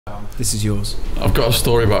This is yours. I've got a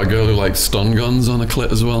story about a girl who likes stun guns on a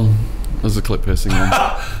clit as well. There's a clit piercing one.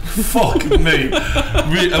 Fuck me.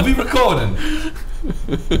 Are we recording?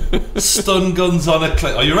 Stun guns on a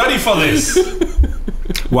clit. Are you ready for this?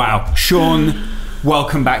 Wow. Shaun,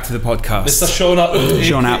 welcome back to the podcast. Mr. Shaun Attwood.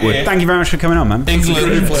 Shaun Attwood. Thank you very much for coming on, man.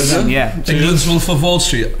 England. Yeah. England's Wolf of Wall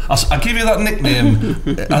Street. I give you that nickname.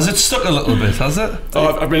 Has it stuck a little bit, has it?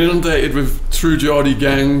 Oh, I've been inundated with true Geordie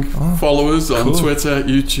gang followers on Twitter,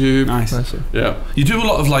 YouTube. Nice. Yeah. You do a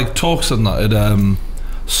lot of like talks and that at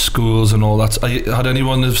schools and all that. Had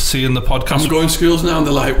anyone have seen the podcast? I'm going to schools now and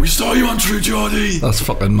they're like, we saw you on True Geordie. That's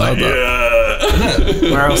fucking mad. Yeah.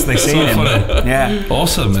 Where else they seen him? Yeah.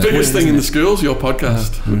 Awesome, mate. Biggest thing in the schools, your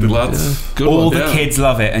podcast with the lads. Yeah. Good All one. the kids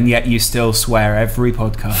love it, and yet you still swear every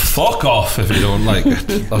podcast. Fuck off if you don't like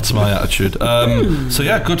it. That's my attitude. So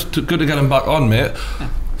yeah, good to get him back on, mate.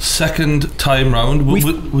 Second time round. We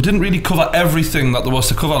didn't really cover everything that there was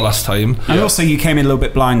to cover last time. And also, you came in a little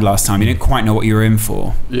bit blind last time. You didn't quite know what you were in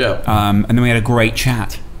for. Yeah. And then we had a great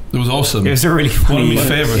chat. It was awesome. It was a really funny. One of my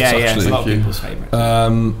favourites, actually. actually. It's a lot of people's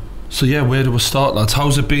favourites. So yeah, where do we start, lads?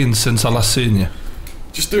 How's it been since I last seen you?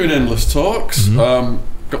 Just doing endless talks.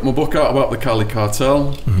 Got my book out about the Cali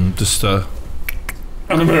cartel. Just An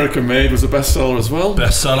American Made was a bestseller as well.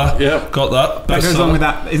 bestseller. Yeah. Got that. That goes on with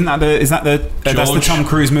that. Isn't that the? Is that the? That's the George. Tom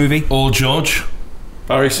Cruise movie. Old George.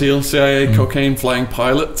 Barry Seal, CIA cocaine flying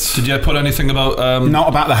pilots. Did you put anything about Not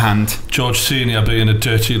about the hand. George Senior being a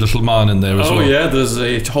dirty little man in there as well? Oh yeah, there's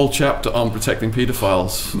a whole chapter on protecting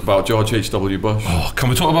paedophiles about George H.W. Bush. Oh, can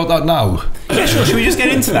we talk about that now? Yeah, sure. Should we just get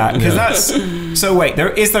into that? Because that's. So wait,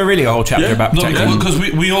 is there really a whole chapter about No, protecting? because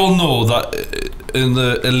we all know that in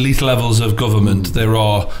the elite levels of government there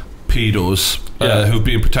are pedos who've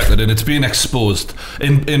been protected, and it's been exposed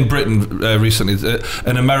in Britain recently.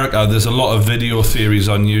 In America, there's a lot of video theories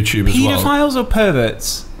on YouTube as well. Pedophiles or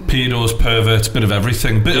perverts? Pedos, perverts, bit of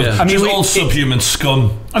everything, bit of just all subhuman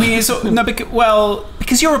scum. I mean,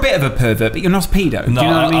 because you're a bit of a pervert, but you're not a pedo. No, Do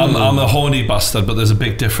you know what I mean? I'm a horny bastard, but there's a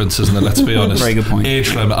big difference, isn't there? Let's be honest. Very good point.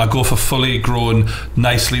 Age limit. I go for fully grown,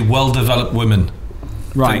 nicely, well-developed women.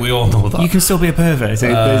 Right. I think we all know that. You can still be a pervert,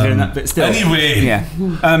 but still. Anyway, yeah.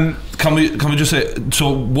 Can we just say?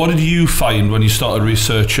 So, what did you find when you started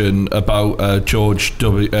researching about George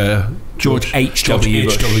H.W.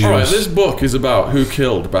 Bush? All right, this book is about who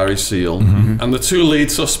killed Barry Seal, and the two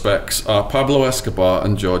lead suspects are Pablo Escobar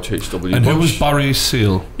and George H.W. And Bush. who was Barry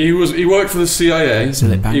Seal? He worked for the CIA.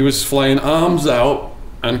 He was flying arms out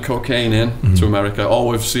and cocaine in to America, all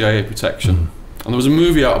with CIA protection. And there was a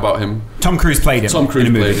movie out about him. Tom Cruise played him. Tom Cruise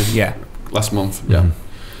in a movie. played him. Yeah. Last month. Yeah.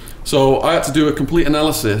 So I had to do a complete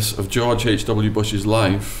analysis of George H.W. Bush's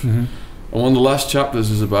life. And one of the last chapters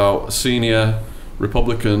is about a senior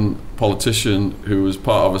Republican politician who was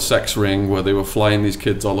part of a sex ring where they were flying these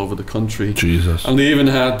kids all over the country. Jesus. And they even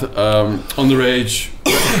had underage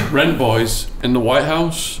rent boys in the White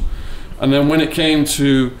House. And then when it came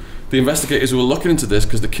to the investigators who were looking into this,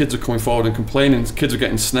 because the kids were coming forward and complaining, the kids were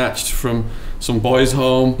getting snatched from some boys'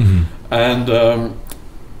 home, and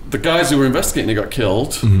the guys who were investigating it got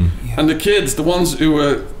killed, and the kids, the ones who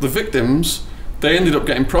were the victims, they ended up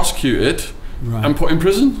getting prosecuted and put in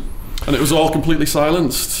prison, and it was all completely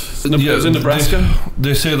silenced. It was in Nebraska.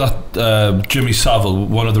 They say that Jimmy Savile,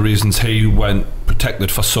 one of the reasons he went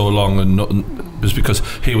protected for so long and nothing, was because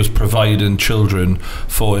he was providing children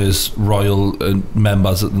for his royal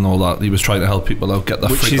members and all that. He was trying to help people out, get their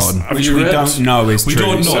freak on. Which we don't know is we true.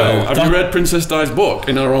 don't know. So, have you read Princess Di's book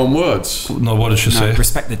in her own words? No, what did she say?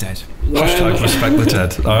 Respect the dead. Hashtag respect the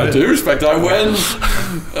dead. All right. I do respect her. When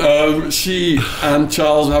she and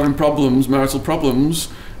Charles were having problems, marital problems,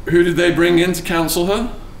 who did they bring in to counsel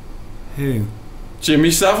her? Who? Jimmy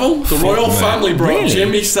Savile. The royal family brought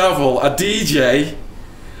Jimmy Savile, a DJ.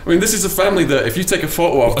 I mean, this is a family that if you take a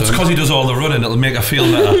photo of them... It's because he does all the running, it'll make her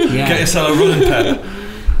feel better. Get yourself a running pet.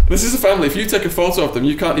 This is a family, if you take a photo of them,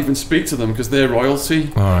 you can't even speak to them because they're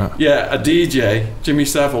royalty. Alright. Yeah, a DJ, Jimmy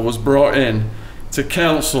Savile, was brought in to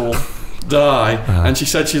counsel Di, and she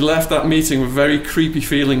said she left that meeting with very creepy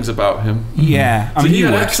feelings about him. Yeah. So he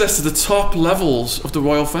had access to the top levels of the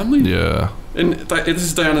royal family. Yeah. And this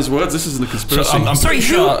is Diana's words, this isn't a conspiracy. So I'm Sorry,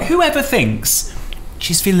 sure whoever thinks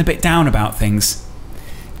she's feeling a bit down about things,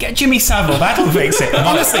 get Jimmy Savile, that'll fix it.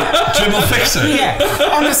 Honestly. Jim will fix it. Yeah,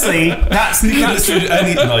 honestly, that's literally,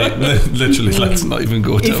 literally, let's not even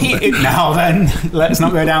go down there. Now then, let's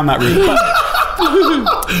not go down that route.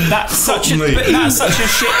 That's such a shit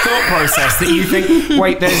thought process that you think,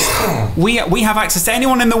 wait, we have access to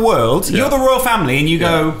anyone in the world. You're the royal family, and you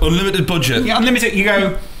go unlimited budget. Yeah, unlimited. You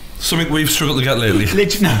go something we've struggled to get lately.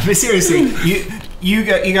 No, but seriously, You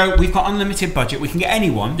go. We've got unlimited budget. We can get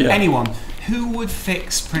anyone. Who would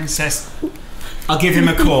fix Princess? I'll give him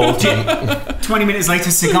a call. 20 minutes later,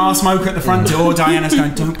 cigar smoke at the front door. Diana's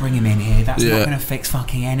going, don't bring him in here. That's not going to fix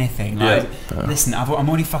fucking anything. Like, listen, I'm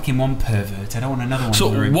already fucking one pervert. I don't want another one. So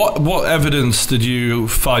in the room. what evidence did you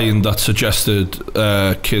find that suggested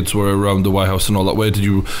kids were around the White House and all that? Where did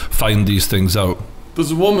you find these things out?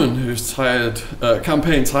 There's a woman who's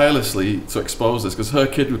campaigned tirelessly to expose this because her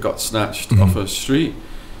kid got snatched off her street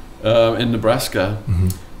in Nebraska.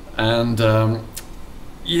 And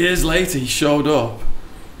years later he showed up,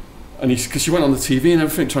 and because she went on the TV and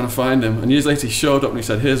everything trying to find him, and years later he showed up and he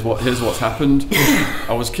said, here's what's happened.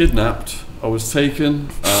 I was kidnapped, I was taken,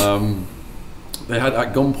 they had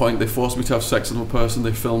at gunpoint, they forced me to have sex with a person,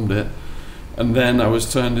 they filmed it, and then I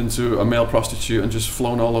was turned into a male prostitute and just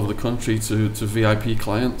flown all over the country to VIP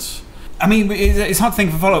clients. I mean, it's hard to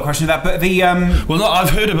think of a follow-up question to that, but the... Well, no,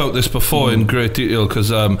 I've heard about this before in great detail, because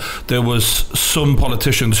there was some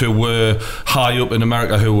politicians who were high up in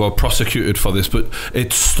America who were prosecuted for this, but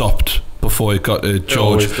it stopped before it got to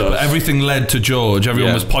George. But everything led to George.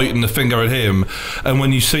 Everyone was pointing the finger at him. And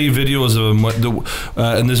when you see videos of him,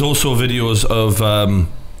 and there's also videos of...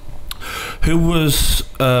 who was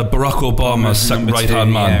Barack Obama's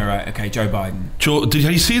right-hand man? Yeah, right, okay, Joe Biden.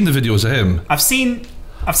 Have you seen the videos of him?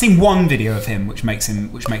 I've seen one video of him, which makes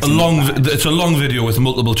him it's a long video with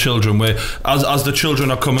multiple children where, as the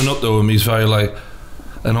children are coming up to him, he's very like,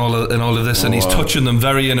 and all of this, and he's touching them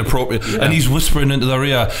very inappropriate, and he's whispering into their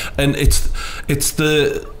ear, and it's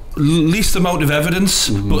the least amount of evidence,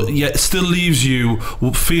 but yet still leaves you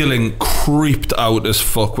feeling creeped out as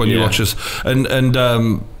fuck when you watch this, and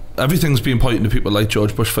everything's been pointing to people like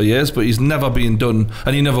George Bush for years, but he's never been done,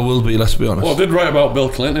 and he never will be, let's be honest. Well, I did write about Bill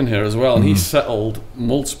Clinton here as well, and he settled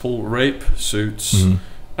multiple rape suits,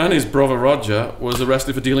 and his brother Roger was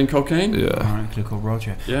arrested for dealing cocaine. Ironically called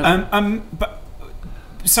Roger. But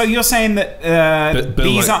so you're saying that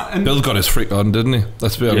Bill got his freak on, didn't he?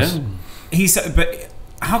 Let's be honest. But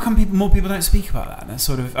how come more people don't speak about that? That's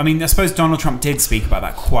sort of... I mean, I suppose Donald Trump did speak about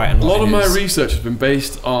that quite a lot. A lot of my research has been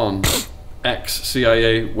based on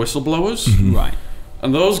ex-CIA whistleblowers. Right.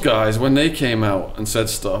 And those guys, when they came out and said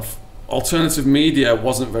stuff, alternative media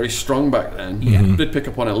wasn't very strong back then. Did pick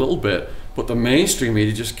up on it a little bit, but the mainstream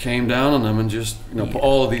media just came down on them and just put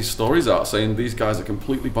all of these stories out saying these guys are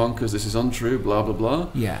completely bonkers, this is untrue, blah blah blah.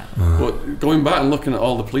 But going back and looking at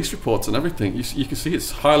all the police reports and everything, you can see it's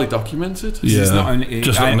highly documented. It's not only,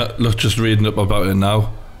 just reading up about it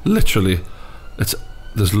now, literally,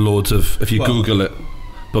 there's loads of, if you Google it.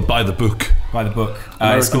 But by the book.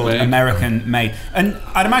 It's called American Made. And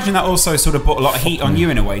I'd imagine that also sort of put a lot of heat on you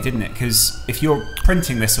in a way, didn't it? Because if you're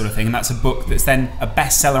printing this sort of thing, and that's a book that's then a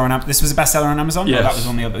bestseller on Amazon. This was a bestseller on Amazon? Yes. Or that was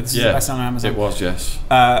on the other? This is a bestseller on Amazon? It was, yes.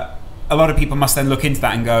 A lot of people must then look into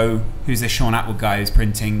that and go, who's this Shaun Attwood guy who's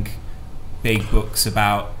printing big books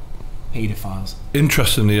about paedophiles?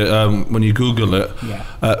 Interestingly, when you Google it,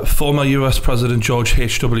 former US President George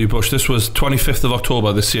H.W. Bush, this was 25th of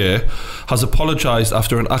October this year, has apologised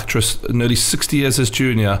after an actress nearly 60 years his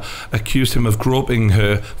junior accused him of groping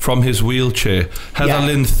her from his wheelchair. Heather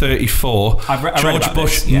Lynn, 34. George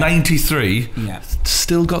Bush, 93.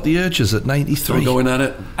 Still got the urges at 93. Still going at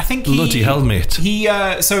it. I think bloody hell, mate.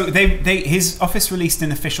 His office released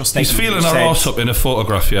an official statement. He's feeling her arse up in a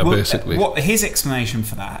photograph, basically. His explanation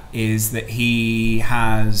for that is that he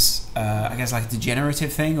has, I guess, like a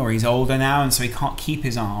degenerative thing, or he's older now, and so he can't keep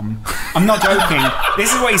his arm. I'm not joking.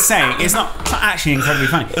 This is what he's saying. It's not actually incredibly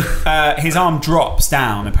funny. His arm drops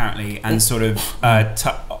down, apparently, and sort of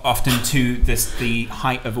often to the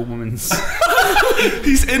height of a woman's.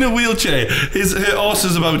 He's in a wheelchair. Her arse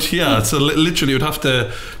is about here, so literally would have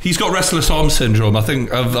to. He's got restless arm syndrome. I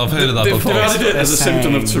think I've heard of that before. They've added it as a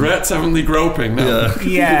symptom of Tourette's, haven't they? Groping.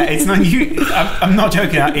 It's not. I'm not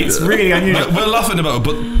joking. It's really unusual. We're laughing about it,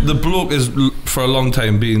 but the bloke is for a long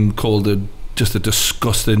time being called just a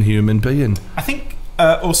disgusting human being. I think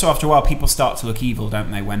also after a while people start to look evil,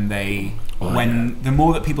 don't they? When the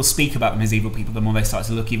more that people speak about them as evil people, the more they start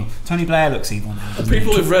to look evil. Tony Blair looks evil now.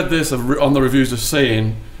 People who've read this on the reviews are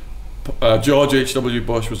saying George H.W.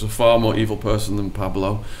 Bush was a far more evil person than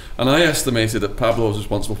Pablo, and I estimated that Pablo was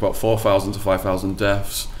responsible for about 4,000 to 5,000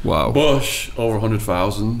 deaths. Wow. Bush over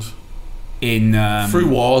 100,000. Through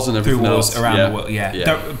wars and everything else around the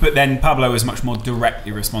world, but then Pablo was much more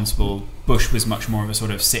directly responsible. Bush was much more of a sort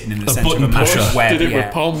of sitting in the centre of a massive web. Did it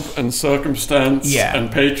with pomp and circumstance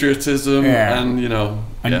and patriotism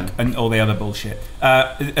and all the other bullshit.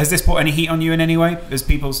 Has this put any heat on you in any way? Has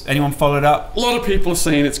anyone followed up? A lot of people are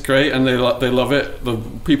saying it's great and they love it. The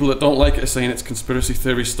people that don't like it are saying it's conspiracy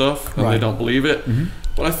theory stuff and they don't believe it.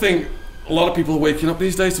 But I think a lot of people are waking up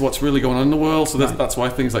these days to what's really going on in the world, so that's why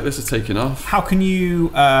things like this are taking off. How can you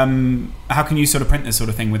sort of print this sort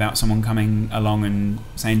of thing without someone coming along and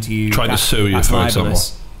saying to you, trying to sue you, for example?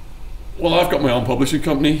 Well, I've got my own publishing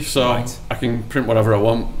company, so I can print whatever I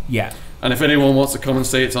want. Yeah. And if anyone wants to come and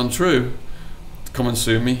say it's untrue, come and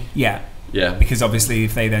sue me. Yeah. Yeah. Because obviously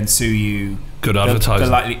if they then sue you... Good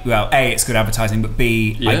advertising. A, it's good advertising, but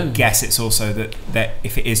B, I guess it's also that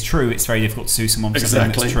if it is true, it's very difficult to sue someone for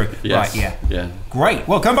something that's true. Yes. Right, yeah. Great.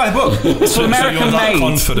 Well, go and buy the book. It's American so you're that made.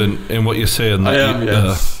 confident in what you're saying? That I am,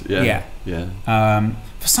 yes. Yeah.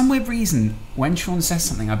 For some weird reason, when Shaun says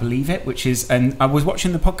something, I believe it, which is... And I was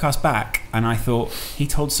watching the podcast back, and I thought, he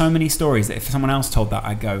told so many stories that if someone else told that,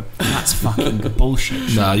 I'd go, that's fucking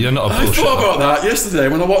bullshit. Nah, you're not a bullshit. I thought about that yesterday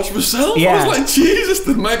when I watched myself. Yeah. I was like, Jesus,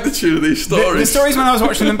 the magnitude of these stories. The stories when I was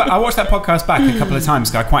watching them, I watched that podcast back a couple of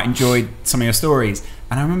times because I quite enjoyed some of your stories.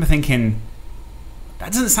 And I remember thinking,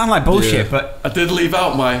 that doesn't sound like bullshit, but... I did leave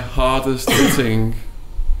out my hardest hitting,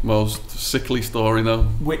 most sickly story, though.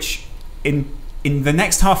 Which, in the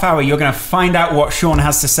next half hour, you're going to find out what Shaun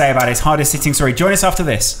has to say about his hardest hitting story. Join us after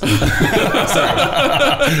this. he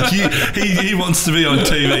wants to be on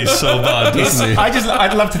TV so bad, doesn't he?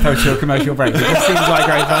 I'd love to throw to a commercial break. It just seems like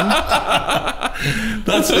great fun.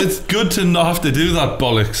 It's good to not have to do that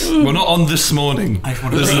bollocks. We're not on this morning. I just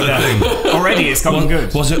want to see that. Already, it's gotten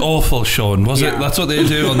good. Was it awful, Shaun? Was it? That's what they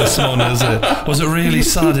do on this morning, is it? Was it really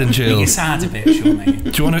sad in jail? You're sad a bit, Shaun, mate.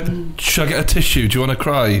 Do you want to? Should I get a tissue? Do you want to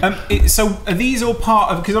cry? So are these all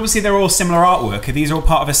part of? Because obviously they're all similar artwork. Are these all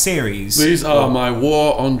part of a series? These are my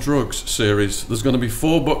War on Drugs series. There's going to be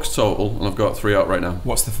 4 books total, and I've got 3 out right now.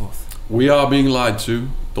 What's the 4th? We Are Being Lied To: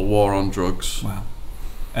 The War on Drugs. Wow.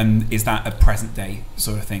 And is that a present day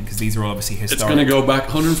sort of thing? Because these are all obviously historic. It's going to go back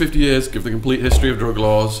 150 years, give the complete history of drug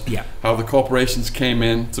laws, yeah. How the corporations came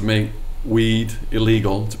in to make weed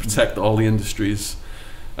illegal, to protect all the industries,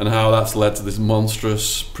 and how that's led to this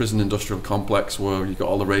monstrous prison industrial complex where you've got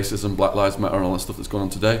all the racism, Black Lives Matter, and all that stuff that's going on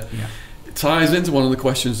today. Yeah. It ties into one of the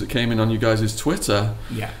questions that came in on you guys' Twitter.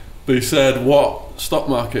 Yeah. They said, what stock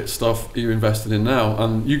market stuff are you invested in now?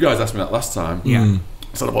 And you guys asked me that last time. Yeah.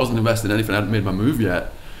 I said I wasn't invested in anything, I hadn't made my move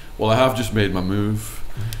yet. Well, I have just made my move.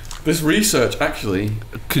 This research, actually...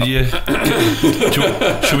 Could you...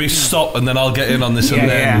 should we stop and then I'll get in on this and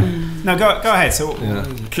then... Yeah. No, go ahead. So,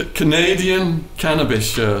 Canadian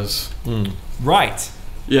cannabis shares. Right.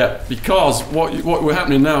 Yeah, because what we're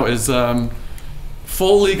happening now is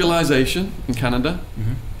full legalization in Canada,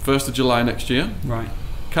 1st of July next year. Right.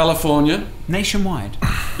 California. Nationwide.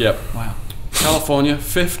 Yep. Wow. California,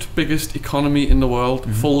 5th biggest economy in the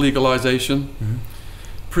world, full legalization.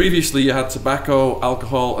 Previously, you had tobacco,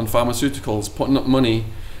 alcohol, and pharmaceuticals putting up money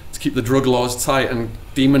to keep the drug laws tight and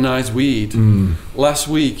demonize weed. Last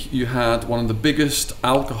week, you had one of the biggest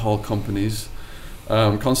alcohol companies,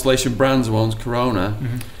 Constellation Brands, who owns Corona,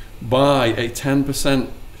 buy a 10%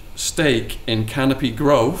 stake in Canopy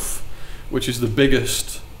Growth, which is the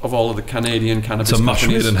biggest of all of the Canadian cannabis companies. It's a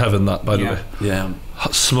match made in heaven, that, by the way. Yeah.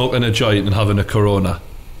 Smoking a joint and having a Corona.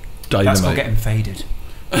 Dynamite. That's called getting faded.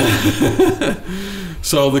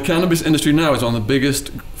 So the cannabis industry now is one of the biggest,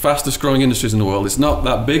 fastest growing industries in the world. It's not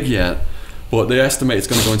that big yet, but they estimate it's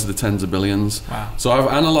going to go into the tens of billions. Wow. So I've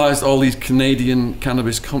analysed all these Canadian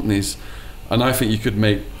cannabis companies, and I think you could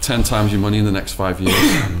make 10 times your money in the next 5 years.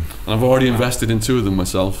 And I've already invested in 2 of them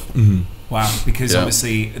myself. Wow, because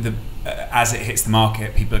obviously as it hits the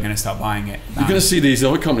market, people are going to start buying it. You're going to see these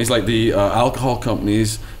other companies like the alcohol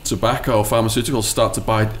companies, tobacco, pharmaceuticals start to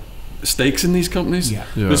buy stakes in these companies.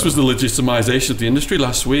 This was the legitimization of the industry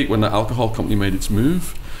last week when the alcohol company made its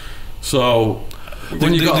move. So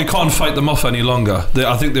they can't fight them off any longer.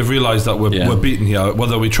 I think they've realised that we're beaten here.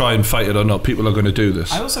 Whether we try and fight it or not, people are going to do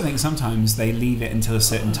this. I also think sometimes they leave it until a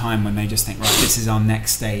certain time when they just think, right, this is our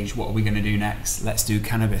next stage. What are we going to do next? Let's do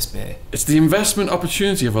cannabis beer. It's the investment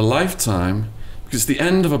opportunity of a lifetime because it's the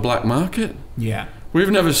end of a black market. Yeah. We've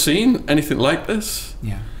never seen anything like this.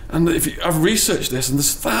 Yeah. And I've researched this, and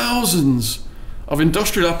there's thousands of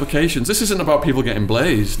industrial applications. This isn't about people getting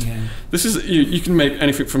blazed. Yeah. This is you can make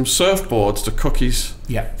anything from surfboards to cookies.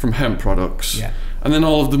 Yeah. From hemp products. Yeah. And then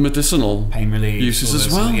all of the medicinal pain relief uses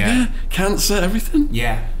as well. Cancer, everything.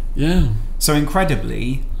 Yeah. Yeah. So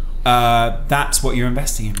incredibly, that's what you're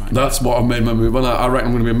investing in right now. That's what I've made my move on. I reckon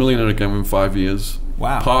I'm going to be a millionaire again within 5 years.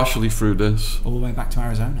 Wow. Partially through this. All the way back to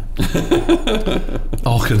Arizona.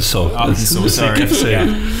 Arkansas, sorry.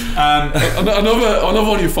 Another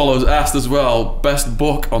one of your followers asked as well, best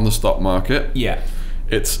book on the stock market. Yeah.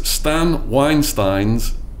 It's Stan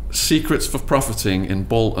Weinstein's Secrets for Profiting in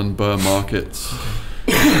Bull and Bear Markets.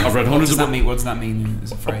 I've read hundreds of books. What does that mean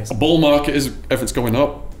as a phrase? A bull market is everything's going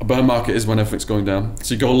up. A bear market is when everything's going down.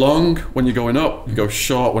 So you go long when you're going up. You go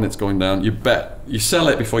short when it's going down. You bet. You sell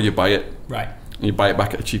it before you buy it. Right. And you buy it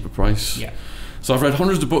back at a cheaper price. Yeah. So I've read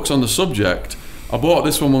hundreds of books on the subject. I bought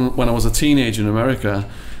this one when I was a teenager in America,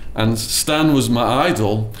 and Stan was my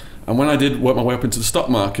idol. And when I did work my way up into the stock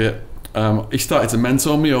market, he started to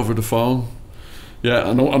mentor me over the phone. Yeah,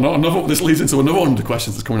 I know this leads into another one of the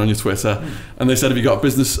questions that's coming on your Twitter. And they said, have you got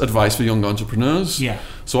business advice for young entrepreneurs? Yeah.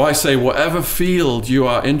 So I say, whatever field you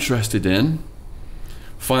are interested in,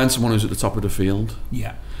 find someone who's at the top of the field.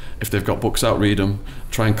 Yeah. If they've got books out, read them.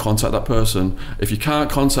 Try and contact that person. If you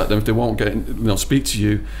can't contact them, if they won't speak to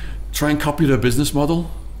you, try and copy their business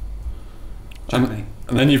model. And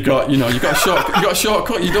then you've got a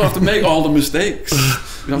shortcut. You don't have to make all the mistakes.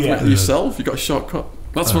 You don't have to make it yourself. You've got a shortcut.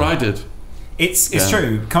 That's what I did. It's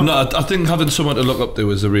true. I think having someone to look up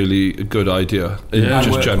to is a really good idea.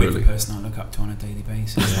 Just generally. With the person I look up to on a daily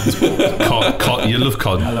basis. You love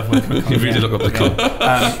Con. I love working with Con. You really look up to Con.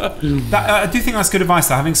 I do think that's good advice,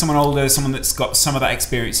 though. Having someone older, someone that's got some of that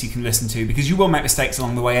experience you can listen to, because you will make mistakes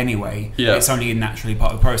along the way anyway. Yeah. It's only naturally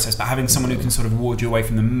part of the process. But having someone who can sort of ward you away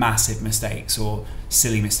from the massive mistakes or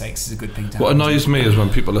silly mistakes is a good thing to have. What annoys me is when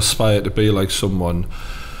people aspire to be like someone,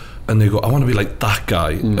 and they go, I want to be like that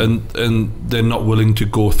guy, and they're not willing to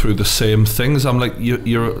go through the same things. I'm like,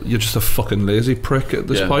 you're just a fucking lazy prick at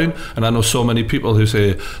this point. And I know so many people who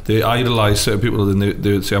say they idolise certain people, and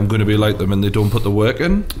they say I'm going to be like them, and they don't put the work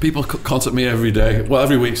in. People contact me every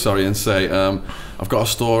week, and say, I've got a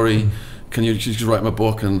story. Can you just write my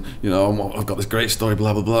book? And I've got this great story,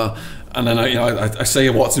 blah blah blah. And then I say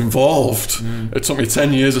what's involved. It took me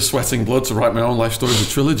 10 years of sweating blood to write my own life story as a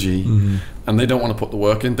trilogy, and they don't want to put the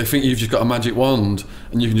work in. They think you've just got a magic wand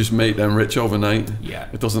and you can just make them rich overnight. Yeah,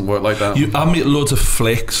 it doesn't work like that. I meet loads of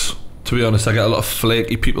flakes. To be honest, I get a lot of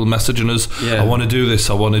flaky people messaging us. I want to do this,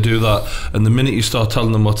 I want to do that, and the minute you start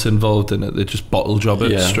telling them what's involved in it, they just bottle job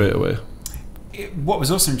it straight away. What was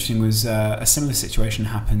also interesting was a similar situation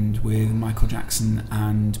happened with Michael Jackson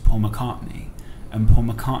and Paul McCartney. And Paul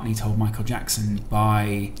McCartney told Michael Jackson,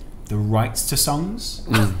 buy the rights to songs.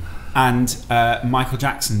 And Michael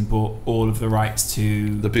Jackson bought all of the rights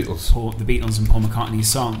to the Beatles and Paul McCartney's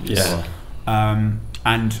songs. Yeah.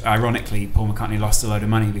 And ironically, Paul McCartney lost a load of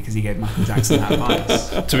money because he gave Michael Jackson that advice.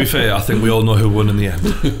 To be fair, I think we all know who won in the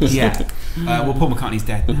end. Yeah. Well, Paul McCartney's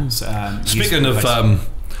dead now. So, speaking of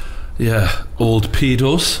old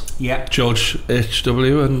pedos. Yeah. George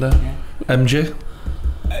H.W. and MJ.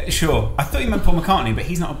 Sure. I thought you meant Paul McCartney, but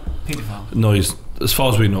he's not a paedophile. No, he's, as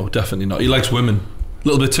far as we know, definitely not. He likes women. A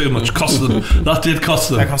little bit too much. Cost them. That did cost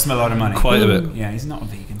them. That cost him a lot of money. Quite a bit. Yeah, he's not a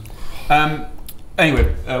vegan.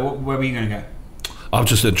 Anyway, where were you going to go? I'm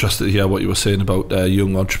just interested to hear what you were saying about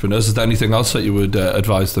young entrepreneurs. Is there anything else that you would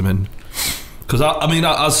advise them in? Because I mean,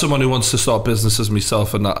 as someone who wants to start businesses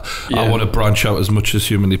myself, and that I want to branch out as much as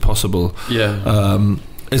humanly possible. Yeah.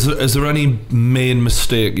 Is there any main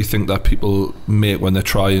mistake you think that people make when they're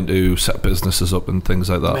trying to set businesses up and things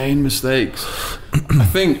like that? Main mistakes. I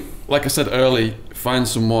think, like I said earlier, find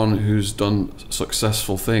someone who's done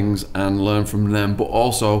successful things and learn from them. But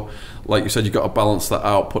also, like you said, you've got to balance that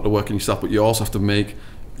out, put the work in yourself, but you also have to make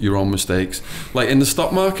your own mistakes. Like in the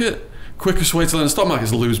stock market, quickest way to learn the stock market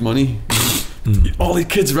is to lose money. All these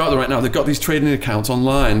kids are out there right now, they've got these trading accounts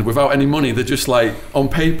online without any money. They're just like on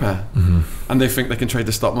paper, and they think they can trade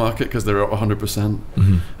the stock market because they're at 100%.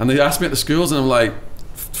 And they ask me at the schools, and I'm like,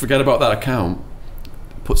 forget about that account,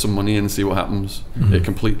 put some money in and see what happens. It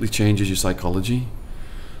completely changes your psychology.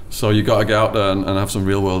 So you got to get out there and have some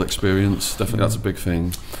real world experience. Definitely that's a big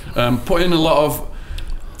thing. Put in a lot of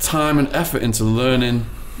time and effort into learning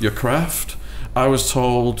your craft. I was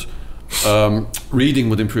told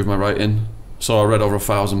reading would improve my writing. So I read over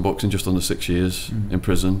 1,000 books in just under 6 years in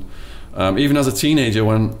prison. Even as a teenager,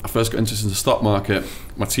 when I first got interested in the stock market,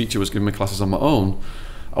 my teacher was giving me classes on my own.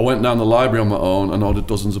 I went down the library on my own and ordered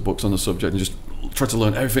dozens of books on the subject and just tried to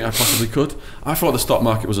learn everything I possibly could. I thought the stock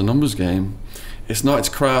market was a numbers game. It's not, it's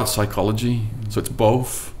crowd psychology. So it's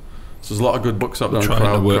both. So there's a lot of good books up there. Trying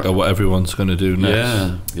to work out what everyone's going to do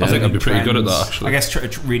next. I think I'd be pretty good at that, actually. I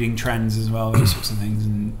guess reading trends as well, those sorts of things,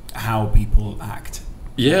 and how people act.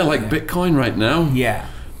 Yeah, like Bitcoin right now. Yeah.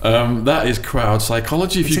 That is crowd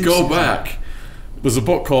psychology. If you go back, there's a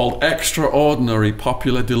book called Extraordinary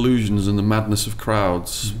Popular Delusions and the Madness of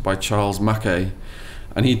Crowds by Charles Mackay.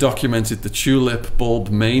 And he documented the tulip bulb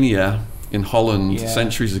mania in Holland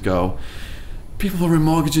centuries ago. People were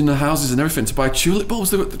remortgaging their houses and everything to buy tulip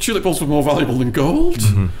bulbs. The tulip bulbs were more valuable than gold.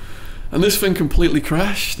 And this thing completely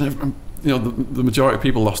crashed. And, the majority of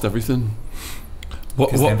people lost everything.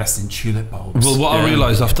 Because they invest in tulip bulbs. Well, what I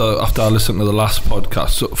realised after I listened to the last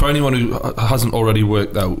podcast, so for anyone who hasn't already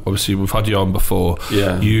worked out, obviously we've had you on before.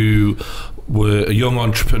 Yeah. You were a young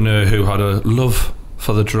entrepreneur who had a love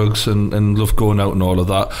for the drugs and loved going out and all of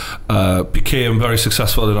that. Became very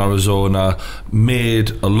successful in Arizona,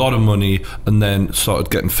 made a lot of money, and then started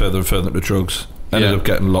getting further and further into drugs. Ended up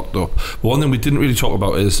getting locked up. But one thing we didn't really talk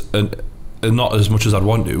about is, and not as much as I'd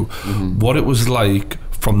want to, what it was like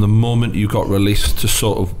from the moment you got released to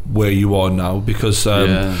sort of where you are now, because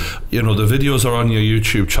you know, the videos are on your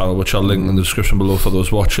YouTube channel, which I'll link in the description below for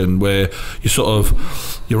those watching, where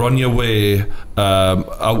you're on your way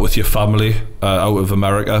out with your family out of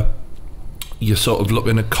America. You're sort of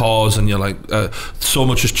looking at cars and you're like, so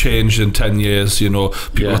much has changed in 10 years, you know,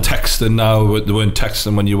 people are texting now, they weren't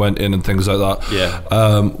texting when you went in and things like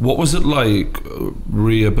that. What was it like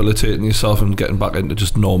rehabilitating yourself and getting back into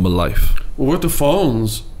just normal life? Well, with the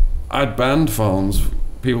phones, I'd banned phones.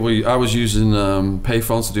 I was using pay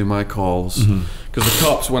phones to do my calls, because the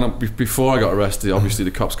cops, before I got arrested, obviously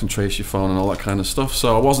the cops can trace your phone and all that kind of stuff,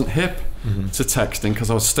 so I wasn't hip to texting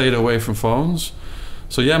because I stayed away from phones.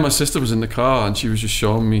 So yeah, my sister was in the car and she was just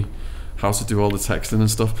showing me how to do all the texting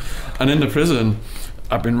and stuff. And in the prison,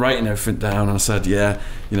 I've been writing everything down, and I said, you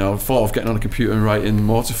know, thought of getting on a computer and writing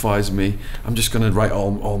mortifies me. I'm just going to write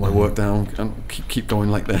all my work down and keep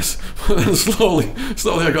going like this. And slowly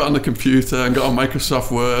I got on the computer and got on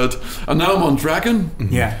Microsoft Word, and now I'm on Dragon.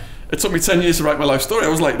 It took me 10 years to write my life story. I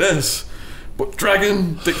was like this, but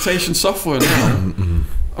Dragon dictation software now.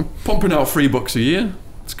 I'm pumping out 3 books a year.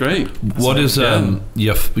 It's great. What is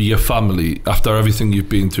your family, after everything you've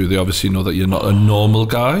been through? They obviously know that you're not a normal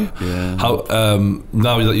guy. How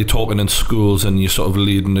now that you're talking in schools and you're sort of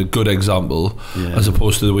leading a good example, as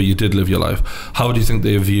opposed to the way you did live your life, how do you think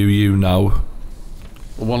they view you now?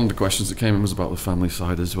 Well, one of the questions that came in was about the family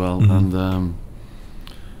side as well, and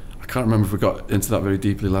I can't remember if we got into that very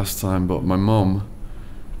deeply last time, but my mum,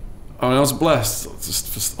 I mean, I was blessed,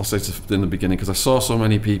 I'll say in the beginning, because I saw so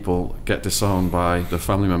many people get disowned by their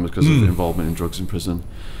family members because of their involvement in drugs in prison.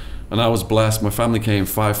 And I was blessed. My family came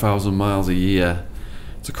 5,000 miles a year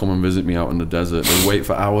to come and visit me out in the desert. They'd wait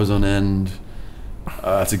for hours on end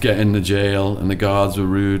to get in the jail, and the guards were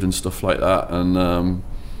rude and stuff like that. And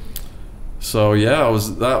so yeah,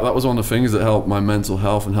 that was one of the things that helped my mental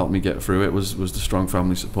health and helped me get through it, was the strong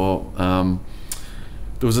family support.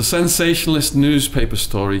 There was a sensationalist newspaper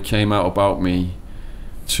story came out about me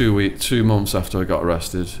 2 months after I got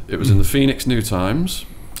arrested. It was in the Phoenix New Times.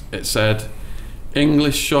 It said,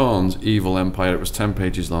 "English Shaun's Evil Empire." It was 10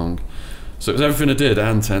 pages long. So it was everything I did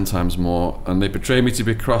and 10 times more. And they portrayed me to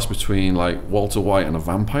be a cross between like Walter White and a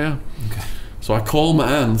vampire. So I called my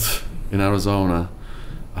aunt in Arizona.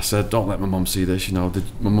 I said, "Don't let my mum see this, you know,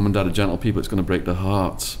 my mum and dad are gentle people, it's going to break their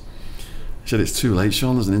hearts." She said, "It's too late,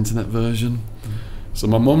 Shaun, there's an internet version." So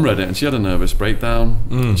my mum read it and she had a nervous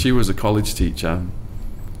breakdown. She was a college teacher,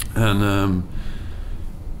 and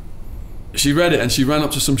she read it and she ran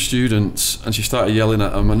up to some students and she started yelling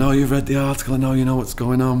at them, "I know you've read the article, I know you know what's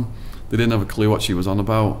going on." They didn't have a clue what she was on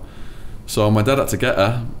about. So my dad had to get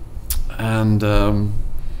her, and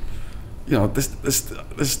you know, this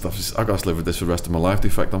stuff is, I've got to live with this for the rest of my life. The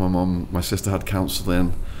effect on my mum. My sister had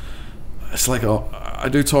counselling. It's like I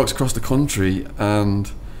do talks across the country, and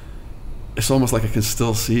it's almost like I can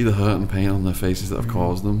still see the hurt and pain on their faces that I've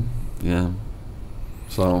caused them.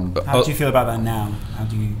 So how do you feel about that now? How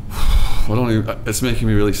do you? I don't even, it's making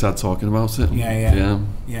me really sad talking about it. Yeah.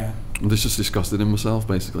 I'm just disgusted in myself,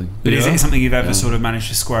 basically. But is it something you've ever sort of managed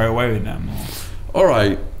to square away with them? Or? All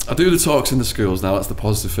right, I do the talks in the schools now. That's the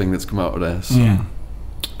positive thing that's come out of this.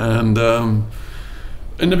 And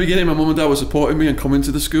in the beginning, my mum and dad were supporting me and coming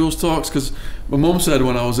to the schools talks, because my mum said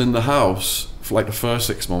when I was in the house for like the first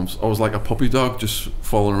 6 months, I was like a puppy dog just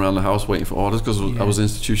following around the house waiting for orders, because I was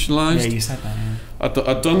institutionalised. Yeah, you said that.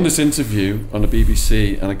 I'd done this interview on the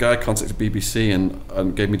BBC, and a guy contacted BBC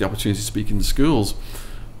and gave me the opportunity to speak in the schools.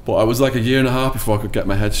 But I was like a year and a half before I could get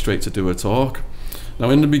my head straight to do a talk. Now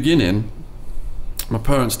in the beginning, my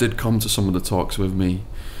parents did come to some of the talks with me,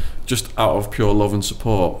 just out of pure love and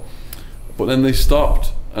support. But then they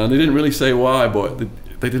stopped, and they didn't really say why, but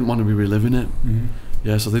they didn't want to be reliving it.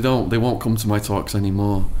 Yeah, so they won't come to my talks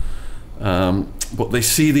anymore. But they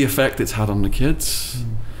see the effect it's had on the kids.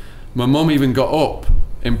 My mum even got up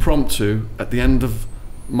impromptu at the end of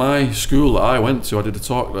my school that I went to. I did a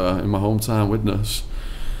talk there in my hometown, Widnes,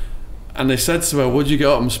 and they said to her, "Would you get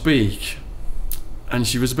up and speak?" And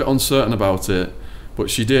she was a bit uncertain about it, but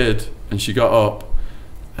she did, and she got up,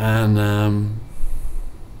 and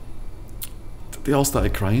they all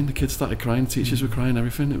started crying. The kids started crying, the teachers were crying,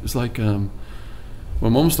 everything. It was like my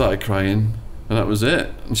mum started crying, and that was it.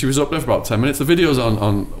 And she was up there for about 10 minutes. The video's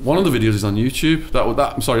on one of the videos is on YouTube. That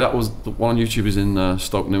was the one on YouTube is in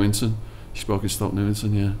Stoke Newington. She spoke in Stoke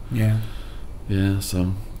Newington, yeah.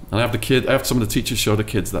 So, and I have some of the teachers show the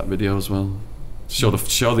kids that video as well. Show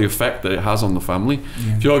the effect that it has on the family.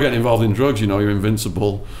 Yeah. If you're getting involved in drugs, you're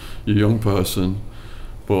invincible, you're a young person,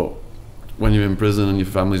 but when you're in prison and your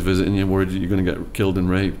family's visiting, you're worried that you're going to get killed and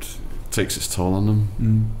raped. It takes its toll on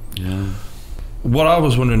them. Yeah. What I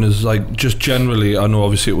was wondering is, like, just generally, I know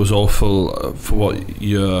obviously it was awful for what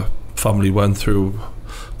your family went through,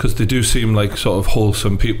 because they do seem like sort of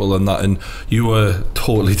wholesome people and that, and you were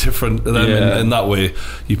totally different to them in that way.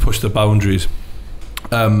 You pushed the boundaries.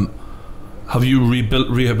 Have you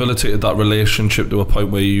rehabilitated that relationship to a point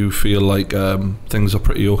where you feel like things are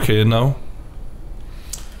pretty okay now?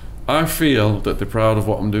 I feel that they're proud of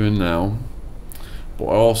what I'm doing now, but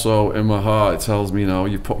also in my heart it tells me,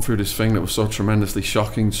 you put through this thing that was so tremendously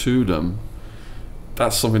shocking to them.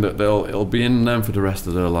 That's something that it'll be in them for the rest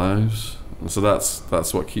of their lives. And so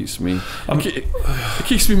that's what keeps me. It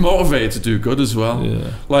keeps me motivated to do good as well.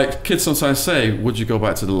 Yeah. Like, kids sometimes say, "Would you go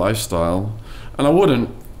back to the lifestyle?" And I wouldn't,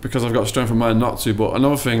 because I've got strength of mind not to. But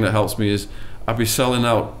another thing that helps me is I'd be selling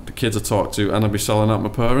out the kids I talk to, and I'd be selling out my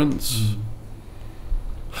parents.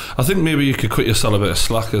 I think maybe you could cut yourself a bit of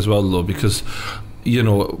slack as well, though, because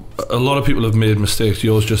a lot of people have made mistakes.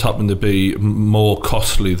 Yours just happened to be more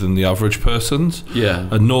costly than the average person's. Yeah.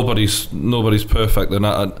 And nobody's perfect. And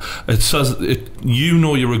it says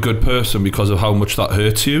you're a good person because of how much that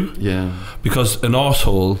hurts you. Yeah. Because an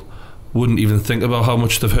arsehole wouldn't even think about how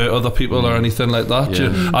much they've hurt other people or anything like that.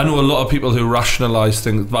 Yeah. I know a lot of people who rationalise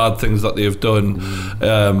bad things that they've done,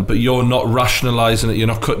 but you're not rationalising it. You're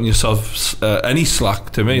not cutting yourself any slack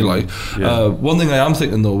to me. One thing I am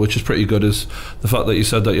thinking though, which is pretty good, is the fact that you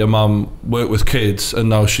said that your mum worked with kids and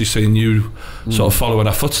now she's seeing you sort of following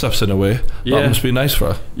her footsteps in a way. That must be nice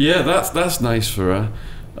for her. Yeah, that's nice for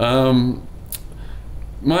her.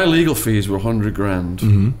 My legal fees were 100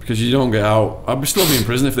 grand because you don't get out. I'd still be in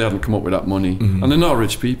prison if they hadn't come up with that money. And they're not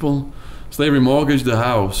rich people, so they remortgaged the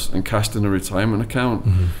house and cashed in a retirement account.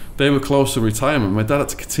 They were close to retirement. My dad had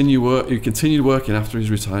to continue work. He continued working after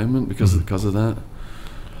his retirement because of that.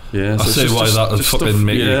 Yeah, I see why that would fucking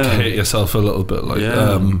make you hate yourself a little bit. Like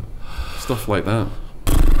stuff like that.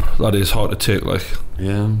 That is hard to take. Like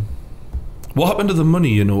What happened to the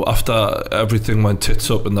money, after everything went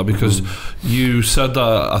tits up and that? Because you said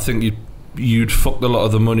that I think you'd fucked a lot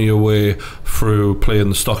of the money away through playing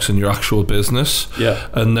the stocks in your actual business. Yeah.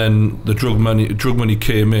 And then the drug money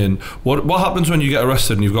came in. What happens when you get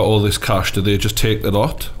arrested and you've got all this cash? Do they just take the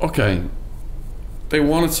lot? Okay. They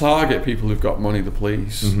want to target people who've got money, the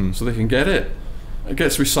police, so they can get it. It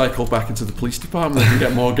gets recycled back into the police department. They can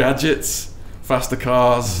get more gadgets, faster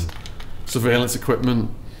cars, surveillance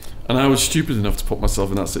equipment. And I was stupid enough to put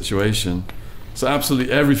myself in that situation. So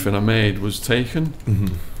absolutely everything I made was taken.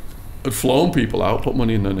 I'd flown people out, put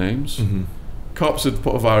money in their names. Cops had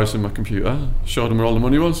put a virus in my computer, showed them where all the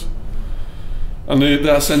money was. And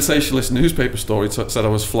that sensationalist newspaper story said I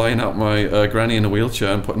was flying out my granny in a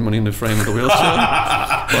wheelchair and putting money in the frame of the wheelchair.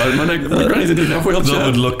 But my granny didn't even have a wheelchair. That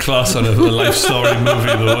would look class on a life story movie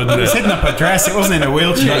though, wouldn't it? It was hidden up a dress, it wasn't in a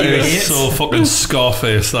wheelchair. That is so fucking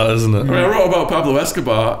Scarface, that, isn't it? I mean, I wrote about Pablo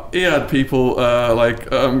Escobar. He had people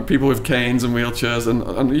people with canes and wheelchairs,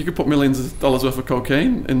 and you could put millions of dollars worth of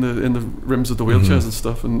cocaine in the rims of the wheelchairs and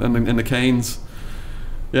stuff, and in the canes.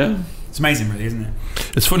 Yeah. It's amazing, really, isn't it?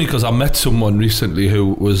 It's funny because I met someone recently who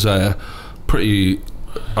was pretty,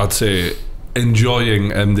 I'd say, enjoying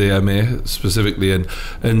MDMA specifically,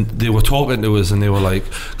 and they were talking to us, and they were like,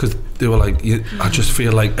 I just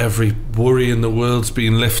feel like every worry in the world's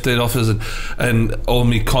being lifted off us, and all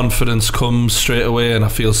my confidence comes straight away, and I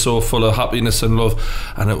feel so full of happiness and love.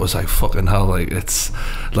 And it was like, fucking hell, like, it's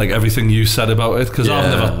like everything you said about it, because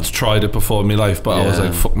I've never tried it before in my life, but I was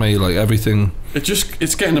like, fuck me, like everything.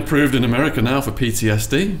 It's getting approved in America now for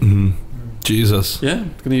PTSD. Jesus. Yeah,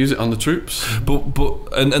 going to use it on the troops. But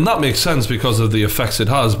and that makes sense because of the effects it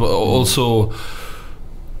has, but also,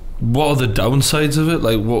 what are the downsides of it?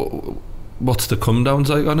 Like, what's the come downs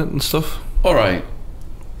like on it and stuff? All right.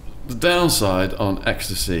 The downside on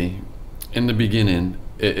ecstasy, in the beginning,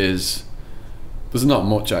 there's not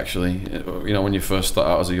much actually. When you first start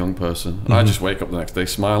out as a young person, I just wake up the next day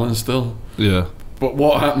smiling still. Yeah. But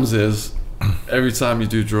what happens is, every time you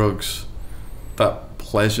do drugs, that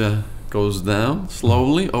pleasure goes down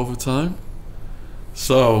slowly over time.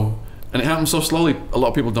 So, and it happens so slowly, a lot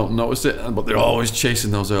of people don't notice it, but they're always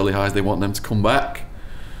chasing those early highs. They want them to come back.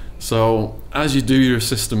 So as you do your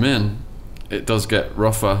system in, it does get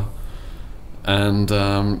rougher. And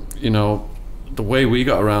the way we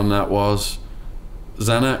got around that was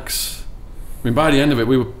Xanax. I mean, by the end of it,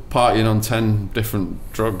 we were partying on 10 different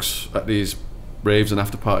drugs at these raves and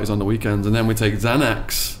after parties on the weekends, and then we take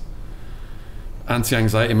Xanax,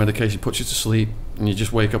 anti-anxiety medication, puts you to sleep, and you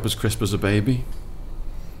just wake up as crisp as a baby.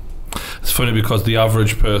 It's funny because the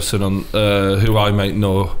average person on who I might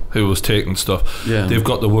know who was taking stuff, they've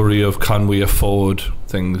got the worry of, can we afford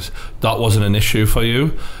things? That wasn't an issue for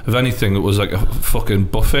you. If anything, it was like a fucking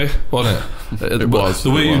buffet, wasn't it? It was.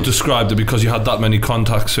 The way you described it, because you had that many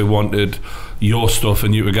contacts who wanted your stuff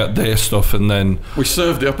and you would get their stuff, and then... We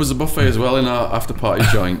served it up as a buffet as well in our after-party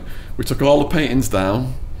joint. We took all the paintings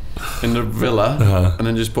down in the villa and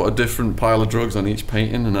then just put a different pile of drugs on each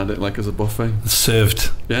painting and had it like as a buffet.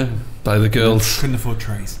 Served by the girls. Couldn't afford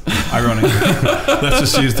trays, ironically. Let's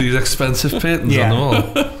just use these expensive paintings on the wall.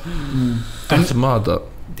 That's mad, that.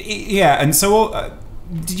 Yeah, and so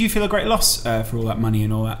did you feel a great loss for all that money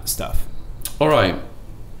and all that stuff? Alright,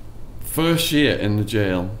 first year in the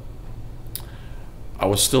jail, I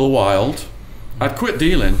was still wild. I'd quit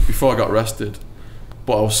dealing before I got arrested,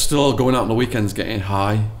 but I was still going out on the weekends getting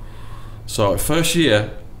high. So first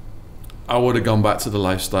year, I would have gone back to the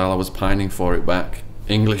lifestyle. I was pining for it back.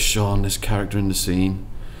 English Shaun, this character in the scene.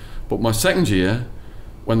 But my second year,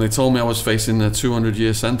 when they told me I was facing a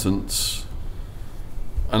 200-year sentence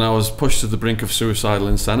and I was pushed to the brink of suicidal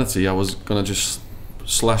insanity, I was going to just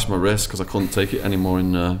slash my wrist because I couldn't take it anymore.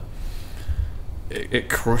 And it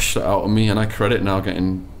crushed it out of me. And I credit now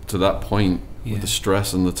getting to that point with the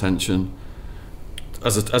stress and the tension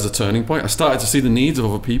as a turning point. I started to see the needs of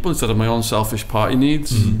other people instead of my own selfish party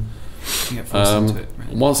needs.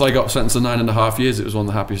 Once I got sentenced to 9.5 years, it was one of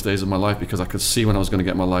the happiest days of my life because I could see when I was going to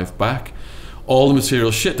get my life back. All the material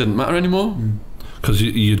shit didn't matter anymore. Because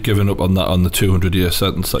you'd given up on that on the 200-year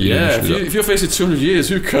sentence that you initially if you're facing 200 years,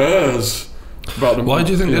 who cares about them? Why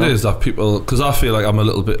do you think it is that people... Because I feel like I'm a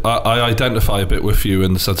little bit... I identify a bit with you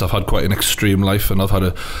in the sense I've had quite an extreme life, and I've had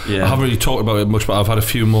I haven't really talked about it much, but I've had a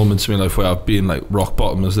few moments in my life where I've been like rock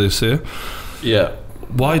bottom, as they say. Yeah.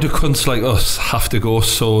 Why do cunts like us have to go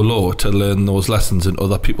so low to learn those lessons and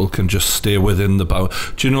other people can just stay within the bound?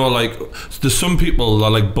 Do you know, like, there's some people that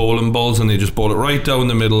are like bowling balls and they just bowl it right down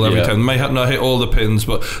the middle every time. They might not hit all the pins,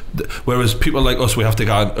 but whereas people like us, we have to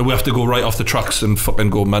go right off the tracks and fucking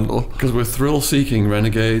go mental. Because we're thrill-seeking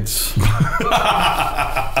renegades. Fucking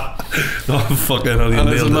hell, and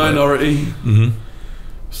as a minority,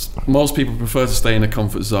 most people prefer to stay in a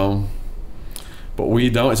comfort zone. But we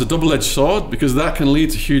don't. It's a double-edged sword because that can lead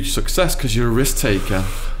to huge success because you're a risk taker,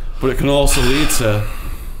 but it can also lead to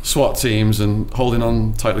SWAT teams and holding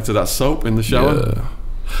on tightly to that soap in the shower.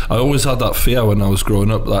 I always had that fear when I was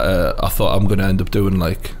growing up that I thought I'm going to end up doing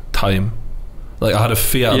like time. Like I had a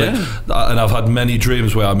fear, like, and I've had many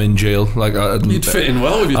dreams where I'm in jail. Like you'd fit in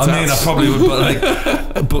well with your tats. I mean, I probably would,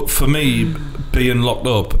 but like, but for me, being locked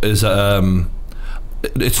up is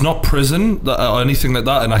it's not prison or anything like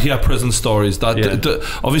that, and I hear prison stories that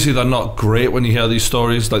obviously they're not great when you hear these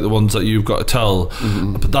stories like the ones that you've got to tell,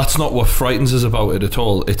 but that's not what frightens us about it at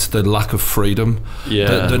all. It's the lack of freedom,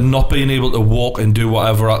 the not being able to walk and do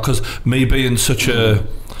whatever, because me being such a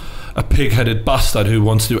pig-headed bastard who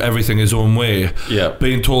wants to do everything his own way,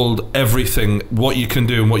 being told everything, what you can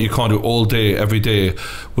do and what you can't do all day, every day,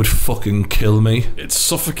 would fucking kill me. It's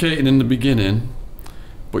suffocating in the beginning,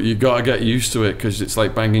 but you got to get used to it because it's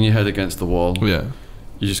like banging your head against the wall. You're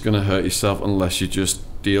just going to hurt yourself unless you just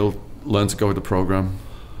learn to go with the program.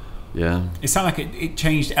 It sounded like it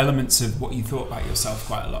changed elements of what you thought about yourself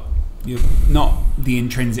quite a lot. You're not the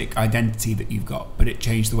intrinsic identity that you've got, but it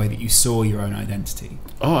changed the way that you saw your own identity.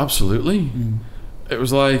 Oh, absolutely. It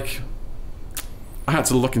was like I had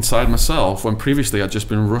to look inside myself when previously I'd just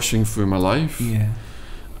been rushing through my life. You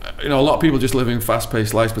know, a lot of people just living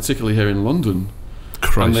fast-paced lives, particularly here in London.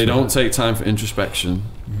 And they don't take time for introspection.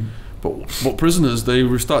 But prisoners,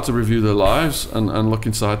 they start to review their lives and look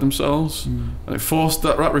inside themselves, and it forced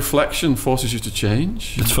that reflection forces you to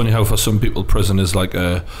change. It's funny how for some people prison is like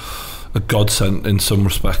a godsend in some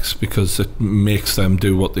respects because it makes them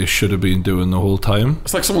do what they should have been doing the whole time.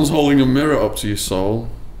 It's like someone's holding a mirror up to your soul.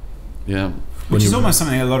 Which is almost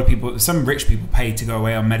something a lot of people, some rich people, pay to go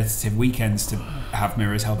away on meditative weekends to have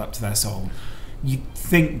mirrors held up to their soul. You'd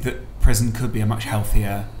think that prison could be a much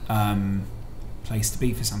healthier place to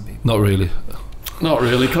be for some people. Not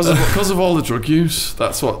really, because of all the drug use.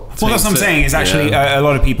 That's what. Well, that's what I'm saying. Is actually a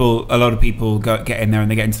lot of people get in there and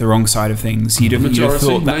they get into the wrong side of things. You'd have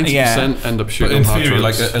thought that 90% end up shooting. In theory,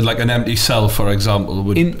 like an empty cell, for example,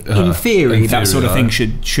 would in theory that sort of thing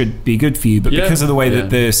should be good for you. But because of the way that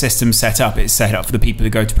the system's set up, it's set up for the people who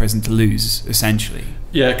go to prison to lose, essentially.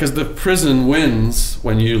 Yeah, because the prison wins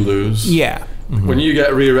when you lose. When you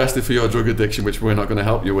get rearrested for your drug addiction, which we're not going to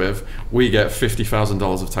help you with, we get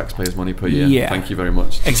 $50,000 of taxpayers' money per year. Yeah. Thank you very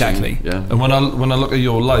much. Exactly. Yeah. And when I look at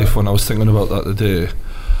your life, when I was thinking about that today,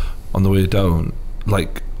 on the way down,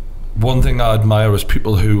 like, one thing I admire is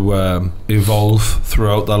people who evolve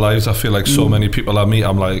throughout their lives. I feel like so many people I meet,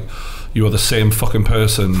 I'm like, you are the same fucking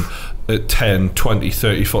person at 10, 20,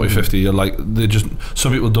 30, 40, 50. You're like,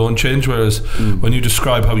 some people don't change, whereas when you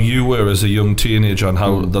describe how you were as a young teenager and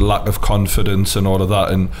how the lack of confidence and all of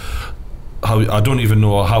that, and how I don't even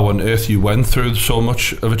know how on earth you went through so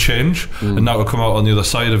much of a change and now to come out on the other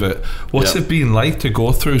side of it. What's it been like to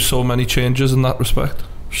go through so many changes in that respect?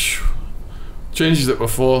 Changes that were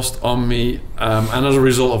forced on me and as a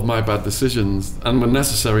result of my bad decisions and were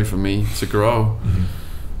necessary for me to grow.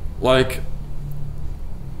 Like,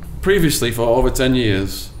 previously for over 10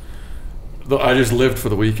 years I just lived for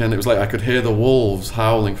the weekend. It was like I could hear the wolves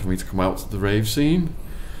howling for me to come out to the rave scene,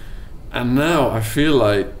 and now I feel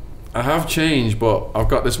like I have changed, but I've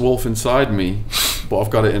got this wolf inside me, but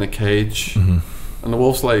I've got it in a cage, and the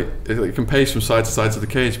wolf's like, it can pace from side to side to the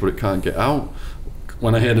cage, but it can't get out.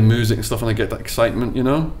 When I hear the music and stuff and I get that excitement, you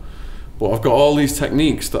know? But I've got all these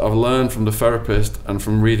techniques that I've learned from the therapist and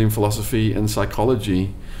from reading philosophy and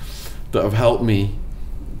psychology that have helped me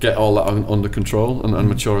get all that under control and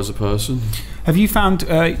mature as a person. Have you found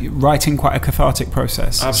writing quite a cathartic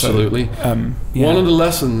process? Absolutely. So, One of the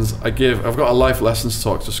lessons I give, I've got a life lessons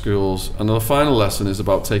talk to schools, and the final lesson is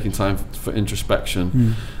about taking time for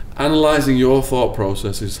introspection, analysing your thought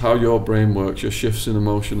processes, how your brain works, your shifts in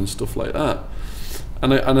emotion and stuff like that.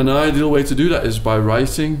 And an ideal way to do that is by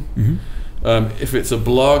writing. If it's a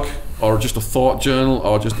blog or just a thought journal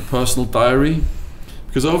or just a personal diary,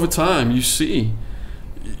 because over time you see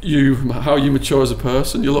how you mature as a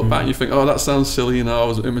person. You look back and you think, oh, that sounds silly, you know, I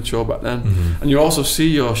was immature back then. And you also see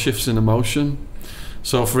your shifts in emotion.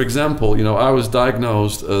 So for example, you know, I was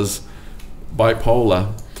diagnosed as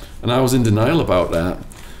bipolar and I was in denial about that.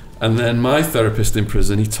 And then my therapist in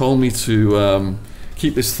prison, he told me to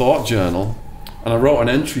keep this thought journal. And I wrote an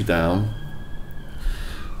entry down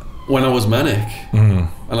when I was manic, and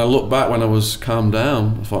I looked back when I was calmed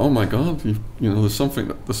down. I thought, oh my God, you know, there's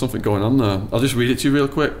something going on there. I'll just read it to you real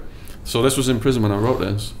quick. So this was in prison when I wrote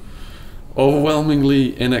this.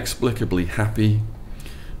 Overwhelmingly, inexplicably happy.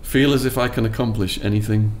 Feel as if I can accomplish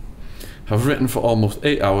anything. Have written for almost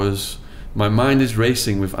 8 hours. My mind is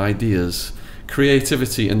racing with ideas.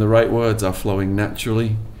 Creativity and the right words are flowing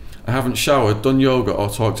naturally. I haven't showered, done yoga or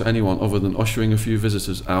talked to anyone other than ushering a few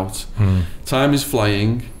visitors out. Time is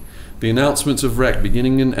flying. The announcements of rec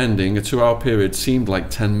beginning and ending a 2-hour period seemed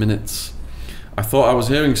like 10 minutes. I thought I was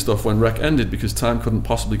hearing stuff when rec ended because time couldn't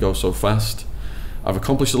possibly go so fast. I've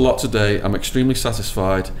accomplished a lot today. I'm extremely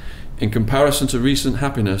satisfied. In comparison to recent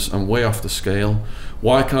happiness, I'm way off the scale.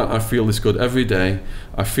 Why can't I feel this good every day?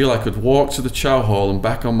 I feel I could walk to the chow hall and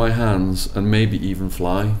back on my hands and maybe even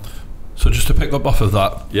fly. So just to pick up off of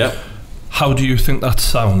that, how do you think that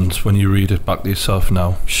sounds when you read it back to yourself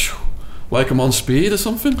now? Like I'm on speed or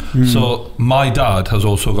something? So my dad has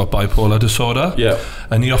also got bipolar disorder,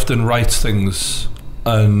 and he often writes things,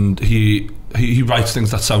 and he writes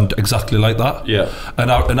things that sound exactly like that.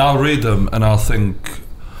 And I'll read them and I'll think,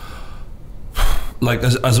 like,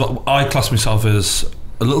 as I class myself as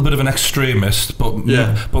a little bit of an extremist, but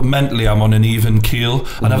mentally I'm on an even keel.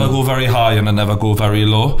 I never go very high and I never go very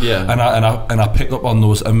low. And I pick up on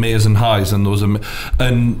those amazing highs and those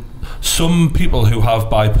and some people who have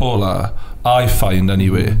bipolar, I find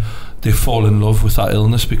anyway, they fall in love with that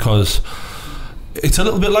illness because it's a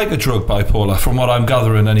little bit like a drug, bipolar, from what I'm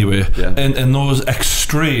gathering anyway. And those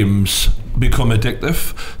extremes become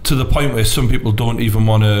addictive to the point where some people don't even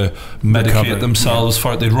want to medicate themselves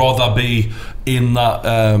for it. They'd rather be in that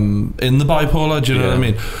in the bipolar. Do you know what I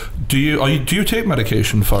mean? Do you take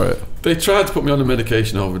medication for it? They tried to put me on the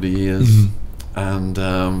medication over the years, and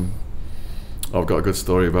I've got a good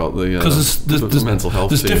story about the mental health.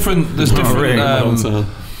 There's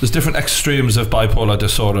different extremes of bipolar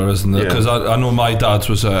disorder, isn't there? Because I know my dad's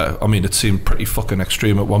was it seemed pretty fucking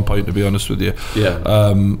extreme at one point, to be honest with you.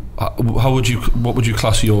 What would you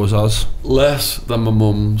class yours as? Less than my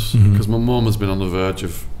mum's, because my mum has been on the verge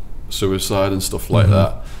of suicide and stuff like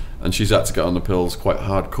that, and she's had to get on the pills quite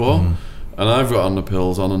hardcore, and I've got on the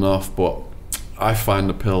pills on and off, but I find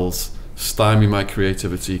the pills stymie my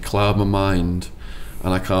creativity, cloud my mind,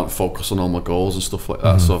 and I can't focus on all my goals and stuff like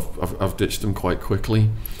that. So I've ditched them quite quickly.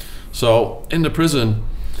 So in the prison,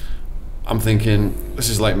 I'm thinking, this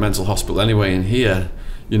is like mental hospital anyway in here,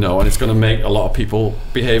 you know, and it's going to make a lot of people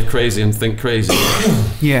behave crazy and think crazy.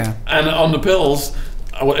 And on the pills,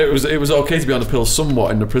 it was okay to be on the pills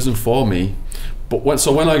somewhat in the prison for me, But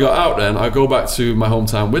when I got out, then I go back to my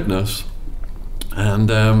hometown Widnes, and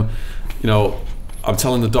you know, I'm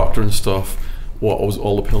telling the doctor and stuff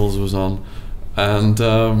all the pills I was on, and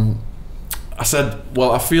I said,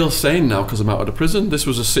 well, I feel sane now because I'm out of the prison. This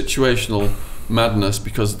was a situational madness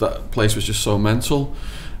because that place was just so mental.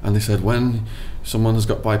 And they said, when someone has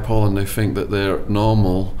got bipolar and they think that they're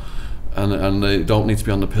normal and they don't need to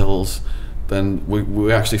be on the pills, then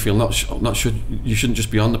we actually feel not sure you shouldn't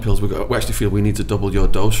just be on the pills. We actually feel we need to double your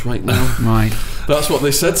dose right now. Right. That's what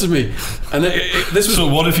they said to me. And this was. So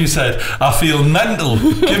what if you said, I feel mental,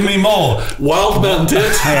 give me more? Wild man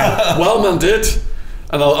did. Wild man did.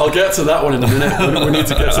 And I'll get to that one in a minute. We need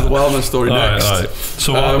to get to the Wild man story next. All right.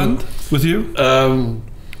 So what happened with you?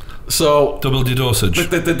 So doubled your dosage.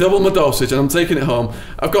 They doubled my dosage, and I'm taking it home.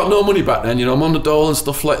 I've got no money back then, you know. I'm on the dole and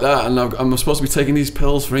stuff like that, and I'm supposed to be taking these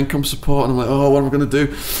pills for income support, and I'm like, oh, what am I going to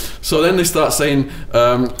do? So then they start saying,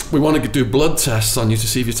 we want to do blood tests on you to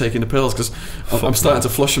see if you're taking the pills, because I'm starting to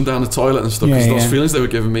flush them down the toilet and stuff, because those feelings they were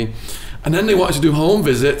giving me. And then they wanted to do home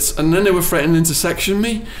visits, and then they were threatening to section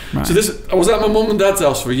me. Right. So I was at my mum and dad's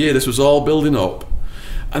house for a year. This was all building up,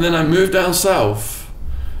 and then I moved down south,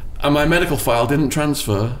 and my medical file didn't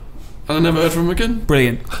transfer. And I never heard from him again.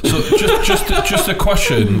 Brilliant. So just a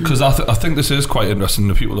question, because I think this is quite interesting.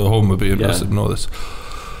 The people at home would be interested to know this.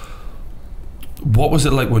 What was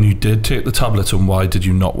it like when you did take the tablets, and why did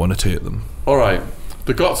you not want to take them? All right,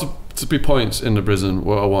 there got to be points in the prison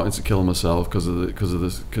where I wanted to kill myself because of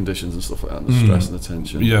the conditions and stuff like that, and the stress and the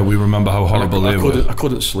tension. Yeah, we remember how horrible they were. I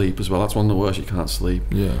couldn't sleep as well. That's one of the worst. You can't sleep.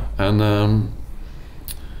 Yeah. And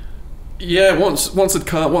once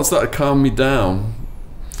that had calmed me down.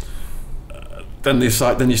 Then you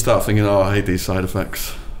start thinking, oh, I hate these side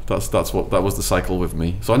effects. That was the cycle with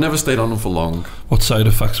me. So I never stayed on them for long. What side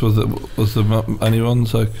effects was there any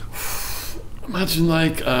ones like?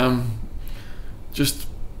 Imagine just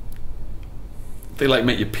they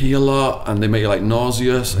make you pee a lot, and they make you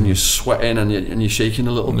nauseous, and you're sweating, and you're shaking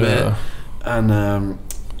a little bit, and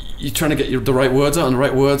you're trying to get the right words out, and the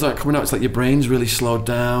right words aren't coming out. It's like your brain's really slowed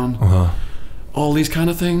down. All these kind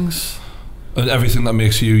of things. And everything that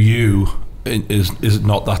makes you is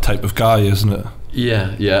not that type of guy, isn't it?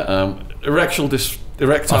 Yeah. Erectile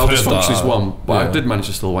dysfunction is one, but I did manage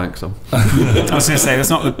to still wank some. I was going to say, it's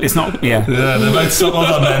not. Yeah, there might some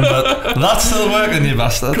other men, but that's still working, you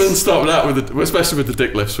bastards. Couldn't stop that especially with the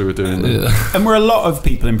dick lifts we were doing. And were a lot of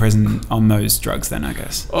people in prison on those drugs then, I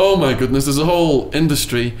guess? Oh my goodness, there's a whole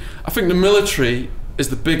industry. I think the military is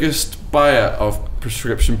the biggest buyer of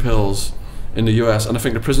prescription pills in the US, and I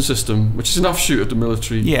think the prison system, which is an offshoot of the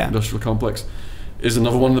military industrial complex, is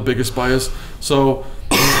another one of the biggest buyers. So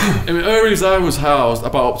in the areas I was housed,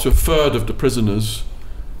 about up to a third of the prisoners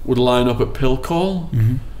would line up at pill call,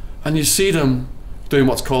 and you see them doing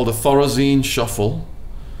what's called a Thorazine shuffle,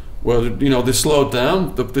 where they slowed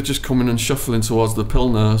down, they're just coming and shuffling towards the pill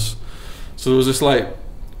nurse. So there was this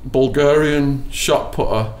Bulgarian shot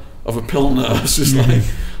putter of a pill nurse, just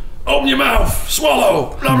open your mouth,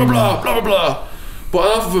 swallow, blah blah blah blah blah blah.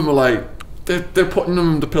 But half of them are they're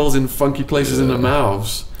putting the pills in funky places in their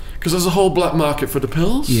mouths, because there's a whole black market for the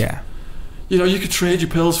pills. Yeah, you could trade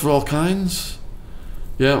your pills for all kinds.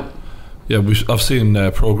 Yeah, I've seen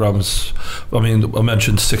programs. I mean, I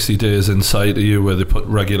mentioned 60 Days Inside of You, where they put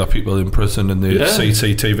regular people in prison and they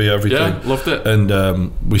CCTV everything. Yeah, loved it.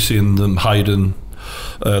 And we've seen them hiding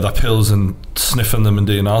their pills and sniffing them and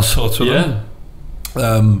doing all sorts with them.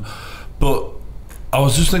 But I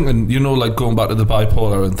was just thinking, going back to the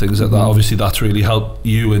bipolar and things like that. Obviously, that's really helped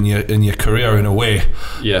you in your career in a way.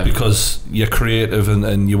 Yeah. Because you're creative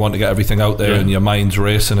and you want to get everything out there, and your mind's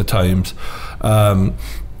racing at times.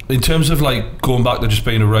 In terms of going back to just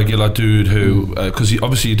being a regular dude who, because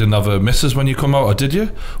obviously you didn't have a missus when you come out, or did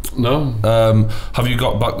you? No. Have you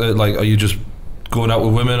got back there? Are you just going out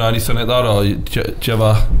with women or anything like that, or do you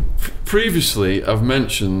ever? Previously, I've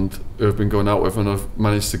mentioned who I've been going out with, and I've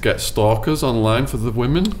managed to get stalkers online for the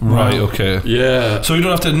women. Right. Okay. Yeah. So you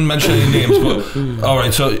don't have to mention any names, but all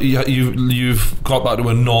right. So you've got back to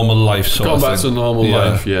a normal life. Got back to a normal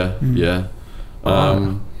life. Yeah. Yeah.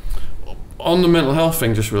 On the mental health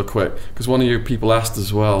thing, just real quick, because one of you people asked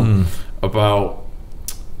as well about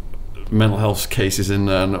mental health cases in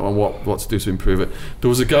there and what to do to improve it. There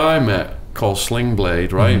was a guy I met called Sling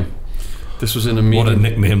Blade, right? This was in a what a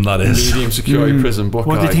nickname that is. Medium security prison. Buckeye.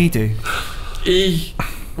 What did he do? He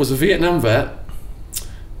was a Vietnam vet.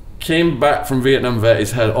 Came back from Vietnam vet,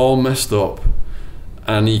 his head all messed up,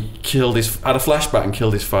 and he had a flashback and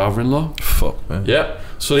killed his father-in-law. Fuck, man. Yeah.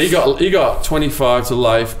 So he got 25 to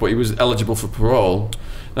life, but he was eligible for parole.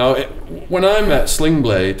 Now, when I met Sling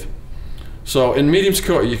Blade, So in medium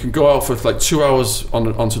security, you can go out for like 2 hours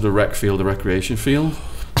onto the rec field, the recreation field.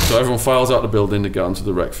 So everyone files out the building to get onto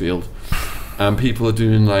the rec field, and people are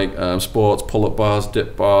doing like sports, pull-up bars,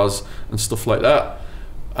 dip bars, and stuff like that.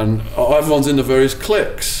 And everyone's in the various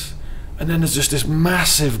cliques, and then there's just this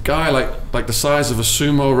massive guy, like the size of a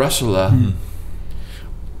sumo wrestler.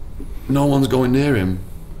 No one's going near him,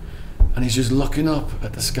 and he's just looking up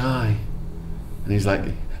at the sky, and he's like,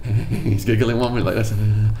 he's giggling one minute like this,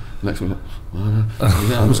 next minute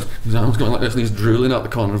his arms going like this, and he's drooling out the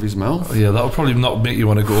corner of his mouth. Yeah, that would probably not make you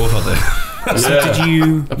want to go over there. So did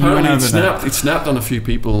you? Apparently, he'd snapped on a few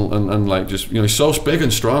people, and like just, you know, he's so big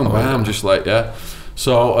and strong. Bam, just like, yeah.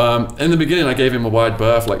 So in the beginning, I gave him a wide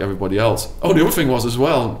berth like everybody else. Oh, the other thing was as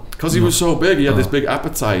well, because he was so big, he had this big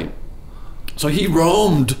appetite. So he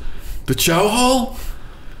roamed the chow hall.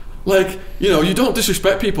 Like, you know, you don't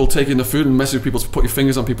disrespect people taking the food and messing with people to put your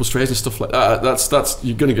fingers on people's trays and stuff like that. That's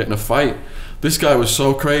you're gonna get in a fight. This guy was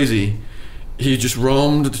so crazy, he just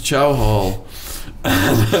roamed the chow hall.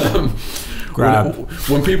 And,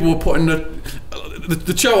 when people were putting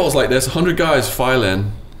the chow hall's like this, 100 guys file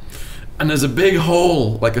in, and there's a big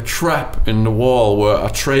hole, like a trap in the wall where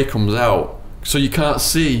a tray comes out, so you can't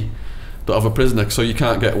see the other prisoner, so you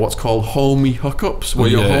can't get what's called homie hookups, where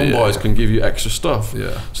your homeboys can give you extra stuff.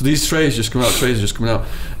 So these trays just come out, trays are just coming out.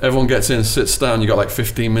 Everyone gets in, sits down, you got like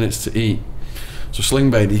 15 minutes to eat. So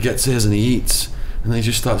Slingblade, he gets his and he eats, and then he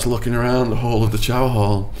just starts looking around the whole of the chow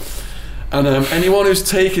hall. And anyone who's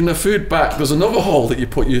taking the food back, there's another hole that you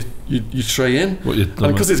put your tray in,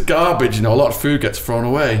 because it's garbage, you know, a lot of food gets thrown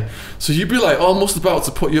away. So you'd be like almost about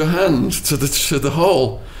to put your hand to the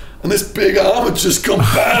hole, and this big arm would just come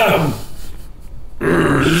bam.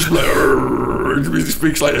 He's like, he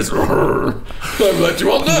speaks like this. I'm like, do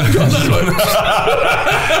you want that? Do you want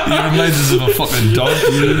that? You remind us of a fucking dog.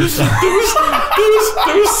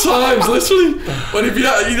 there was times literally when he'd be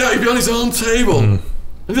on his own table. And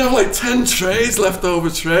he'd have like 10 trays,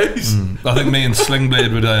 leftover trays. I think me and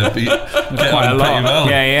Slingblade would be getting quite a lot. Well.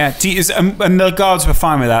 Yeah. And the guards were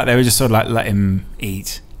fine with that. They were just sort of like, let him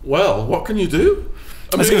eat. Well, what can you do?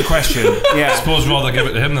 That's a good question. Yeah. I suppose rather give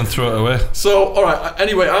it to him than throw it away. So, all right.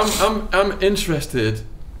 Anyway, I'm interested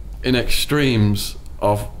in extremes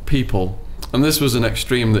of people, and this was an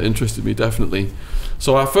extreme that interested me definitely.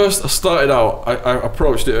 So I started out. I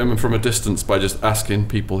approached him from a distance by just asking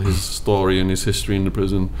people his story and his history in the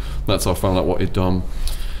prison. That's how I found out what he'd done,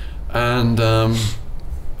 and I'd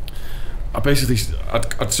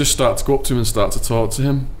just start to go up to him and start to talk to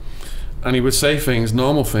him. And he would say things,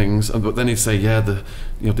 normal things, but then he'd say,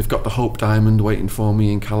 they've got the Hope Diamond waiting for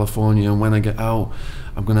me in California, and when I get out,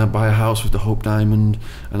 I'm going to buy a house with the Hope Diamond,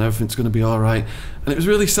 and everything's going to be all right. And it was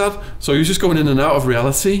really sad. So he was just going in and out of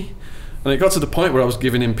reality. And it got to the point where I was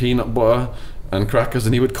giving him peanut butter and crackers,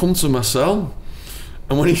 and he would come to my cell.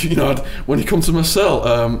 And when he come to my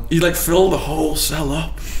cell, he'd like fill the whole cell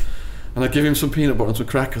up. And I'd give him some peanut butter and some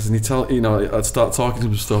crackers, and I'd start talking to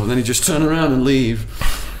him and stuff, and then he'd just turn around and leave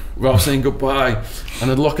without saying goodbye.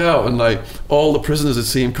 And I'd look out, and like all the prisoners would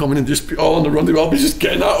see him coming and just be all on the run. They'd all be just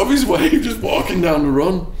getting out of his way, just walking down the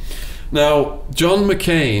run. Now, John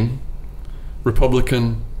McCain,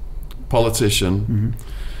 Republican politician,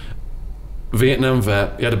 Vietnam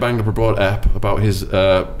vet, he had a banged up report about his,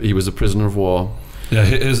 he was a prisoner of war. Yeah,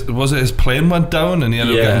 was it his plane went down and he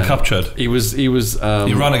ended up getting captured? He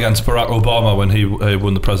ran against Barack Obama when he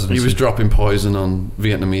won the presidency. He was dropping poison on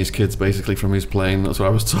Vietnamese kids basically from his plane. That's what I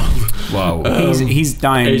was told. Wow. He's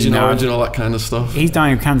dying Agent now. Orange and all that kind of stuff. He's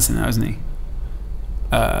dying of cancer now, isn't he?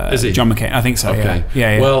 Is he? John McCain, I think so. Okay.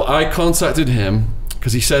 Yeah. Well, I contacted him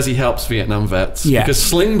because he says he helps Vietnam vets. Yeah. Because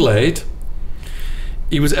Slingblade,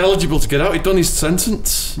 he was eligible to get out. He'd done his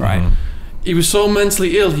sentence. Right. He was so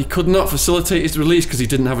mentally ill he could not facilitate his release because he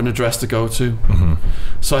didn't have an address to go to.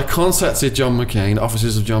 So I contacted John McCain,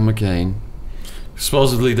 officers of John McCain.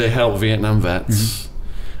 Supposedly they help Vietnam vets,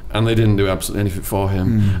 and they didn't do absolutely anything for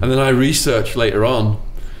him. And then I researched later on,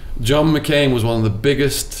 John McCain was one of the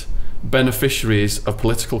biggest beneficiaries of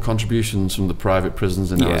political contributions from the private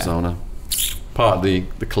prisons in Arizona. Part of the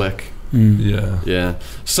clique. Yeah.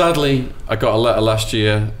 Sadly, I got a letter last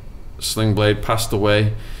year. Slingblade passed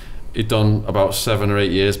away. He'd done about 7 or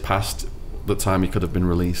 8 years past the time he could have been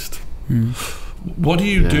released. What do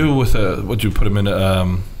you do with would you put him in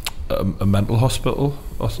a mental hospital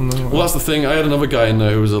or something like that? That's the thing. I had another guy in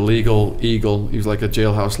there who was a legal eagle. He was like a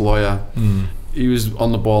jailhouse lawyer. He was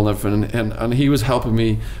on the ball and everything, and he was helping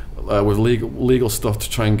me with legal stuff to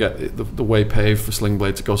try and get the way paved for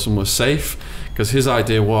Slingblade to go somewhere safe, because his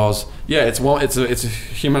idea was, it's a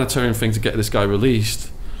humanitarian thing to get this guy released,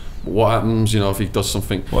 what happens, if he does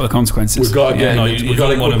something? What are the consequences? We've got to get him. You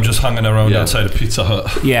don't want him just hanging around outside a Pizza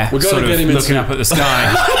Hut. Yeah, we've got to get him looking up at the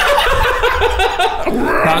sky.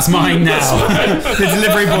 That's mine now. The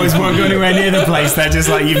delivery boys won't go anywhere near the place. They're just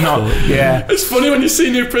like, you've not. Yeah. It's funny when you see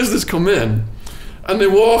new prisoners come in and they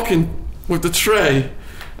walk in with the tray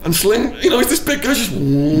and sling. It's this big guy just.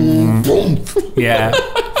 Yeah.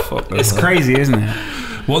 It's crazy, isn't it?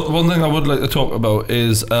 One thing I would like to talk about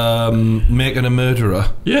is Making a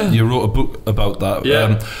Murderer. Yeah. You wrote a book about that.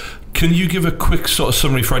 Yeah. Can you give a quick sort of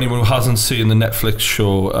summary for anyone who hasn't seen the Netflix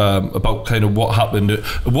show about kind of what happened,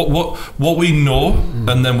 what we know,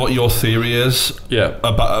 and then what your theory is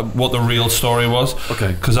about what the real story was?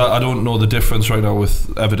 Okay. Because I don't know the difference right now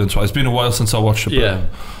with evidence-wise. It's been a while since I watched it. Yeah.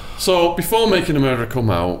 So before Making a Murderer come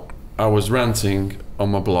out, I was ranting on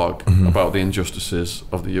my blog about the injustices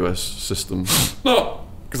of the US system. Not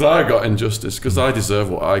because I got injustice, because I deserve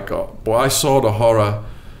what I got, but I saw the horror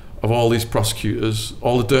of all these prosecutors,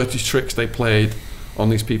 all the dirty tricks they played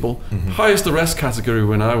on these people. Highest arrest category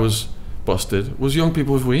when I was busted was young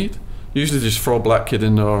people with weed. Usually just throw a black kid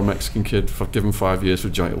in there or a Mexican kid, give them 5 years for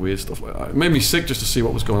a joint of weed, stuff like that. It made me sick just to see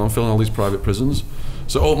what was going on, filling all these private prisons.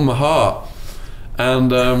 So it opened my heart.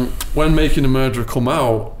 And when Making a Murderer come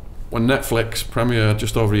out, when Netflix premiered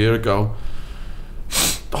just over a year ago,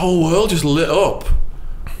 the whole world just lit up.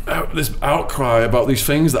 This outcry about these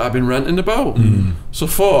things that I've been ranting about. So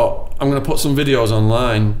I'm going to put some videos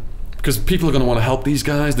online because people are going to want to help these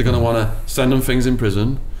guys. They're going to want to send them things in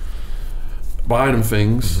prison, buy them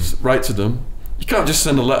things, write to them. You can't just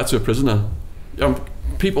send a letter to a prisoner.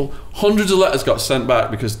 Hundreds of letters got sent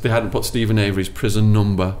back because they hadn't put Stephen Avery's prison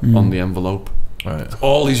number on the envelope. Right.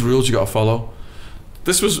 All these rules you got to follow.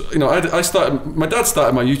 This was, my dad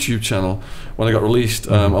started my YouTube channel when I got released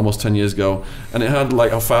almost 10 years ago, and it had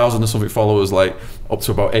like 1,000 or something followers like up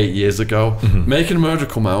to about 8 years ago. Making a Murderer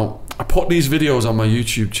come out, I put these videos on my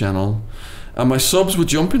YouTube channel, and my subs were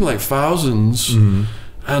jumping like thousands. And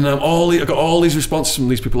I got all these responses from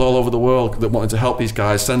these people all over the world that wanted to help these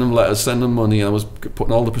guys, send them letters, send them money, and I was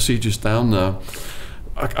putting all the procedures down there.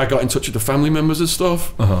 I got in touch with the family members and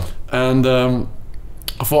stuff, and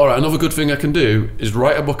I thought, all right, another good thing I can do is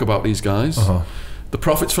write a book about these guys. The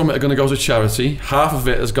profits from it are going to go to charity. Half of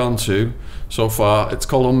it has gone to, so far, it's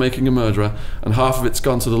called On Making a Murderer, and half of it's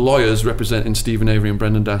gone to the lawyers representing Stephen Avery and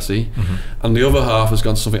Brendan Dassey, and the other half has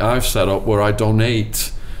gone to something I've set up where I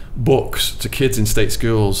donate books to kids in state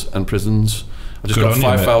schools and prisons. I just got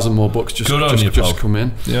 5,000 more books just come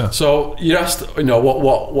in. Yeah. So you asked,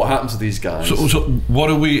 what happened to these guys? So what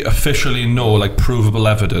do we officially know, like provable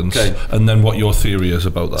evidence, and then what your theory is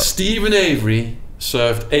about that? Stephen Avery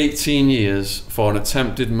served 18 years for an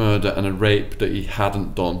attempted murder and a rape that he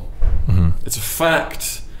hadn't done. It's a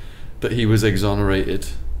fact that he was exonerated,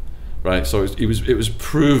 right? So it was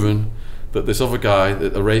proven that this other guy,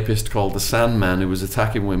 a rapist called the Sandman, who was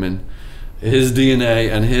attacking women, his DNA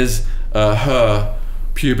and her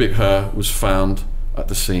pubic hair was found at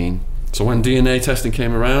the scene. So when DNA testing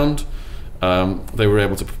came around, they were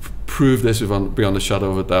able to prove this beyond a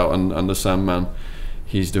shadow of a doubt, and the Sandman,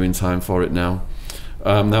 he's doing time for it now.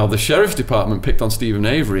 Now the sheriff's department picked on Stephen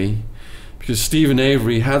Avery because Stephen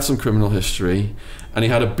Avery had some criminal history, and he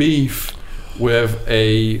had a beef with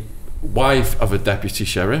a wife of a deputy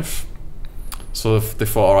sheriff. So they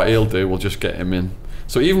thought, all right, he'll do, we'll just get him in.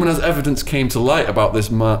 So even when evidence came to light about this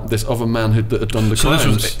other man that had done the crimes,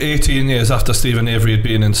 this was 18 years after Stephen Avery had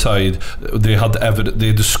been inside. They had the evidence.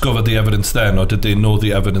 They discovered the evidence then, or did they know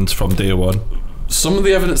the evidence from day one? Some of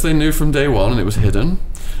the evidence they knew from day one, and it was hidden.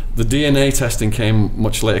 The DNA testing came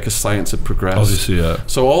much later because science had progressed. Obviously, yeah.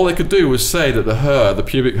 So all they could do was say that the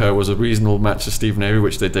pubic hair, was a reasonable match to Stephen Avery,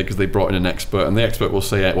 which they did because they brought in an expert, and the expert will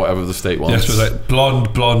say whatever the state wants. Yes, it was like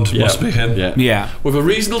blonde must be him. Yeah. With a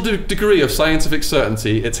reasonable degree of scientific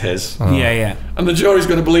certainty, it's his. Yeah. And the jury's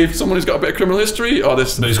going to believe someone who's got a bit of criminal history, or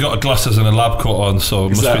this. But he's got glasses and a lab coat on, so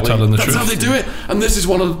must be telling the truth. That's how they do it. And this is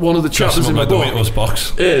one of the chapters in my book.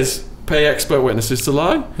 Box. Is pay expert witnesses to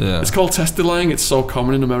lie. Yeah. It's called testifying. It's so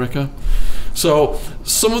common in America. So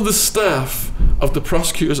some of the staff of the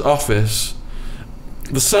prosecutor's office,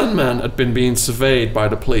 the Sandman had been being surveyed by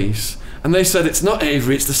the police, and they said it's not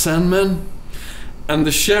Avery, it's the Sandman. And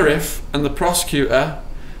the sheriff and the prosecutor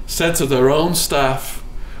said to their own staff,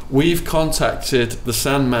 we've contacted the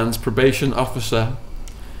Sandman's probation officer,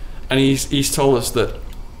 and he's told us that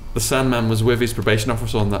the Sandman was with his probation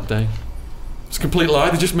officer on that day. It's a complete lie.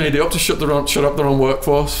 They just made it up to shut up their own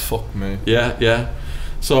workforce. Fuck me. Yeah.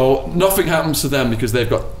 So nothing happens to them because they've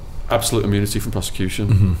got absolute immunity from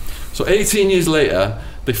prosecution. So 18 years later,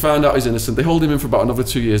 they found out he's innocent. They hold him in for about another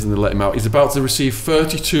 2 years and they let him out. He's about to receive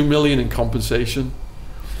 32 million in compensation.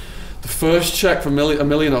 The first cheque for a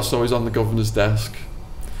million or so is on the governor's desk,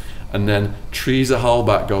 and then Teresa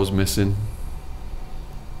Halbach goes missing.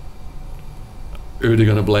 Who are they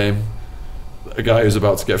going to blame? A guy who's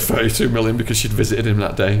about to get 32 million because she'd visited him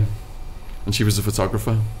that day, and she was a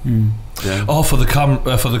photographer. Yeah. Oh, for the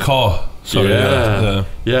car. Sorry.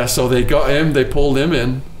 Yeah. So they got him. They pulled him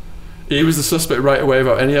in. He was the suspect right away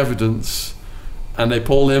without any evidence, and they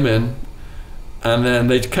pulled him in, and then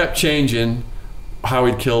they kept changing how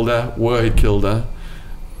he'd killed her, where he'd killed her.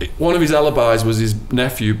 One of his alibis was his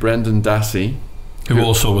nephew, Brendan Dassey, who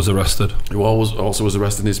also was arrested. Who also was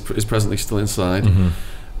arrested and is presently still inside.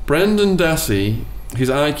 Brendan Dassey, his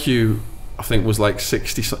IQ, I think, was like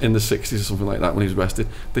 60, in the 60s or something like that when he was arrested.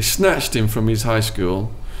 They snatched him from his high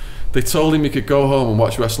school. They told him he could go home and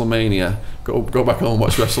watch WrestleMania, go back home and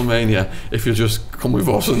watch WrestleMania if you just come with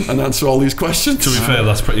us and answer all these questions. To be fair,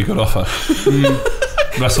 that's a pretty good offer.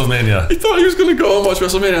 WrestleMania. He thought he was going to go and watch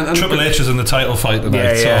WrestleMania. And Triple H is in the title fight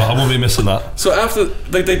tonight, so I won't be missing that. So after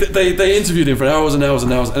they interviewed him for hours and hours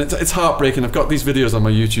and hours, and it's heartbreaking. I've got these videos on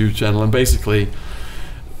my YouTube channel, and basically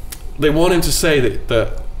they want him to say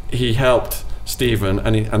that he helped Stephen,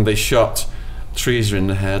 and they shot Teresa in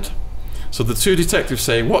the head. So the two detectives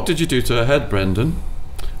say, "What did you do to her head, Brendan?"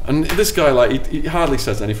 And this guy, like, he hardly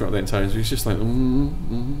says anything throughout the entire interview. He's just like,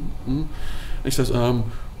 And he says,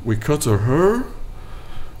 "We cut her hair.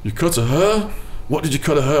 You cut her hair? What did you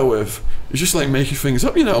cut her hair with?" He's just like making things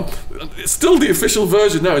up, you know. It's still the official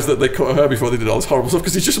version now is that they cut her hair before they did all this horrible stuff,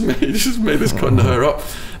 because he just made this cutting her hair up.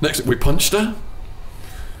 Next, we punched her.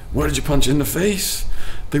 Where did you punch her? In the face?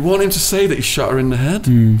 They want him to say that he shot her in the head,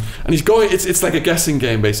 and he's going. It's like a guessing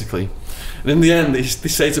game, basically. And in the end, they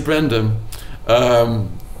say to Brendan,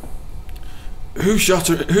 who shot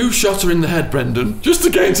her in the head, Brendan? Just to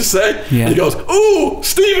get him to say. Yeah. And he goes, "Oh,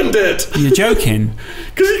 Stephen did." You're joking.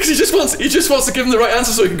 Because he just wants to give him the right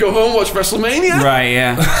answer so he can go home and watch WrestleMania. Right,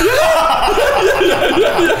 yeah.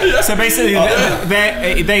 So basically,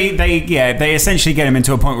 they essentially get him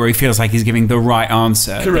into a point where he feels like he's giving the right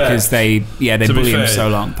answer. Correct. Because they bully him so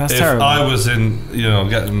long. That's terrible. I was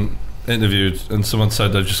getting interviewed and someone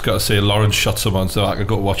said, "I've just got to say Lawrence shot someone so I could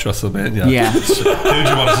go watch WrestleMania." Yeah. Who do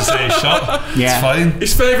you want us to say he shot? Yeah. It's fine.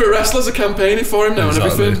 His favourite wrestlers are campaigning for him now and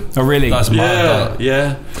everything. Oh, really? That's mad.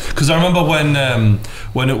 Yeah. Because I remember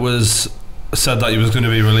when it was said that he was going to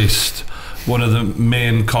be released, one of the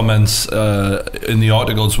main comments in the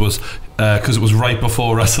articles was because it was right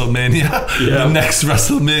before WrestleMania, the next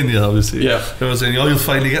WrestleMania, obviously. Yeah. They were saying, "Oh, you'll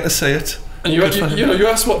finally get to say it." And you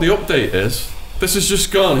asked what the update is. This has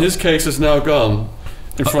just gone. His case has now gone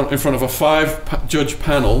in front of a 5-judge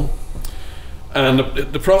panel, and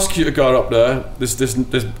the prosecutor got up there.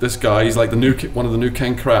 This guy, he's like one of the new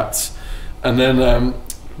Ken Kratz, and then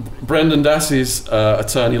Brendan Dassey's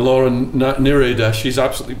attorney, Lauren Nireda. She's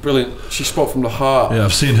absolutely brilliant. She spoke from the heart. Yeah,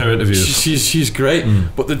 I've seen her interviews. She's great.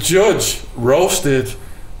 But the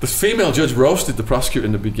female judge roasted the prosecutor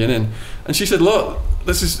in the beginning, and she said, "Look,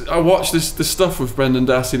 I watched this stuff with Brendan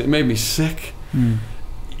Dassey, and it made me sick.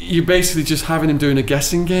 You're basically just having him doing a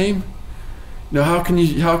guessing game. You know, how can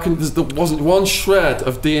there wasn't one shred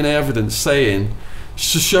of DNA evidence saying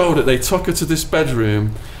to show that they took her to this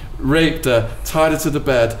bedroom, raped her, tied her to the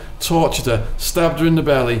bed, tortured her, stabbed her in the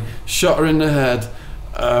belly, shot her in the head,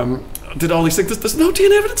 did all these things. There's no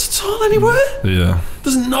DNA evidence at all anywhere. Yeah.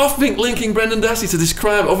 There's nothing linking Brendan Dassey to this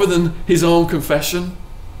crime other than his own confession.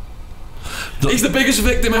 He's the biggest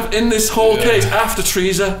victim in this whole case after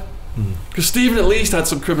Teresa. Because Stephen at least had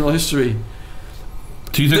some criminal history.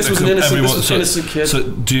 Do you think this was an innocent kid? So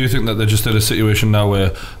do you think that they're just in a situation now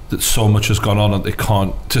where that so much has gone on that they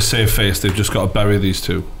can't, to save face, they've just got to bury these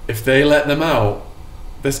two? If they let them out,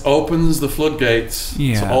 this opens the floodgates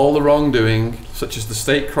to all the wrongdoing, such as the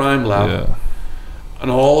state crime lab and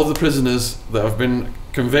all of the prisoners that have been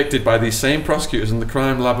convicted by these same prosecutors in the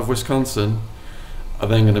crime lab of Wisconsin are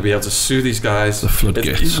then going to be able to sue these guys. The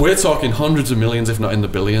floodgates. We're talking hundreds of millions, if not in the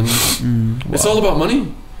billions. It's all about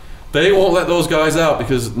money. They won't let those guys out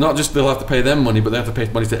because not just they'll have to pay them money, but they have to pay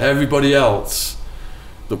money to everybody else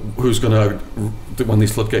who's going to when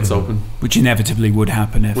these floodgates open. Which inevitably would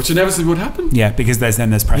happen. Yeah, because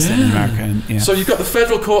there's precedent in America. And, So you've got the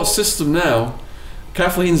federal court system now.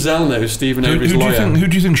 Kathleen Zellner, who's Stephen Avery's lawyer. Who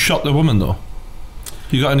do you think shot the woman, though?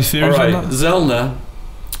 You got any theories on that? Zellner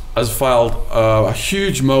has filed a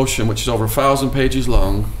huge motion, which is over 1,000 pages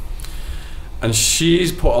long, and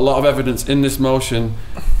she's put a lot of evidence in this motion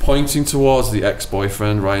pointing towards the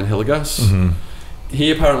ex-boyfriend Ryan Hillegas.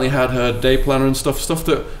 He apparently had her day planner and stuff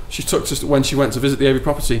that she took to when she went to visit the Avery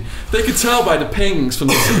property. They could tell by the pings from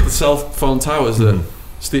the cell phone towers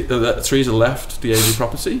that Teresa left the Avery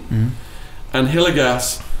property. And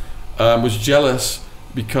Hillegas was jealous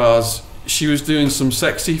because she was doing some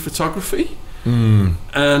sexy photography.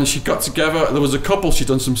 And she got together, there was a couple she'd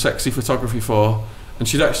done some sexy photography for, and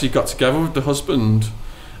she'd actually got together with the husband,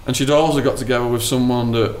 and she'd also got together with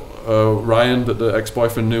someone that Ryan, that the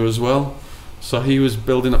ex-boyfriend, knew as well. So he was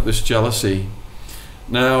building up this jealousy.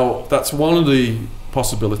 Now that's one of the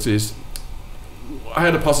possibilities. I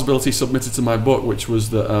had a possibility submitted to my book, which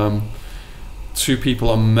was that 2 people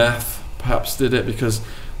on meth perhaps did it, because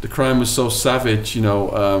the crime was so savage, you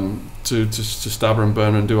know, to stab her and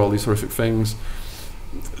burn her and do all these horrific things.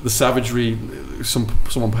 The savagery,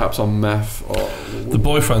 someone perhaps on meth. Or the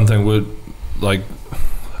boyfriend thing would, like,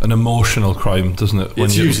 an emotional crime, doesn't it?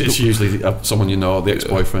 It's usually someone you know, the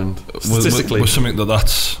ex-boyfriend. Statistically, with something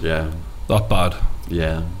that's that bad.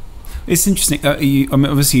 Yeah. It's interesting.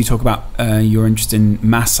 Obviously, you talk about your interest in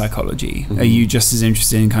mass psychology. Are you just as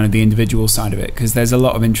interested in kind of the individual side of it? Because there's a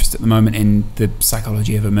lot of interest at the moment in the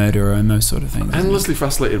psychology of a murderer and those sort of things. Endlessly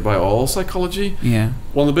fascinated by all psychology. Yeah.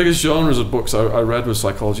 One of the biggest genres of books I read was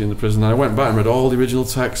psychology in the prison. I went back and read all the original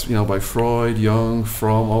texts, you know, by Freud, Jung,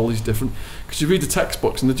 Fromm, all these different. Because you read the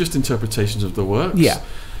textbooks and they're just interpretations of the works. Yeah.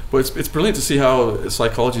 But it's brilliant to see how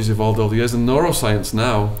psychology has evolved over the years, and neuroscience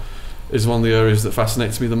now is one of the areas that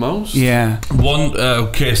fascinates me the most. Yeah. One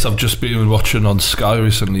case I've just been watching on Sky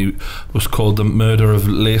recently was called The Murder of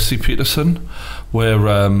Lacey Peterson, where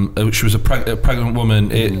she was a pregnant woman,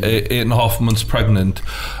 8.5 months pregnant,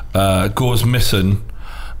 goes missing,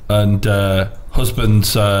 and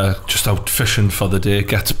husband's just out fishing for the day,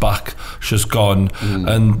 gets back, she's gone,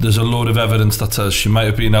 and there's a load of evidence that says she might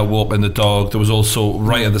have been out walking the dog. There was also,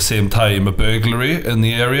 right at the same time, a burglary in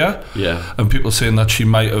the area, and people saying that she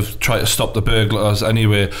might have tried to stop the burglars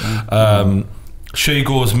anyway. She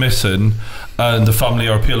goes missing, and the family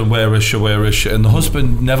are appealing, where is she, and the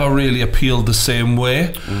husband never really appealed the same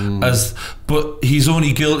way, but he's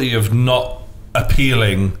only guilty of not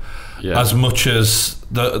appealing as much as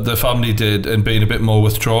the family did, and being a bit more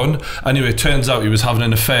withdrawn. Anyway, it turns out he was having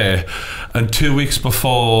an affair, and 2 weeks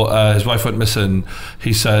before his wife went missing,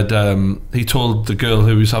 he said he told the girl who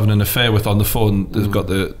he was having an affair with on the phone, they've got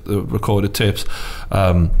the recorded tapes,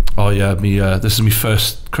 this is my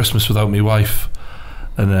first Christmas without my wife,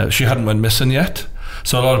 and she hadn't went missing yet.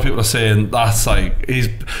 So a lot of people are saying that's like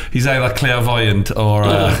he's either clairvoyant or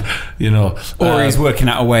or he's working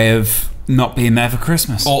out a way of not being there for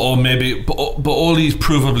Christmas, or maybe, but all he's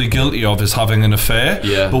provably guilty of is having an affair.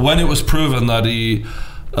 But when it was proven that he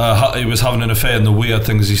was having an affair, and the weird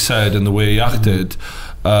things he said and the way he acted,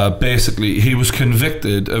 basically he was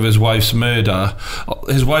convicted of his wife's murder.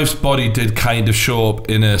 His wife's body did kind of show up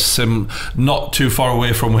in a not too far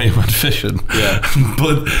away from where he went fishing,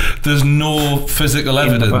 but there's no physical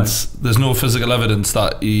evidence. There's no physical evidence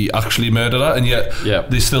that he actually murdered her, and yet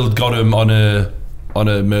they still got him on a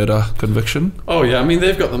murder conviction. Oh yeah, I mean,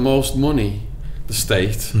 they've got the most money, the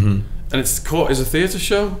state, and it's caught as a theatre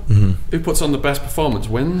show. Who puts on the best performance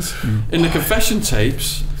wins. In the confession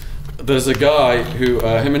tapes, there's a guy who,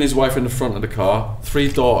 him and his wife in the front of the car, 3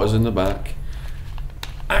 daughters in the back.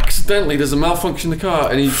 Accidentally, there's a malfunction in the car,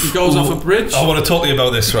 and he goes off a bridge. I want to talk to you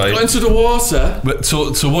about this, right? Into the water. But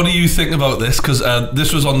so what do you think about this? Because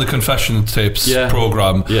this was on the confession tapes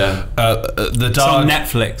program. The dad, it's on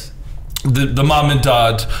Netflix. The mum and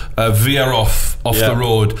dad veer off the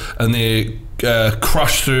road, and they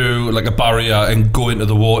crash through like a barrier and go into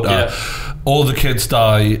the water. All the kids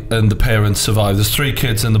die and the parents survive. There's 3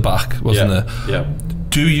 kids in the back, wasn't there?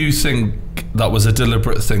 Do you think that was a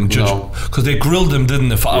deliberate thing? No. Because they grilled him, didn't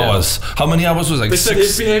they, for hours? How many hours was it? Like they 6? said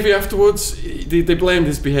his behaviour afterwards, they blamed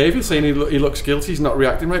his behaviour, saying he looks guilty, he's not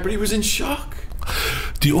reacting right, but he was in shock.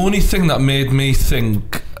 The only thing that made me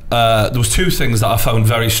think, there was 2 things that I found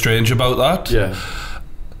very strange about that.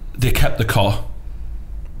 They kept the car.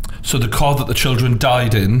 So the car that the children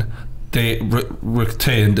died in, they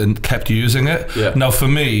retained and kept using it. Now for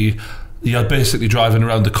me, you're basically driving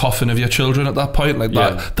around the coffin of your children at that point, like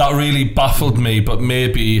that really baffled me. But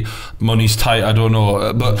maybe money's tight, I don't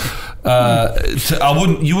know, but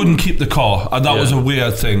you wouldn't keep the car, and that was a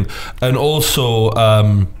weird thing. And also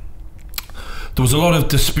there was a lot of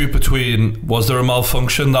dispute between, was there a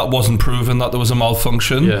malfunction? That wasn't proven that there was a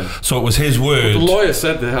malfunction. So it was his word. But the lawyer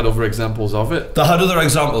said they had other examples of it. They had other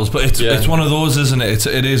examples, but it's one of those, isn't it?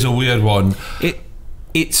 It is a weird one.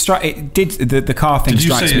 The car thing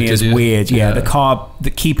strikes me as weird.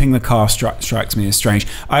 Keeping the car strikes me as strange.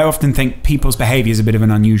 I often think people's behaviour is a bit of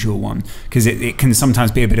an unusual one, because it can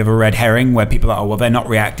sometimes be a bit of a red herring, where people are, they're not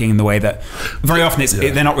reacting in the way that. Very often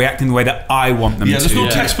they're not reacting the way that I want them to. There's no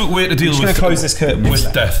textbook way to deal with. Close this curtain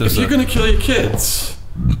with death. If you're going to kill your kids,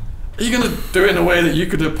 are you going to do it in a way that you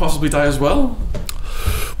could possibly die as well?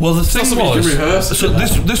 Well, the thing was, so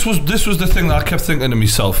this was the thing that I kept thinking to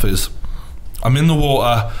myself is, I'm in the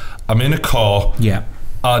water, I'm in a car,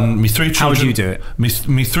 and me 3 children. How would you do it?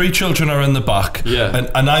 Me 3 children are in the back, yeah,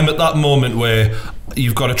 and I'm at that moment where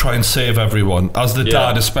you've got to try and save everyone. As the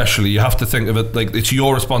dad, especially, you have to think of it like it's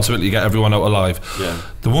your responsibility to get everyone out alive. Yeah.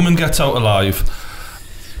 The woman gets out alive.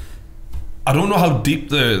 I don't know how deep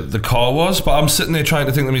the car was, but I'm sitting there trying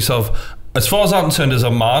to think to myself, as far as I'm concerned as a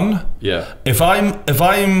man, if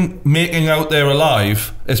I'm making out there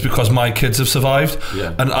alive, it's because my kids have survived,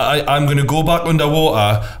 and I'm going to go back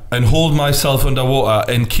underwater and hold myself underwater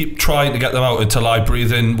and keep trying to get them out until I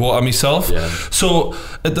breathe in water myself. So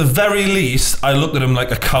at the very least, I looked at him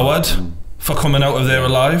like a coward for coming out of there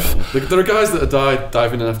alive. There are guys that are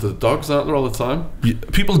diving in after the dogs, aren't there, all the time?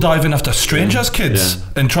 People dive in after strangers' kids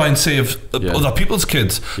and try and save other people's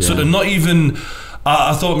kids. So they're not even...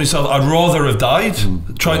 I thought to myself, I'd rather have died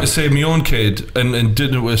trying to save my own kid and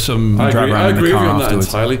did it with some... I agree with you on that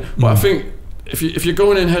entirely. But I think if you're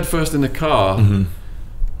going in head first in the car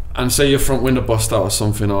and say your front window bust out or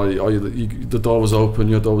something, or the door was open,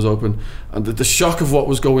 your door was open, and the shock of what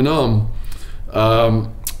was going on...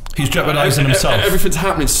 he's jeopardising himself. Everything's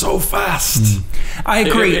happening so fast. I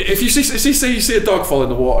agree. If you see a dog fall in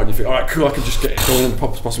the water and you think, all right, cool, I can just get going and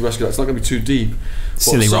possibly rescue that. It's not going to be too deep.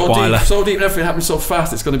 Silly Rottweiler. So deep and everything happens so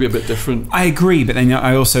fast, it's going to be a bit different. I agree, but then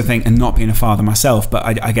I also think, and not being a father myself, but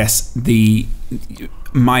I guess I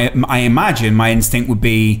imagine my instinct would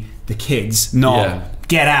be the kids, not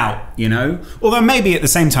get out, you know? Although maybe at the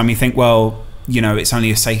same time you think, well, you know, it's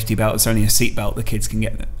only a safety belt, it's only a seat belt, the kids can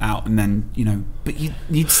get out, and then, you know, but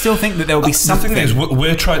you'd still think that there will be something. The thing is,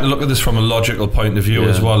 we're trying to look at this from a logical point of view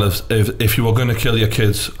as well. If you were going to kill your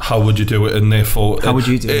kids, how would you do it? And therefore, how would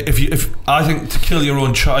you do it? If I think to kill your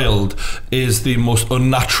own child is the most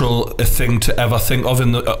unnatural thing to ever think of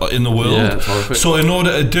in the world. So in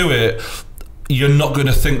order to do it, you're not going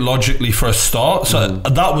to think logically for a start. So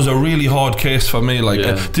that was a really hard case for me.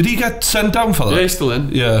 Like, did he get sent down for that? Yeah, he's still in.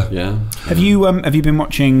 Yeah. Have you been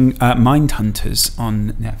watching Mindhunters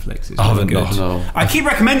on Netflix? It's I haven't. No. I keep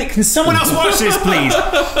recommending. Can someone else watch this, please?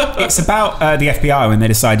 It's about the FBI when they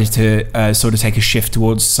decided to sort of take a shift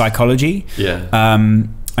towards psychology.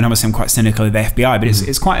 And obviously I'm quite cynical of the FBI, but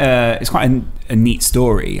it's quite a neat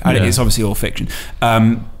story. It's obviously all fiction,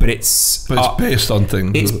 but it's based on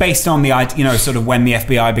things. It's based on the idea, you know, sort of when the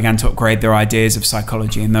FBI began to upgrade their ideas of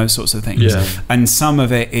psychology and those sorts of things. And some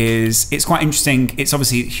of it's quite interesting. It's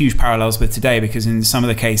obviously huge parallels with today, because in some of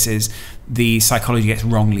the cases the psychology gets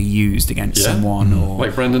wrongly used against someone, or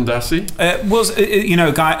like Brendan Dassey you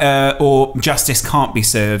know, guy, or justice can't be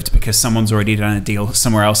served because someone's already done a deal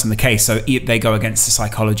somewhere else in the case, so they go against the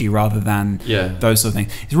psychology rather than those sort of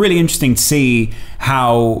things. It's really interesting to see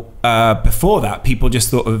how before that people just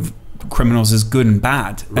thought of criminals as good and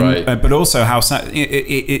bad, but also how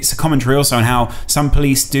it's a commentary also on how some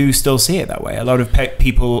police do still see it that way. A lot of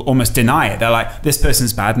people almost deny it. They're like, this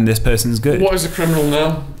person's bad and this person's good. What is a criminal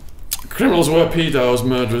now? Criminals were pedos,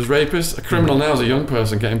 murderers, rapists. A criminal now is a young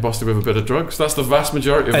person getting busted with a bit of drugs. That's the vast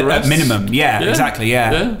majority of arrests. At minimum, exactly.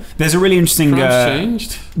 There's a really interesting...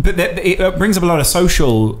 changed. But it brings up a lot of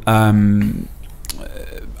social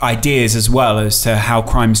ideas as well, as to how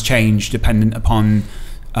crimes change dependent upon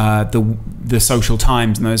the social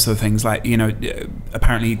times and those sort of things. Like, you know,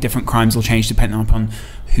 apparently different crimes will change depending upon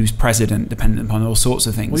who's president, dependent upon all sorts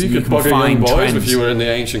of things. Well, you could bugger young boys if you were in the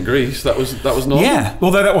ancient Greece. That was normal. Yeah,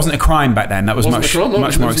 although that wasn't a crime back then. That was much more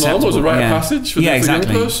acceptable. It was a rite of passage for the young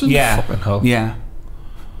person. Yeah.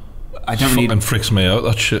 I don't really... Fucking freaks me out,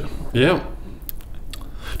 that shit. Yeah.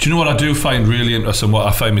 Do you know what I do find really interesting? What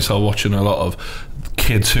I find myself watching a lot of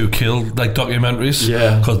kids who kill, like documentaries.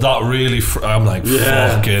 Because that really, I'm like,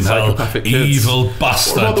 fucking hell, evil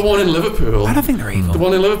bastard. What about the one in Liverpool? I don't think they're evil. The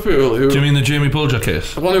one in Liverpool. Do you mean the Jamie Bulger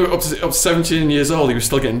case? The one who up to 17 years old, he was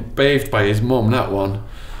still getting bathed by his mum. That one.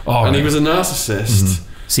 And he was a narcissist.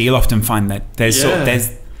 So you'll often find that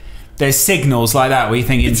there's signals like that where you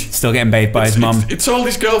think he's still getting bathed by his mum. He told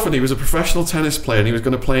his girlfriend he was a professional tennis player and he was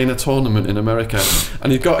going to play in a tournament in America,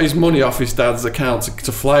 and he got his money off his dad's account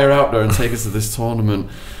to fly her out there and take her to this tournament.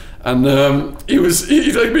 And he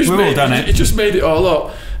just made it all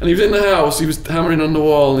up. And he was in the house, he was hammering on the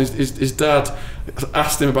wall, and his dad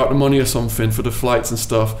asked him about the money or something for the flights and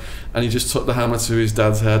stuff, and he just took the hammer to his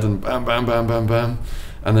dad's head and bam, bam, bam, bam, bam,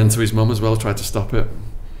 and then to his mum as well, tried to stop it.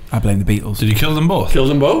 I blame the Beatles. Did he kill them both? Killed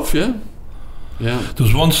them both, yeah. There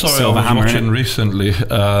was one story I was watching recently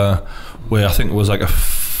where I think it was like a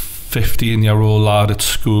 15-year-old lad at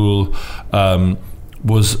school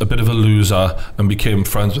was a bit of a loser and became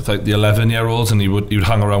friends with like the 11-year-olds, and he would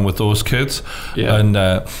hang around with those kids. Yeah. And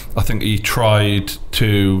I think he tried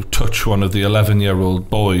to touch one of the 11-year-old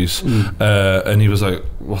boys, and he was like,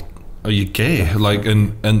 "What? Are you gay?" Like,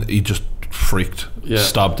 and he just freaked,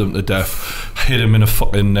 stabbed him to death, hit him in a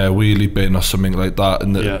fucking wheelie bin or something like that,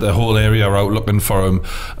 and the whole area are out looking for him,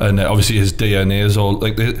 and obviously his DNA is all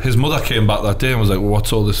like, his mother came back that day and was like,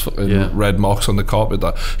 "What's all this fucking red marks on the carpet?"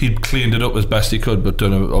 That he'd cleaned it up as best he could, but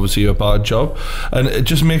done obviously a bad job. And it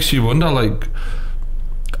just makes you wonder, like,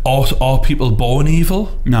 are people born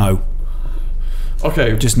evil? No.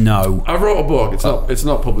 Okay, just no. I wrote a book. It's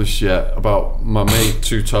not published yet, about my mate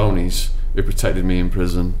Two Tonys, who protected me in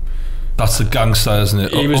prison. That's the gangster, isn't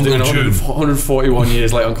it? He was doing 141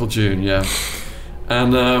 years like Uncle June, yeah.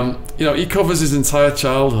 And you know, he covers his entire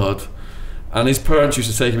childhood, and his parents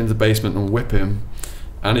used to take him into the basement and whip him,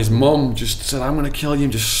 and his mum just said, "I'm going to kill you,"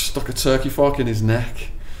 and just stuck a turkey fork in his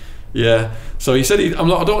neck. Yeah. So he said, I don't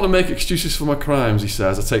want to make excuses for my crimes. He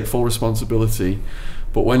says, "I take full responsibility,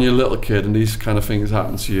 but when you're a little kid and these kind of things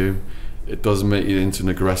happen to you, it does make you into an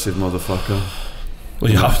aggressive motherfucker." Well,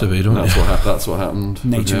 you have to be, don't you? That's what happened.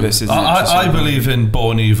 Nature versus nature. I believe in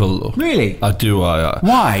born evil, though. Really? I do.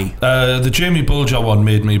 Why? The Jamie Bulger one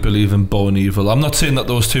made me believe in born evil. I'm not saying that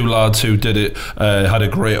those two lads who did it had a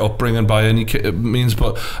great upbringing by any means,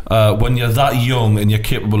 but when you're that young and you're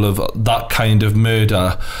capable of that kind of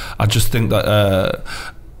murder, I just think that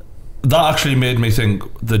that actually made me think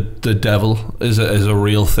the devil is a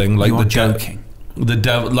real thing. Like, you're joking. The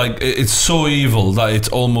devil, like, it's so evil that it's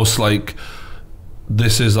almost like,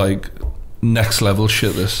 this is like next level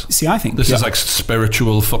shit. See, I think this is like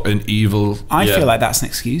spiritual fucking evil. I feel like that's an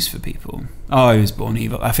excuse for people. Oh, I was born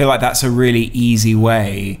evil. I feel like that's a really easy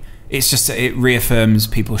way. It's just, it reaffirms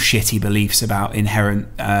people's shitty beliefs about inherent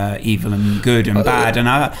evil and good and bad. And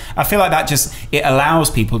I feel like that just, it allows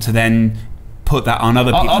people to then put that on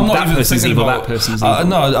other people. That person's evil, that person's evil.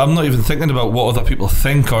 No, I'm not even thinking about what other people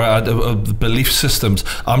think or belief systems.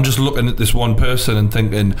 I'm just looking at this one person and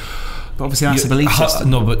thinking, obviously that's a belief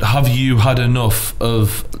system. No, but have you had enough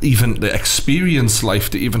of even the experience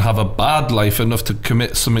life to even have a bad life enough to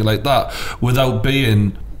commit something like that without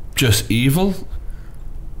being just evil?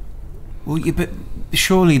 Well, but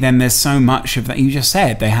surely then there's so much of that. You just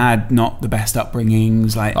said they had not the best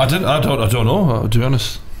upbringings. Like, I don't know, to be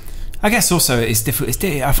honest. I guess also it's different.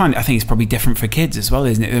 I think it's probably different for kids as well,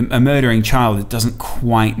 isn't it? A murdering child doesn't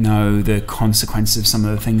quite know the consequences of some of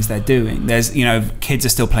the things they're doing. There's, you know, kids are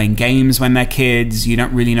still playing games when they're kids. You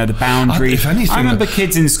don't really know the boundaries. I remember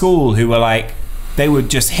kids in school who were like, they would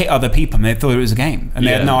just hit other people and they thought it was a game and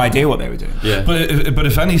they had no idea what they were doing. Yeah. But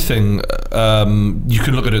if anything, you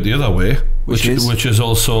can look at it the other way, which is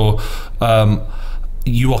also.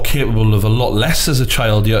 You are capable of a lot less as a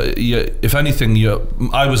child. If anything,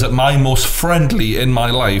 I was at my most friendly in my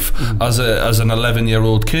life as an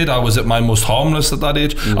 11-year-old kid. I was at my most harmless at that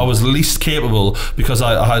age. I was least capable because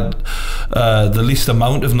I had the least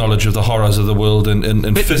amount of knowledge of the horrors of the world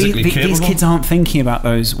and physically capable. These kids aren't thinking about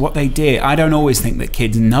what they did. I don't always think that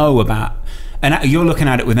kids know about. And you're looking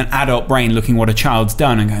at it with an adult brain, looking what a child's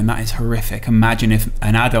done and going, that is horrific. Imagine if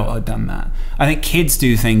an adult had done that. I think kids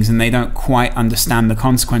do things and they don't quite understand the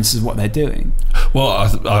consequences of what they're doing. Well,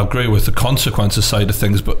 I agree with the consequences side of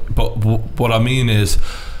things, but what I mean is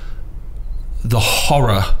the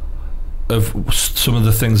horror of some of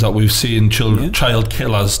the things that we've seen child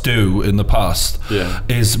killers do in the past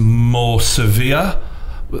is more severe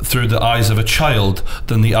through the eyes of a child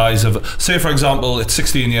than the eyes of, say for example, at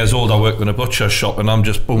 16 years old I worked in a butcher shop and I'm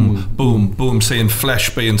just boom seeing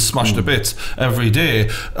flesh being smashed to bits every day.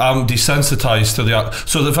 I'm desensitized to the act.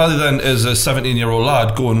 So if I then as a 17-year-old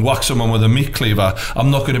lad go and whack someone with a meat cleaver, I'm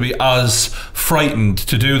not going to be as frightened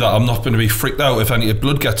to do that. I'm not going to be freaked out if any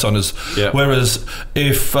blood gets on us. Whereas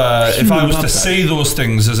if I was to see those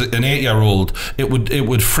things as an 8-year-old, it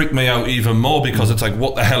would freak me out even more because it's like,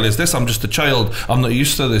 what the hell is this? I'm just a child. I'm not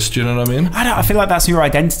used to this. Do you know what I mean? I feel like that's your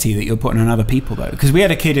identity that you're putting on other people though, because we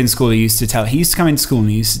had a kid in school who used to come into school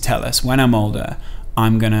and he used to tell us, when I'm older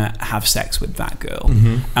I'm gonna have sex with that girl.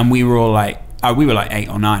 And we were all like, we were like 8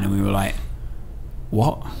 or 9 and we were like,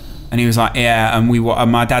 what? And he was like, yeah. And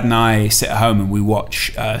my dad and I sit at home and we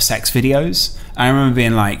watch sex videos. And I remember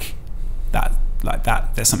being like that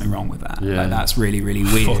there's something wrong with that. Like, that's really, really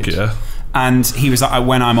weird. Fuck yeah. And he was like,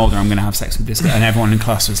 when I'm older I'm gonna have sex with this girl. And everyone in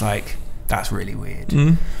class was like, That's really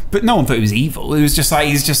weird. But no one thought he was evil. It was just like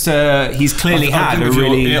he's clearly had a if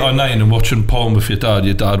really. You're 8 or 9 and watching porn with your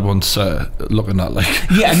dad wants looking at like.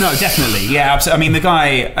 Yeah, no, definitely. Yeah, absolutely. I mean, the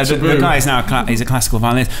guy is now he's a classical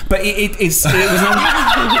violinist, but it was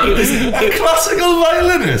a classical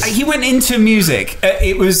violinist. He went into music.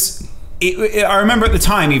 I remember at the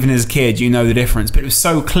time, even as a kid, you know the difference, but it was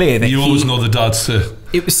so clear that you always know the dads too.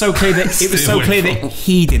 It was so clear that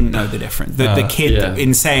he didn't know the difference. The kid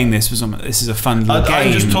in saying this is a fun little game.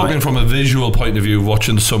 I'm just talking from a visual point of view.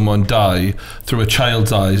 Watching someone die through a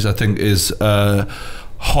child's eyes, I think, is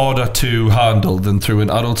harder to handle than through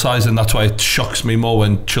an adult's eyes, and that's why it shocks me more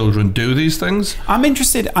when children do these things. I am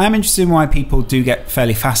interested in why people do get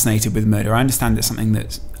fairly fascinated with murder. I understand it's something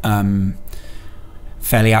that's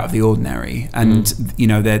fairly out of the ordinary, and you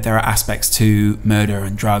know there are aspects to murder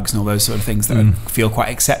and drugs and all those sort of things that feel quite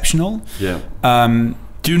exceptional.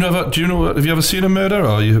 Do you know have you ever seen a murder,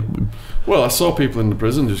 or you? Well, I saw people in the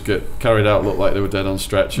prison just get carried out, look like they were dead on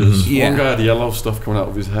stretchers. One guy had yellow stuff coming out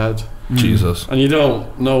of his head. Jesus. And you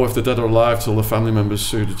don't know if they're dead or alive till the family members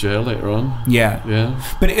sue the jail later on.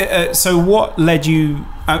 But so what led you,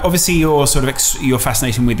 obviously your sort of your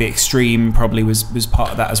fascination with the extreme probably was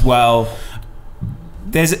part of that as well.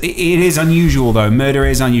 It is unusual though. Murder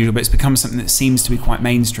is unusual, but it's become something that seems to be quite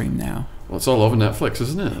mainstream now. Well, it's all over Netflix,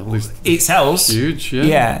 isn't it? At least it sells. Huge,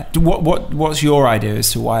 yeah. What's your idea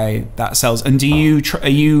as to why that sells? And do you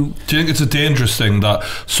think it's a dangerous thing that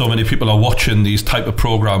so many people are watching these type of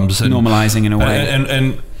programs and normalizing in a way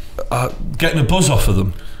and getting a buzz off of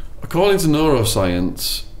them? According to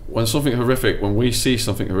neuroscience, when we see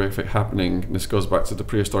something horrific happening, and this goes back to the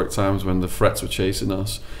prehistoric times when the threats were chasing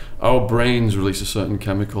us, our brains release a certain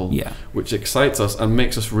chemical which excites us and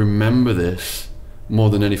makes us remember this more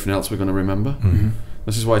than anything else we're going to remember.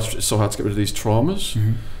 This is why it's so hard to get rid of these traumas.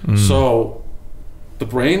 So the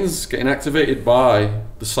brain's getting activated by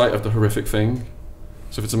the sight of the horrific thing.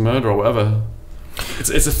 So if it's a murder or whatever, it's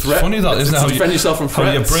a threat. It's funny that, isn't it? How defend yourself from threats.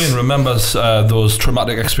 How your brain remembers those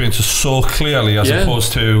traumatic experiences so clearly as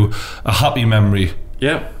opposed to a happy memory.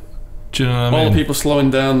 Yeah. Do you know what I mean? All the people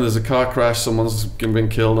slowing down, there's a car crash, someone's been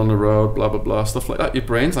killed on the road, blah, blah, blah, stuff like that. Your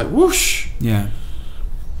brain's like, whoosh. Yeah.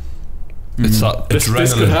 It's that this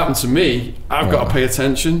could happen to me. I've got to pay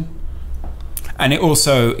attention. And it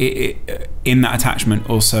also, in that attachment,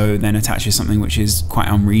 also then attaches something which is quite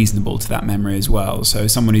unreasonable to that memory as well. So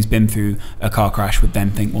someone who's been through a car crash would then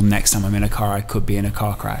think, well, next time I'm in a car, I could be in a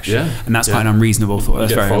car crash. And that's quite an unreasonable thought.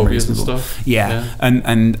 That's very unreasonable. And stuff.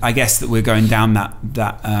 And I guess that we're going down that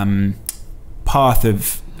path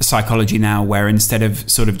of psychology now, where instead of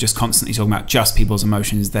sort of just constantly talking about just people's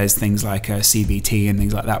emotions, there's things like CBT and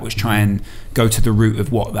things like that which try and go to the root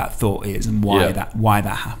of what that thought is and why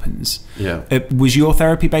that happens. Was your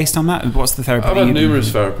therapy based on that? What's the therapy? I've had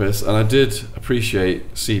numerous therapists, and I did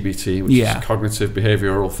appreciate CBT, which is cognitive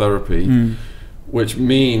behavioral therapy, which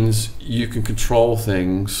means you can control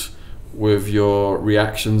things with your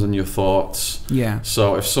reactions and your thoughts.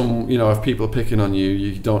 So if people are picking on you,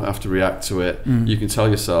 you don't have to react to it. You can tell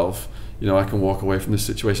yourself, I can walk away from this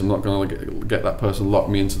situation. I'm not going to get that person lock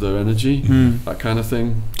me into their energy. That kind of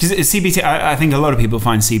thing. Because CBT, I think a lot of people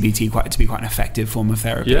find CBT to be quite an effective form of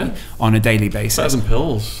therapy on a daily basis. Better than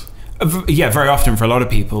pills. Very often for a lot of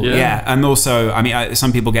people. And also, I mean,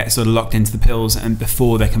 some people get sort of locked into the pills and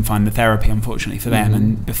before they can find the therapy, unfortunately for them,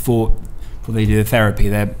 and before they do the therapy,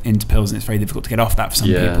 they're into pills, and it's very difficult to get off that for some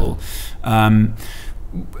people.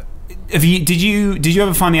 Did you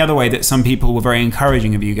ever find the other way, that some people were very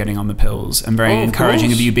encouraging of you getting on the pills and very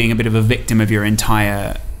encouraging of you being a bit of a victim of your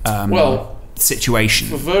entire situation?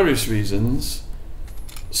 For various reasons,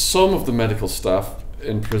 some of the medical staff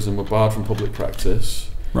in prison were barred from public practice.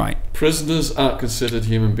 Right. Prisoners aren't considered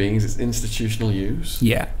human beings, it's institutional use.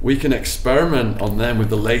 We can experiment on them with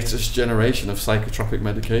the latest generation of psychotropic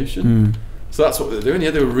medication. So that's what they're doing.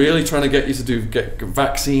 They were really trying to get you to get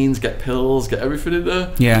vaccines, get pills, get everything in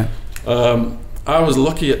there. I was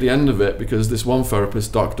lucky at the end of it because this one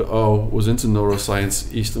therapist, Dr. O, was into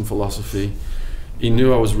neuroscience, Eastern philosophy. He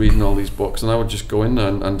knew I was reading all these books, and I would just go in there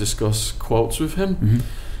and discuss quotes with him.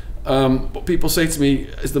 But people say to me,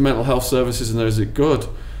 is the mental health services in there, is it good?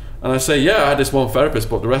 And I say, I had this one therapist,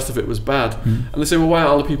 but the rest of it was bad. And they say, well, why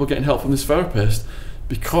aren't all the people getting help from this therapist?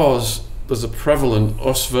 Because there's a prevalent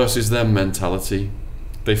us versus them mentality.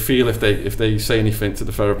 They feel if they say anything to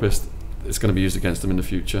the therapist, it's going to be used against them in the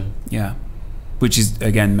future. Which is,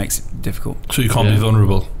 again, makes it difficult. So you can't be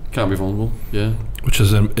vulnerable. Can't be vulnerable, Which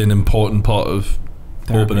is an important part of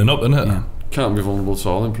therapy. Opening up, isn't it? Can't be vulnerable at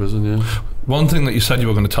all in prison, One thing that you said you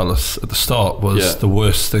were going to tell us at the start was the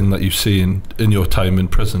worst thing that you've seen in your time in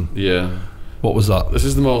prison. What was that? This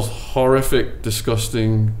is the most horrific,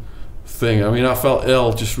 disgusting thing. I mean, I felt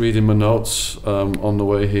ill just reading my notes on the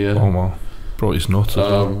way here. Oh wow, brought his nuts.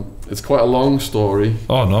 It's quite a long story.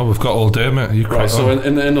 Oh no, we've got all day, mate. You right. So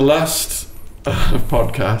in the last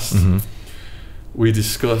podcast, we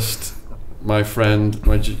discussed my friend,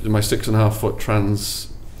 my 6.5 foot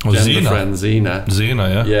transgender friend Zena. Zena,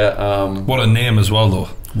 yeah. Yeah. What a name as well, though.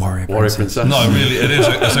 Warrior Princess. No, really, it is.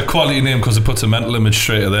 It's a quality name because it puts a mental image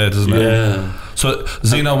straight there, doesn't it? Yeah. So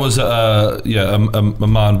Zena was a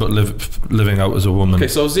man, but living out as a woman. Okay,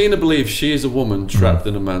 so Zena believes she is a woman trapped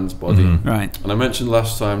in a man's body. Right. And I mentioned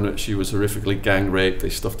last time that she was horrifically gang raped. They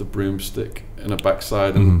stuffed a broomstick in her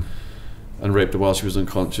backside and raped her while she was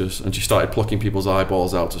unconscious. And she started plucking people's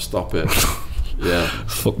eyeballs out to stop it. Yeah.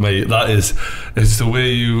 Fuck me, that is. It's the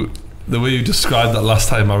way you described that last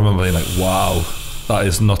time. I remember being like, wow. That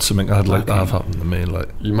is not something I'd like to have happen to me. Like,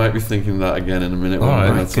 you might be thinking that again in a minute when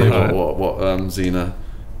I tell you what Zena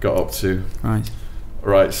got up to.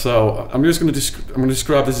 Right. So I'm just going to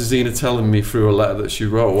describe this as Zena telling me through a letter that she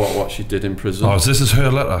wrote what she did in prison. Oh, this is her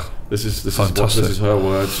letter. This is her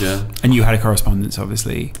words. Yeah. And you had a correspondence,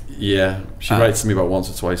 obviously. Yeah. She writes to me about once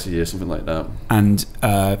or twice a year, something like that. And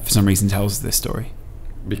for some reason tells this story.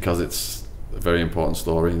 Because it's a very important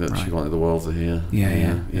story that she wanted the world to hear.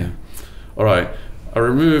 Yeah. All right. I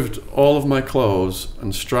removed all of my clothes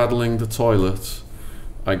and straddling the toilet,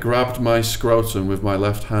 I grabbed my scrotum with my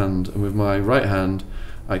left hand, and with my right hand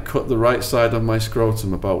I cut the right side of my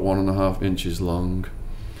scrotum about 1.5 inches long.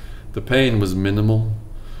 The pain was minimal.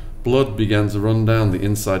 Blood began to run down the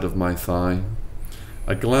inside of my thigh.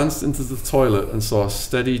 I glanced into the toilet and saw a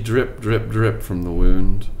steady drip, drip, drip from the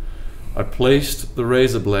wound. I placed the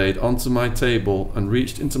razor blade onto my table and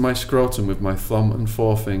reached into my scrotum with my thumb and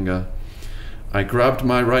forefinger. I grabbed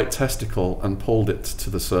my right testicle and pulled it to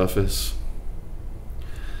the surface.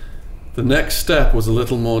 The next step was a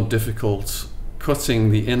little more difficult,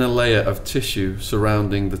 cutting the inner layer of tissue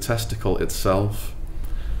surrounding the testicle itself.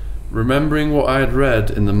 Remembering what I had read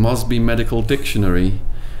in the Mosby Medical Dictionary,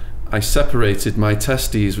 I separated my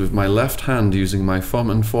testes with my left hand using my thumb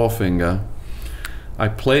and forefinger. I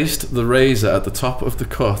placed the razor at the top of the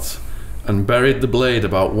cut and buried the blade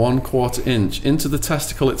about 1/4 inch into the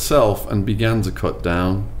testicle itself and began to cut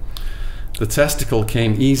down. The testicle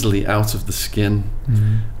came easily out of the skin,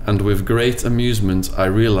 and with great amusement I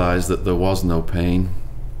realized that there was no pain.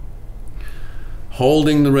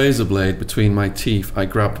 Holding the razor blade between my teeth, I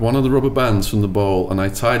grabbed one of the rubber bands from the bowl and I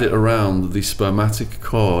tied it around the spermatic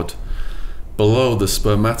cord below the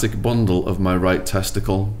spermatic bundle of my right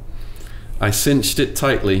testicle. I cinched it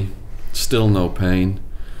tightly, still no pain.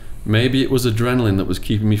 Maybe it was adrenaline that was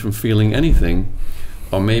keeping me from feeling anything,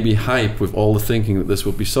 or maybe hype with all the thinking that this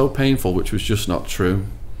would be so painful, which was just not true.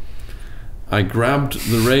 I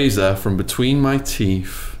grabbed the razor from between my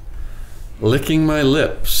teeth. Licking my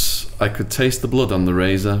lips, I could taste the blood on the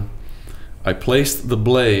razor. I placed the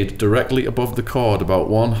blade directly above the cord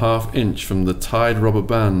about 1/2 inch from the tied rubber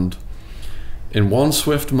band. In one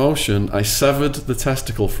swift motion, I severed the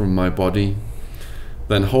testicle from my body.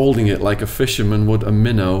 Then, holding it like a fisherman would a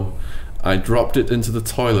minnow, I dropped it into the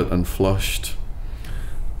toilet and flushed.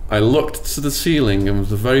 I looked to the ceiling, and with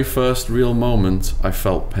the very first real moment, I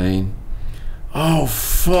felt pain. "Oh,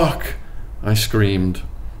 fuck!" I screamed.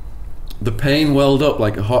 The pain welled up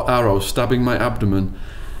like a hot arrow, stabbing my abdomen,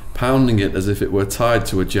 pounding it as if it were tied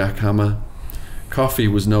to a jackhammer. Coffee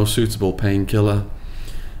was no suitable painkiller.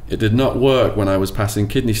 It did not work when I was passing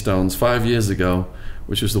kidney stones 5 years ago,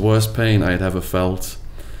 which was the worst pain I had ever felt.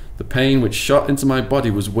 The pain which shot into my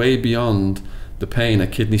body was way beyond the pain a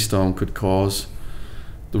kidney stone could cause.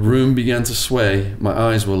 The room began to sway, my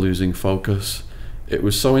eyes were losing focus. It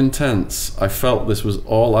was so intense, I felt this was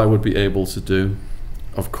all I would be able to do.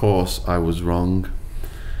 Of course, I was wrong.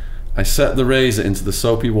 I set the razor into the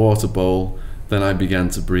soapy water bowl, then I began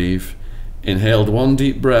to breathe. Inhaled one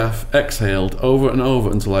deep breath, exhaled over and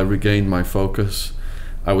over until I regained my focus.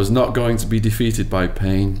 I was not going to be defeated by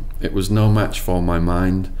pain. It was no match for my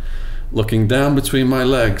mind. Looking down between my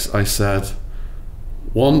legs, I said,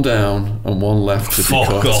 "One down and one left to be cut."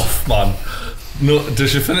 Fuck off, man. No,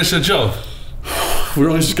 did you finish the job? We're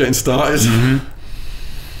only just getting started.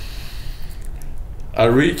 I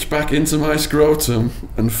reached back into my scrotum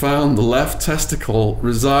and found the left testicle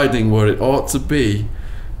residing where it ought to be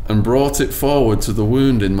and brought it forward to the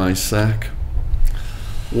wound in my sack.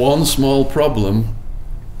 One small problem: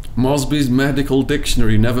 Mosby's Medical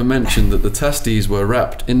Dictionary never mentioned that the testes were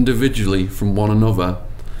wrapped individually from one another,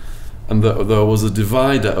 and that there was a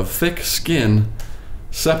divider of thick skin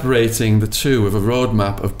separating the two with a road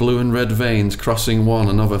map of blue and red veins crossing one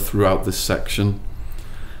another throughout this section.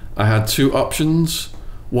 I had two options.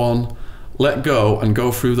 1, let go and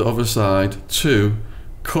go through the other side. 2,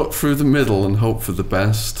 cut through the middle and hope for the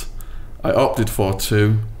best. I opted for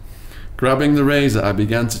 2. Grabbing the razor, I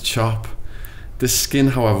began to chop. This skin,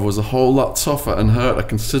 however, was a whole lot tougher and hurt a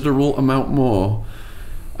considerable amount more.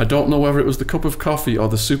 I don't know whether it was the cup of coffee or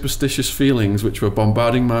the superstitious feelings which were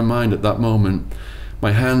bombarding my mind at that moment.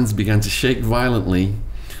 My hands began to shake violently.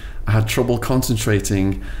 I had trouble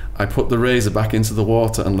concentrating. I put the razor back into the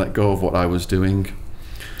water and let go of what I was doing.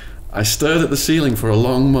 I stared at the ceiling for a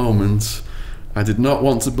long moment. I did not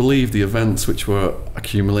want to believe the events which were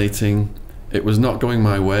accumulating. It was not going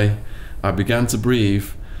my way. I began to breathe.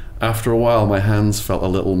 After a while, my hands felt a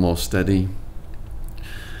little more steady.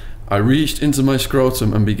 I reached into my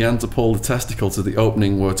scrotum and began to pull the testicle to the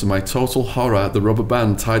opening where, to my total horror, the rubber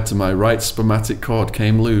band tied to my right spermatic cord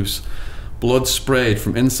came loose. Blood sprayed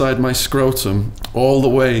from inside my scrotum all the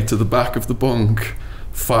way to the back of the bunk,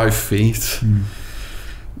 5 feet.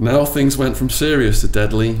 Now things went from serious to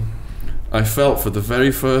deadly. I felt for the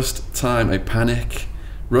very first time a panic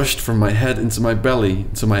rushed from my head into my belly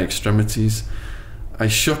to my extremities. I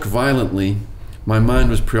shook violently. My mind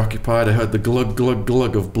was preoccupied. I heard the glug, glug,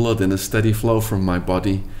 glug of blood in a steady flow from my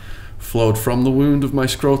body, flowed from the wound of my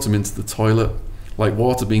scrotum into the toilet, like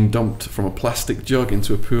water being dumped from a plastic jug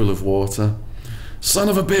into a pool of water. Son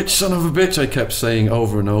of a bitch, I kept saying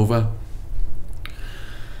over and over.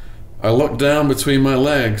 I looked down between my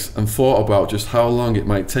legs and thought about just how long it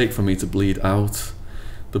might take for me to bleed out.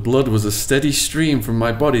 The blood was a steady stream from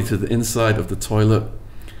my body to the inside of the toilet.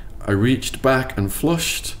 I reached back and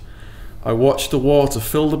flushed. I watched the water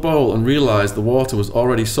fill the bowl and realized the water was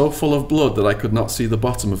already so full of blood that I could not see the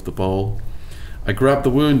bottom of the bowl. I grabbed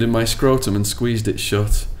the wound in my scrotum and squeezed it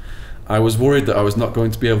shut. I was worried that I was not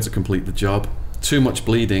going to be able to complete the job. Too much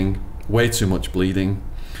bleeding, way too much bleeding.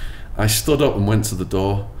 I stood up and went to the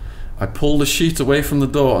door. I pulled the sheet away from the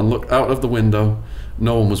door and looked out of the window.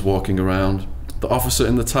 No one was walking around. The officer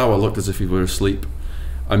in the tower looked as if he were asleep.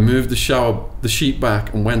 I moved the sheet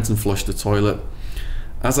back and went and flushed the toilet.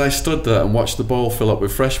 As I stood there and watched the bowl fill up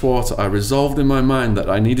with fresh water, I resolved in my mind that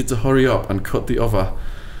I needed to hurry up and cut the other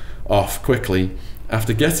off quickly.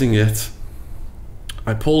 After getting it,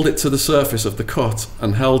 I pulled it to the surface of the cut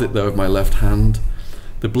and held it there with my left hand.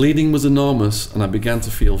 The bleeding was enormous and I began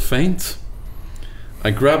to feel faint.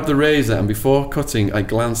 I grabbed the razor and before cutting, I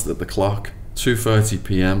glanced at the clock. 2:30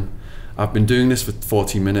 p.m. I've been doing this for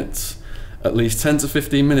 40 minutes. At least 10 to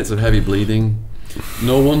 15 minutes of heavy bleeding.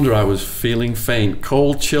 No wonder I was feeling faint.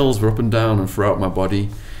 Cold chills were up and down and throughout my body.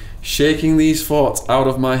 Shaking these thoughts out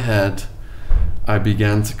of my head, I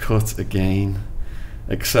began to cut again.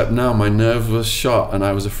 Except now my nerves were shot and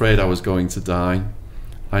I was afraid I was going to die.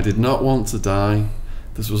 I did not want to die.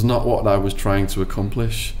 This was not what I was trying to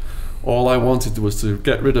accomplish. All I wanted was to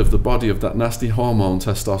get rid of the body of that nasty hormone,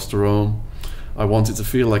 testosterone. I wanted to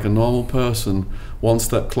feel like a normal person, one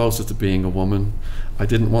step closer to being a woman. I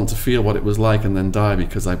didn't want to feel what it was like and then die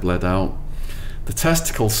because I bled out. The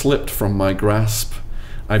testicle slipped from my grasp.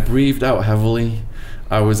 I breathed out heavily.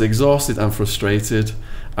 I was exhausted and frustrated.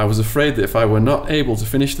 I was afraid that if I were not able to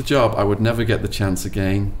finish the job, I would never get the chance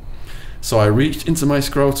again. So I reached into my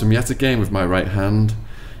scrotum yet again with my right hand.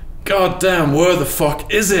 "God damn, where the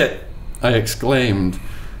fuck is it?" I exclaimed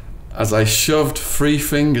as I shoved 3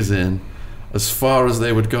 fingers in, as far as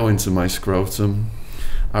they would go into my scrotum.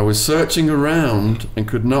 I was searching around and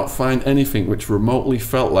could not find anything which remotely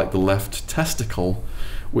felt like the left testicle,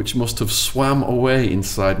 which must have swam away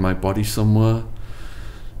inside my body somewhere.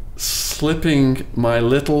 Slipping my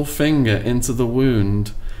little finger into the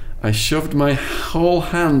wound, I shoved my whole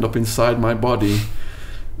hand up inside my body,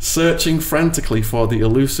 searching frantically for the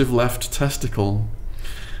elusive left testicle.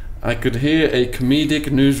 I could hear a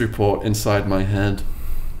comedic news report inside my head.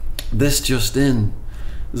 This just in.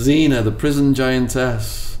 Xena, the prison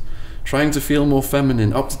giantess, trying to feel more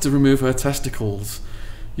feminine, opted to remove her testicles,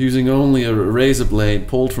 using only a razor blade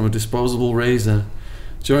pulled from a disposable razor.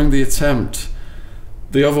 During the attempt,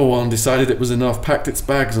 the other one decided it was enough, packed its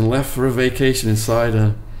bags and left for a vacation inside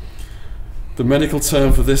her. The medical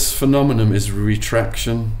term for this phenomenon is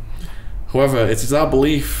retraction. However, it is our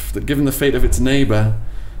belief that given the fate of its neighbour,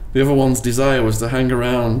 the other one's desire was to hang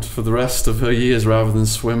around for the rest of her years rather than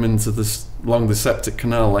swim along the septic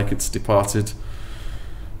canal like its departed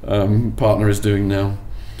partner is doing now.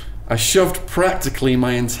 I shoved practically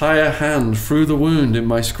my entire hand through the wound in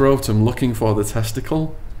my scrotum looking for the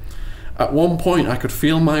testicle. At one point I could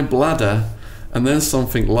feel my bladder and then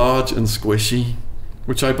something large and squishy,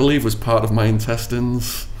 which I believe was part of my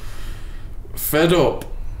intestines. Fed up,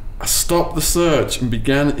 I stopped the search and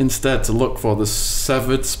began instead to look for the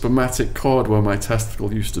severed spermatic cord where my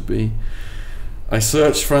testicle used to be. I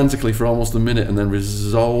searched frantically for almost a minute and then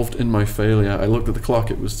resolved in my failure. I looked at the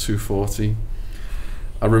clock, it was 2:40.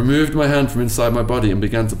 I removed my hand from inside my body and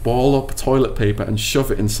began to ball up toilet paper and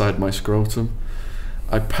shove it inside my scrotum.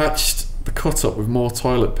 I patched the cut up with more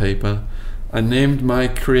toilet paper. I named my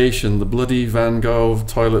creation the Bloody Van Gogh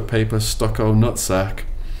toilet paper stucco nutsack.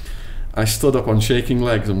 I stood up on shaking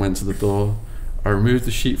legs and went to the door. I removed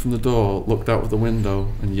the sheet from the door, looked out of the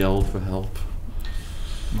window and yelled for help.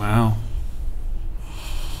 Wow.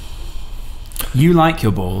 You like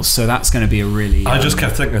your balls, so that's going to be a really... I just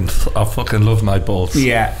kept thinking, I fucking love my balls.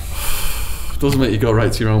 Yeah. Doesn't make you go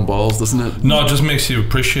right to your own balls, doesn't it? No, it just makes you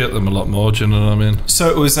appreciate them a lot more, do you know what I mean? So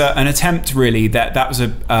it was an attempt, really, that was a...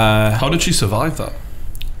 How did she survive that?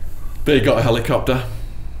 They got a helicopter.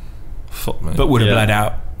 Fuck me. But would have bled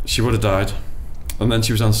out. She would have died. And then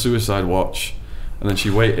she was on suicide watch. And then she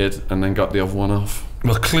waited and then got the other one off.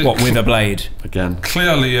 Well, what, with a blade? Again.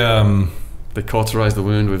 Clearly... They cauterised the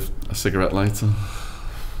wound with a cigarette lighter.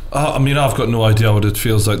 I mean, I've got no idea what it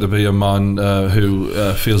feels like to be a man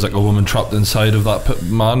who feels like a woman trapped inside of that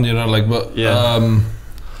man, you know, like, but... Yeah.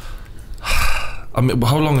 I mean,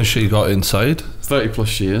 how long has she got inside? 30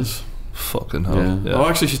 plus years. Fucking hell. Yeah. Oh,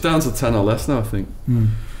 actually, she's down to 10 or less now, I think.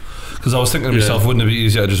 Because I was thinking to myself, wouldn't it be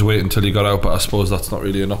easier to just wait until he got out? But I suppose that's not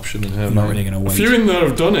really an option in here. Not really going to wait. A few in there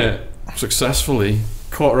have done it successfully,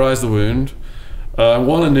 cauterised the wound.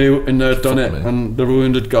 One I knew in there had done it, and the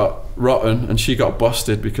wound had got rotten, and she got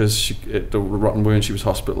busted because the rotten wound, she was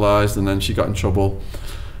hospitalised, and then she got in trouble.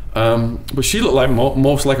 But she looked like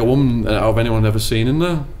most like a woman out of anyone I've ever seen in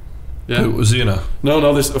there. Yeah. Who was Xena?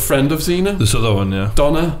 No, this a friend of Xena. This other one, yeah.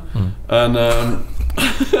 Donna. And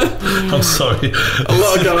I'm sorry. A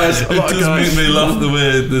lot of guys. It does make me laugh the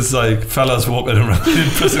way there's like fellas walking around in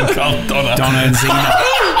prison called Donna. Donna and Xena.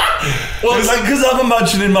 Well, it's like, because I'm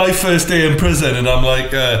imagining my first day in prison, and I'm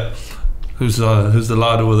like, who's the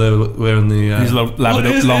lad over there wearing the? Who's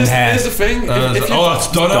lathered long hair? Here's the thing.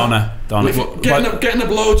 That's Donna. Donna. Getting a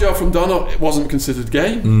blowjob from Donna, it wasn't considered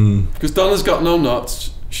gay because Donna's got no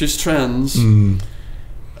nuts. She's trans.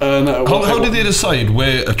 How did they decide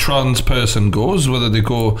where a trans person goes, whether they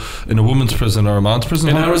go in a woman's prison or a man's prison?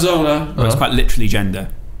 In Arizona, it's quite literally gender.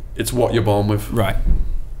 It's what you're born with. Right.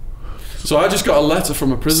 So I just got a letter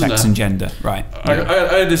from a prisoner. Sex and gender, right.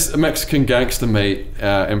 I had this Mexican gangster mate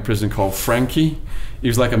in prison called Frankie. He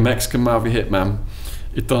was like a Mexican Mafia hitman.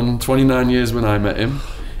 He'd done 29 years when I met him.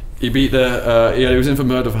 He beat he was in for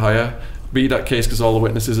murder for hire. Beat that case because all the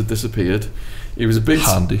witnesses had disappeared. He was a big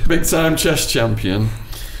time chess champion.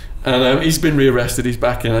 And he's been rearrested, he's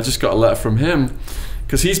back in. I just got a letter from him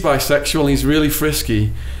because he's bisexual and he's really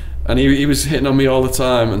frisky. And he was hitting on me all the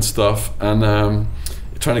time and stuff. And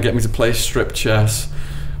trying to get me to play strip chess,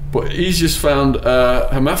 but he's just found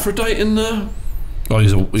hermaphrodite in there. Oh,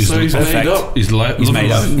 he's made up. He's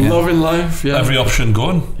made up. Yeah. Loving life. Yeah. Every option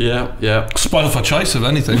going. Yeah. Spoil for choice of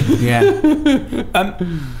anything. Yeah.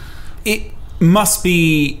 It must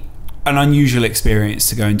be an unusual experience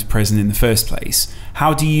to go into prison in the first place.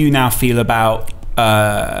 How do you now feel about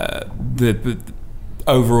the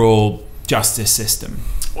overall justice system?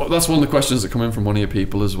 Well, that's one of the questions that come in from one of your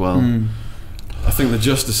people as well. I think the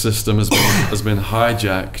justice system has been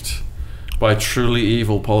hijacked by truly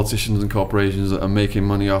evil politicians and corporations that are making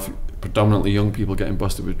money off predominantly young people getting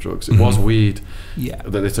busted with drugs. It was weed that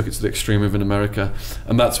they took it to the extreme of in America,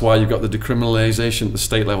 and that's why you've got the decriminalisation at the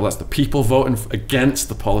state level. That's the people voting against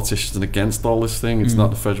the politicians and against all this thing. It's not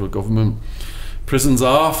the federal government. Prisons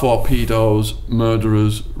are for pedos,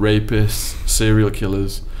 murderers, rapists, serial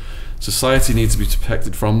killers. Society needs to be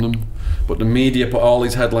protected from them, but the media put all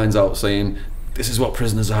these headlines out saying this is what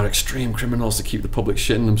prisoners are, extreme criminals, to keep the public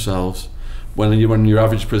shitting themselves, when your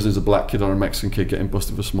average prisoner is a black kid or a Mexican kid getting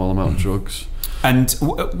busted for a small amount of drugs. And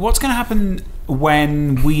what's going to happen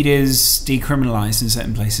when weed is decriminalised in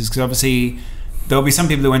certain places? Because obviously there'll be some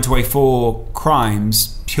people that went away for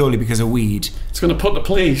crimes purely because of weed. It's going to put the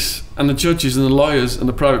police and the judges and the lawyers and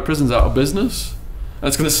the private prisons out of business, and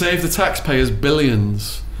it's going to save the taxpayers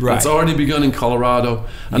billions. Right. It's already begun in Colorado,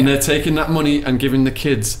 and they're taking that money and giving the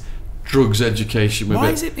kids drugs education with it. Why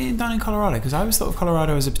is it being done in Colorado? Because I always thought of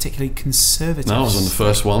Colorado as a particularly conservative. No, I was one of the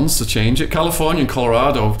first ones to change it. California and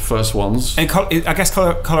Colorado, first ones. And I guess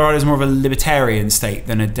Colorado is more of a libertarian state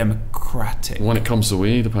than a democratic. When it comes to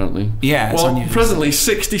weed, apparently. Yeah. Well, presently,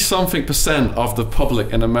 60-something% of the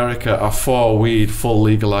public in America are for weed full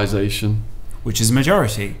legalization. Which is a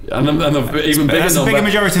majority. And even bigger number. That's a bigger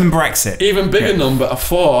majority than Brexit. Even bigger number are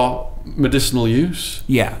for medicinal use.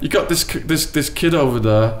 Yeah. You got this kid over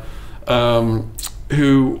there.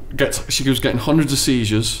 she was getting hundreds of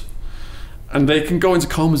seizures, and they can go into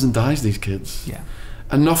comas and die, these kids. Yeah.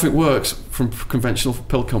 And nothing works from conventional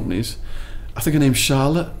pill companies. I think her name's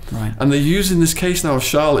Charlotte. Right. And they're using this case now of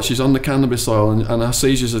Charlotte. She's on the cannabis oil and her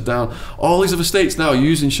seizures are down. All these other states now are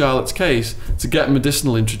using Charlotte's case to get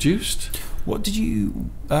medicinal introduced. What did you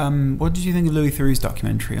think of Louis Theroux's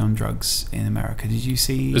documentary on drugs in America? Did you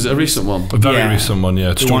see? Is it a recent one? A very recent one,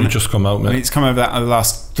 yeah. It's only just come out, mate. I mean, it's come over the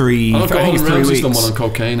last three. Oh, I think it's 3 weeks. Ramsay's done one on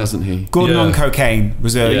cocaine, hasn't he? Gordon on cocaine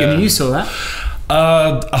was a. I mean, you saw that.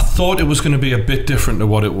 I thought it was going to be a bit different to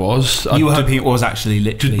what it was. You were hoping it was actually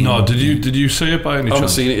literally. Did you see it by any chance? I haven't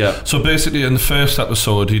seen it yet. So basically, in the first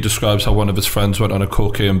episode, he describes how one of his friends went on a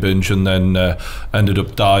cocaine binge and then ended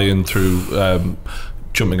up dying through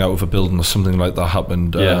jumping out of a building or something like that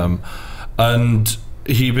happened. And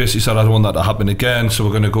he basically said, I don't want that to happen again, so we're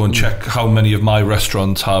going to go and check how many of my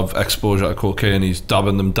restaurants have exposure to cocaine. He's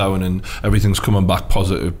dabbing them down and everything's coming back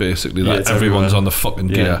positive, basically. Like everyone's on the fucking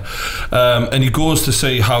gear. And he goes to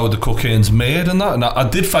see how the cocaine's made and that. And I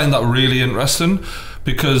did find that really interesting,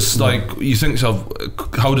 because like you think so,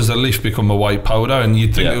 how does a leaf become a white powder? And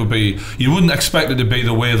you'd think it would be, you wouldn't expect it to be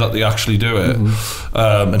the way that they actually do it,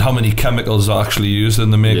 and how many chemicals are actually used in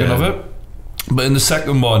the making of it. But in the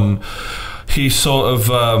second one, he sort of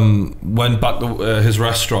went back to his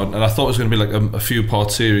restaurant, and I thought it was going to be like a few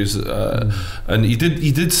part series, and he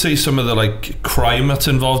did see some of the like crime that's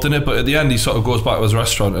involved in it, but at the end he sort of goes back to his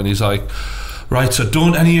restaurant and he's like, right, so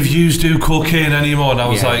don't any of yous do cocaine anymore? And I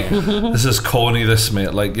was like, this is corny, this,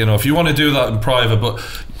 mate. Like, you know, if you want to do that in private, but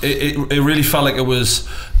it really felt like it was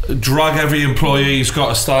drag every employee who's got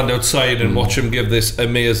to stand outside and watch him give this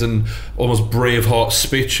amazing, almost Braveheart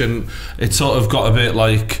speech, and it sort of got a bit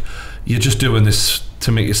like, you're just doing this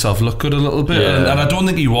to make yourself look good a little bit, and I don't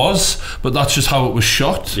think he was, but that's just how it was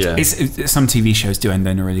shot. It's some TV shows do end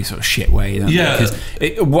in a really sort of shit way, don't they?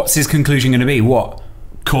 Because what's his conclusion going to be? What?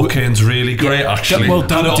 Cocaine's really great, actually. Well,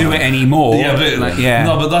 don't do it anymore.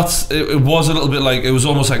 No, but that's it was a little bit like, it was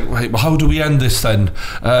almost like, right, well, how do we end this then?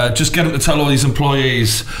 Just get him to tell all these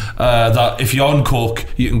employees that if you're on coke,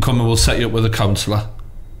 you can come and we'll set you up with a counsellor.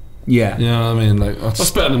 Yeah, you know what I mean. Like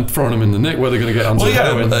that's better than throwing them in the nick where they're going to get onto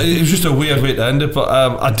heroin. It was just a weird way to end it. But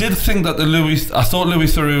I did think that I thought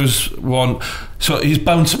Louis Theroux's one. So he's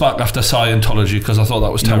bounced back after Scientology, because I thought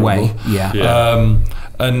that was terrible.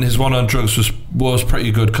 And his one on drugs was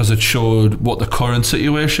pretty good, because it showed what the current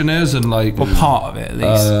situation is, and like part of it at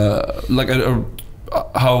least.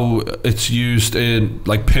 How it's used in,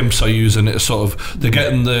 like, pimps are using it, sort of, they're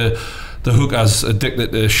getting the hookers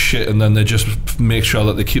addicted to shit, and then they just make sure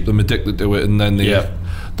that they keep them addicted to it, and then they're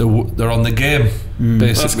on the game, basically.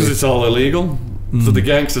 That's because it's all illegal. So the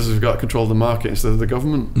gangsters have got control of the market instead of the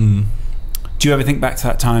government. Do you ever think back to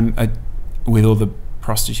that time with all the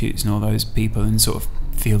prostitutes and all those people, and sort of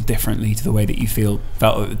feel differently to the way that you felt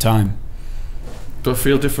at the time? Do I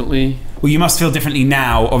feel differently? Well, you must feel differently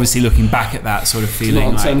now, obviously, looking back at that sort of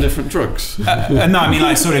feeling. Not on 10 different drugs. No, I mean,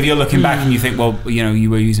 like, sort of, you're looking back and you think, well, you know,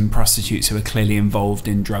 you were using prostitutes who were clearly involved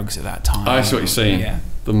in drugs at that time. I see what you're saying.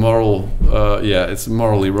 The moral, it's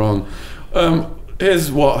morally wrong.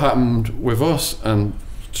 Here's what happened with us and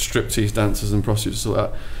striptease dancers and prostitutes and stuff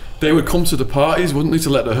like that. They would come to the parties, wouldn't they,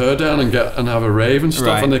 to let the hair down and have a rave and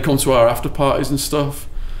stuff, and they'd come to our after parties and stuff.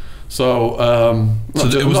 So,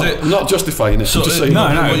 not justifying it. So just saying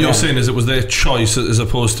what you're saying is it was their choice, as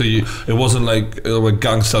opposed to you. It wasn't like with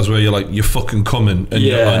gangsters where you're like, you're fucking coming and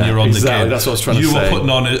you're on the game. That's what I was trying to say. You were putting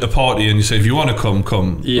on a party and you say, if you want to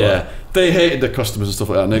come. Yeah. They hated their customers and stuff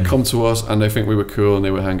like that, and they'd come to us and they think we were cool and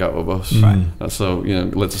they would hang out with us. That's so, you know,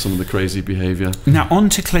 led to some of the crazy behaviour. Now, on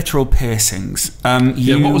to clitoral piercings.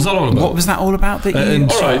 What was that all about? What was that all about?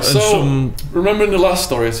 Remember in the last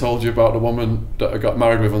story I told you about the woman that I got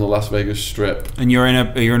married with on the Las Vegas Strip? And you're in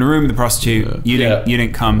a room with a prostitute. You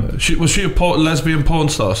didn't come. Was she a lesbian porn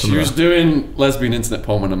star? She was doing lesbian internet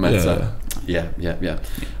porn when I met her. Yeah.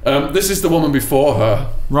 This is the woman before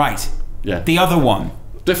her. Right. Yeah. The other one.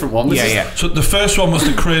 Different one. So the first one was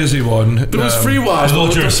the crazy one. There was three wives.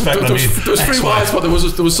 There was three wives, but there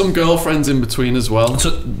was some girlfriends in between as well.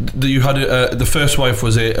 So you had the first wife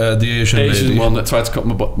was the Asian lady. One that tried to cut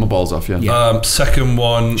my balls off. Yeah. Second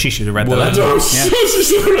one. She should have read the letter.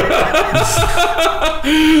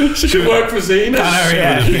 She should work for Zena.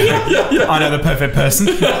 I know the perfect person.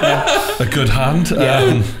 A good hand.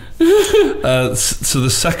 So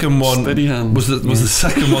the second one was the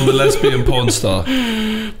second one the lesbian porn star.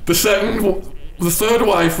 The third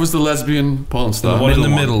wife was the lesbian porn star. The one in the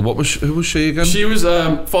middle. Who was she again? She was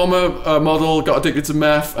former model, got addicted to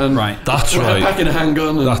meth, and that's right, packing a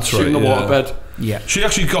handgun and shooting the waterbed. Yeah. She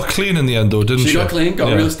actually got clean in the end, though, didn't she? She got clean,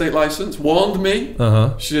 got a real estate license, warned me.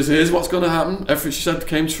 She says, here's what's going to happen. Everything she said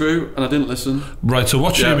came true, and I didn't listen. Right, so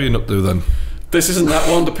what's she been up to then? This isn't that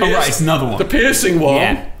one. Right, it's another one. The piercing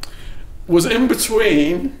one was in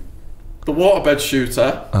between the waterbed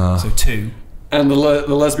shooter. So 2. And the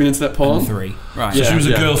lesbian internet porn. And 3. Right. So she was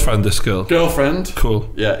a girlfriend, this girl? Girlfriend. Cool.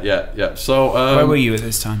 Yeah. So... where were you at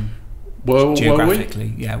this time? Geographically,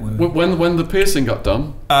 when the piercing got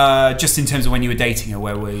done, just in terms of when you were dating her,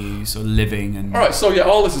 where were you sort of living and? All right, so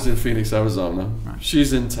all this is in Phoenix, Arizona. Right.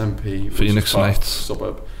 She's in Tempe, Phoenix Nights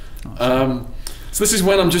suburb. So this is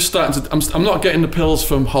when I'm just starting to. I'm not getting the pills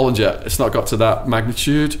from Holland yet. It's not got to that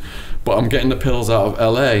magnitude, but I'm getting the pills out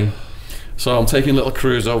of LA. So I'm taking a little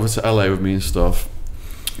cruise over to LA with me and stuff.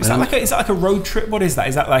 Is that like a road trip? What is that?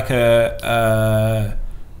 Is that like a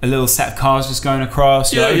little set of cars just going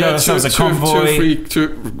across? Yeah. Two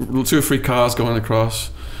or three cars going across.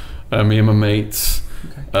 Me and my mates.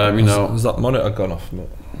 Okay. Has that monitor gone off?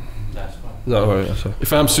 That's fine. Is that right? Sorry.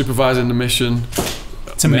 If I'm supervising the mission,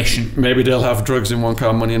 it's a mission. Maybe they'll have drugs in one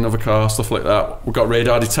car, money in another car, stuff like that. We've got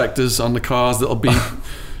radar detectors on the cars that'll be,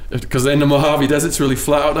 because in the Mojave Desert it's really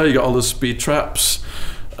flat out there. You got all those speed traps.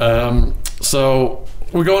 So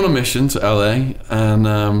we go on a mission to LA,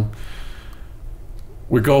 and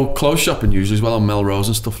we go clothes shopping usually as well on Melrose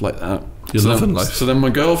and stuff like that. You're loving life. So then my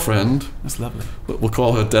girlfriend, that's lovely. We'll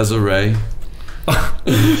call her Desiree.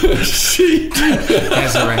 Desiree.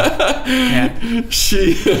 Yeah.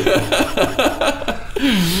 She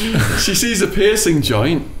sees a piercing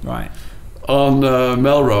joint on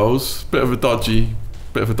Melrose, bit of a dodgy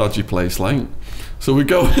place, like. So we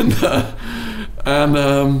go in there,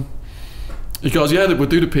 and he goes, yeah, we'll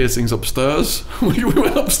do the piercings upstairs. We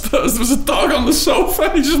went upstairs, there was a dog on the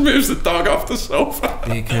sofa. He just moves the dog off the sofa.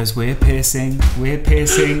 Because we're piercing in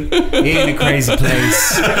a crazy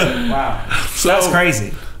place. Wow. So that's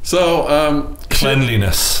crazy. So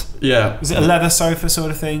cleanliness. Yeah. Was it a leather sofa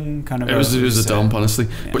sort of thing? Kind of. It was a dump, honestly.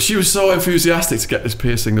 Yeah. But she was so enthusiastic to get this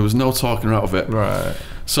piercing, there was no talking her out of it. Right.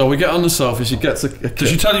 So we get on the sofa, she gets a clip. Does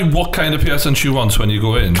she tell you what kind of piercing she wants when you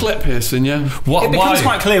go in? Clip piercing, yeah. It becomes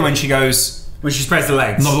quite clear when she spreads the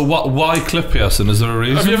legs. No, but why clip piercing? Is there a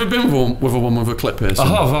reason? Have you ever been with a woman with a clip piercing? I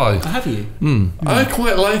have. Have you? I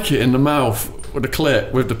quite like it in the mouth with the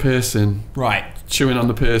clip, with the piercing. Right. Chewing on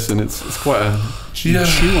the piercing, it's quite a... Chew on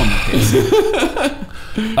the piercing.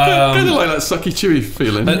 Kind of like that sucky chewy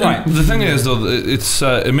feeling. Right. The thing is, though,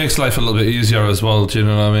 it makes life a little bit easier as well. Do you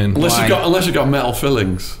know what I mean? Unless you've got metal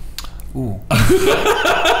fillings. Ooh.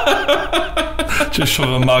 Just shove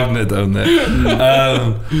a magnet down there.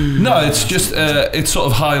 No, it's just it sort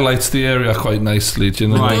of highlights the area quite nicely. Do you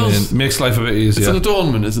know what I mean? It makes life a bit easier. It's an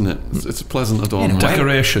adornment, isn't it? It's a pleasant adornment.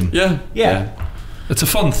 Decoration. Yeah. It's a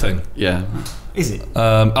fun thing. Yeah. Is it?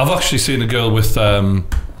 I've actually seen a girl with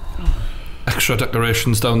extra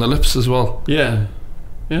decorations down the lips as well. Yeah.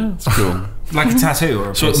 Yeah, it's cool. Like a tattoo or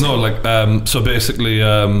a piercing? No, like so basically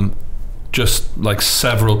just like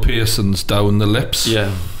several piercings down the lips.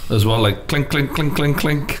 Yeah. As well, like clink, clink, clink, clink,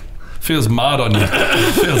 clink. Feels mad on you.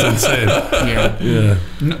 Feels insane. Yeah.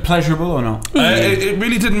 Pleasurable or not? It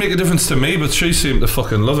really didn't make a difference to me, but she seemed to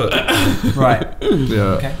fucking love it. Right.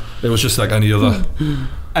 Yeah. Okay. It was just like any other.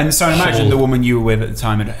 And so I imagine the woman you were with at the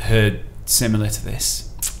time had heard similar to this.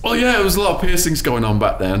 Well, yeah, there was a lot of piercings going on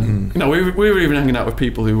back then. You know, we were even hanging out with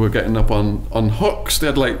people who were getting up on hooks. They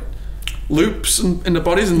had like loops in the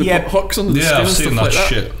bodies and the hooks under the skin and stuff like that.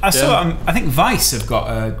 Shit. I saw. I think Vice have got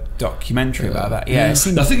a documentary about that. Yeah, I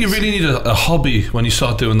think you really need a hobby when you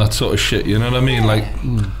start doing that sort of shit. You know what I mean?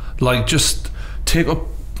 Like just take up.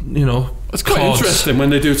 You know, it's quite interesting when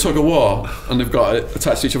they do tug of war and they've got it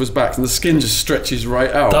attached to each other's backs and the skin just stretches right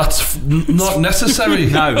out. That's not necessary.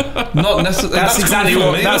 No, not necessary. That's exactly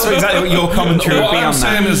what your commentary would be on that. What I'm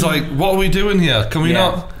saying is like, what are we doing here? Can we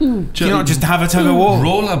not? Can you not just have a tug of war?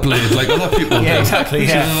 Rollerblade like other people do. Yeah, exactly.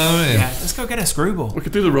 Yeah. You know what I mean? Yeah, let's go get a screwball. We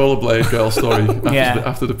could do the rollerblade girl story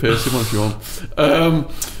after the piercing one if you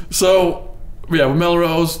want. So. Yeah, with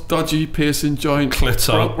Melrose, dodgy piercing joint. Clit's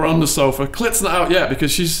out. We're on the sofa. Clit's not out yet because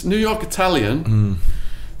she's New York Italian,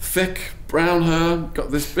 thick brown hair,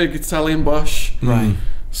 got this big Italian bush. Right.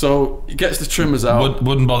 So he gets the trimmers out.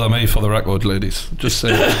 Wouldn't bother me for the record, ladies. Just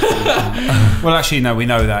saying. Well, actually, no, we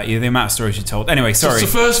know that. The amount of stories you told. Anyway, sorry. So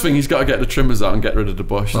it's the first thing, he's got to get the trimmers out and get rid of the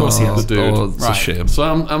bush. Of course he has. The dude. Oh, it's a shame. So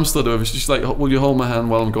I'm stood over. She's like, will you hold my hand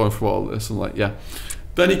while I'm going through all this? I'm like, yeah.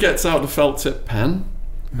 Then he gets out the felt tip pen.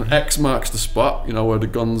 And X marks the spot, you know, where the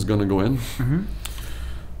gun's gonna go in.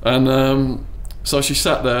 And so she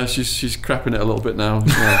sat there. She's crapping it a little bit now.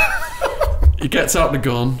 He gets out the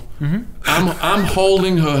gun. I'm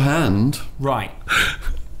holding her hand. Right.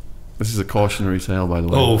 This is a cautionary tale, by the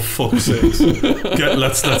way. Oh, fuck's sake.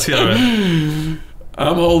 Let's hear it.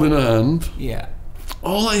 I'm holding her hand. Yeah.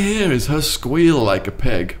 All I hear is her squeal like a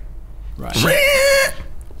pig. Right.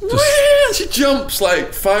 She jumps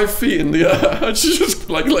like 5 feet in the air. She's just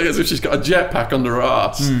like as if she's got a jetpack under her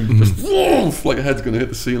ass. Just woof, like her head's gonna hit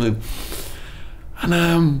the ceiling. And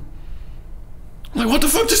I'm like, what the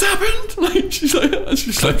fuck just happened? Like she's like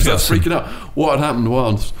starts freaking out. What had happened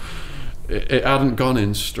was it hadn't gone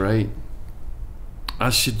in straight.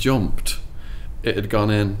 As she jumped, it had gone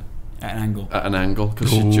in At an angle because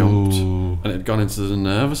she jumped, and it had gone into the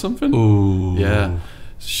nerve or something. Ooh. Yeah,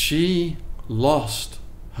 she lost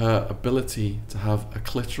her ability to have a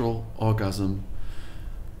clitoral orgasm,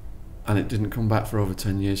 and it didn't come back for over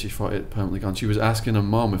 10 years. She thought it had permanently gone. She was asking her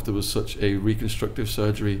mom if there was such a reconstructive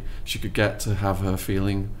surgery she could get to have her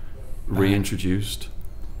feeling reintroduced,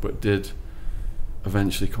 but it did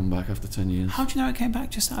eventually come back after 10 years. How do you know it came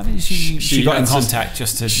back? Just out of it? She got in contact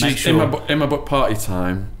just to make sure. In my book party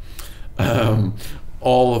time,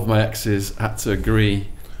 all of my exes had to agree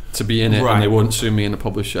to be in it, and they wouldn't sue me and the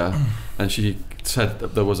publisher. And she said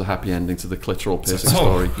that there was a happy ending to the clitoral piercing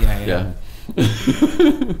story. Yeah.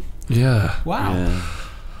 Yeah. Wow. Yeah.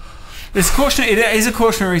 It's cautionary. It is a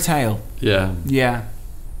cautionary tale. Yeah. Yeah.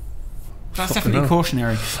 That's definitely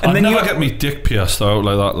cautionary. And I'd never get me dick pierced out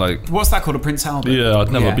like that. Like, what's that called? A Prince Albert? Yeah, I'd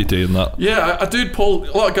never be doing that. Yeah, I did pull.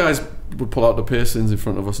 A lot of guys would pull out the piercings in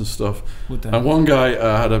front of us and stuff. Would they? And one guy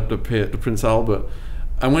had the Prince Albert,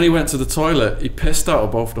 and when he went to the toilet, he pissed out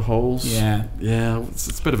of both the holes. Yeah. Yeah,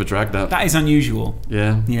 it's a bit of a drag. That is unusual.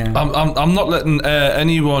 Yeah. Yeah. I'm not letting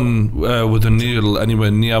anyone with a needle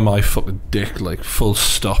anywhere near my fucking dick. Like, full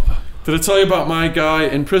stop. Did I tell you about my guy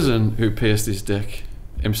in prison who pierced his dick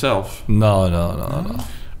himself? No.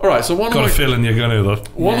 All right, so got a feeling you're gonna though.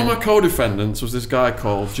 One of my co-defendants was this guy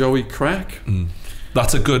called Joey Crack.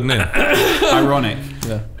 That's a good name. Ironic.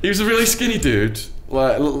 Yeah. He was a really skinny dude.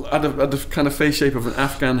 Like had the kind of face shape of an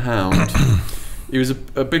Afghan hound. He was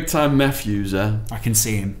a big time meth user. I can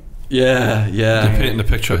see him. Yeah. You're painting the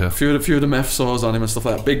picture here. A few of the meth sores on him and stuff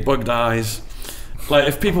like that. Big bugged eyes. Like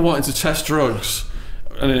if people wanted to test drugs.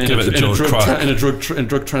 In a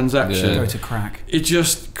drug transaction, go to crack. He'd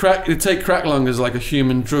take crack along as like a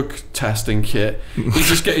human drug testing kit. He'd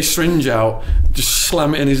just get his syringe out, just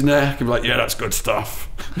slam it in his neck, and be like, "Yeah, that's good stuff."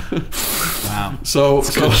 Wow. So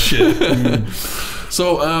good shit.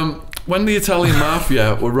 So when the Italian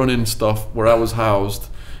mafia were running stuff where I was housed,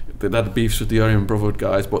 they had beefs with the Aryan Brotherhood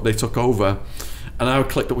guys, but they took over, and I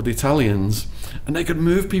clicked up with the Italians. And they could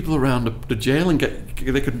move people around the jail and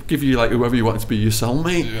they could give you like whoever you wanted to be your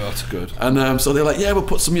cellmate. Yeah, that's good. And so they're like, yeah, we'll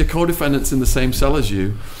put some of your co-defendants in the same cell as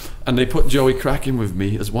you. And they put Joey Crack in with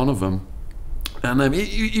me as one of them. And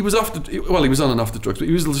he was he was on and off the drugs, but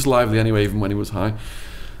he was just lively anyway, even when he was high.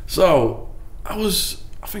 So I was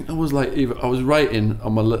writing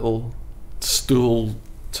on my little stool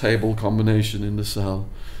table combination in the cell.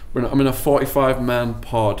 I'm in a 45-man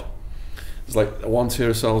pod. There's like one tier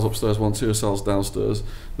of cells upstairs, one tier of cells downstairs.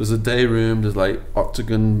 There's a day room, there's like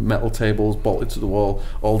octagon metal tables bolted to the wall.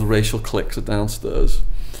 All the racial cliques are downstairs.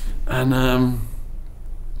 And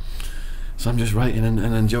so I'm just writing, and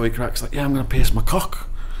then Joey Crack's like, yeah, I'm going to pierce my cock.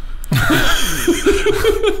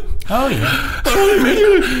 Oh yeah.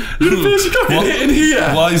 You're going to pierce your cock in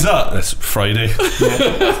here? Why is that? It's Friday.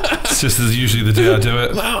 It's just as usually the day I do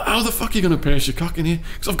it. How the fuck are you going to pierce your cock in here?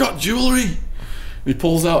 Because I've got jewellery. He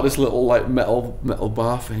pulls out this little like metal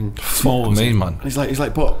bar thing. Fuck me, man. And he's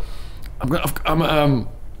like, but the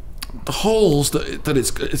holes that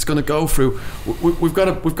it's going to go through. We've got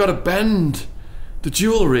to bend the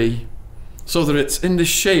jewellery so that it's in this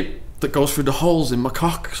shape that goes through the holes in my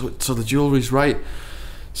cock, so the jewellery's right.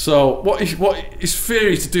 So what his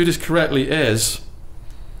theory to do this correctly is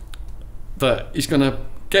that he's going to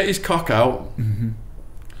get his cock out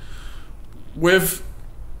with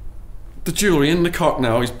the jewellery in the cock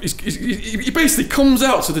now. He basically comes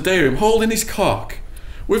out to the day room holding his cock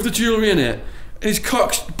with the jewellery in it, and his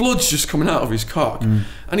cock's blood's just coming out of his cock. And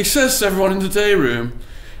he says to everyone in the day room,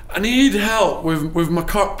 I need help with my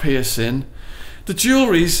cock piercing. The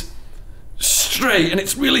jewellery's straight and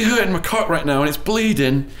it's really hurting my cock right now and it's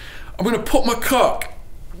bleeding. I'm going to put my cock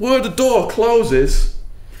where the door closes,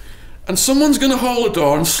 and someone's going to hold the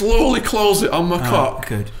door and slowly close it on my cock.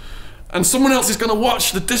 Good. And someone else is going to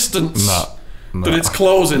watch the distance that it's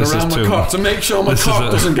closing around my cock to make sure my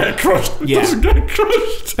cock doesn't get crushed. Yeah. Doesn't get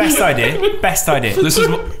crushed. Best idea. This is.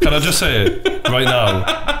 Can I just say it right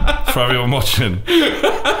now for everyone watching?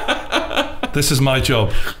 This is my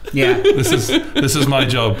job. Yeah. This is my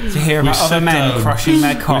job. To hear about other men crushing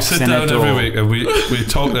their cocks in a door. We sit down every week and we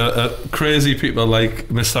talk to crazy people like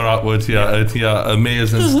Mr. Attwood,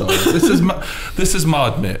 amazing stuff. This is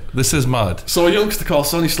mad, mate. This is mad. So a youngster called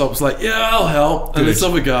Sonny Slope was like, yeah, I'll help. And this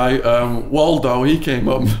other guy, Waldo, he came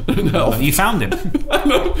up and helped. You found him. I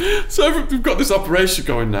know. So we've got this operation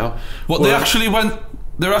going now. What, they actually went...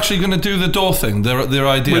 They're actually going to do the door thing. Their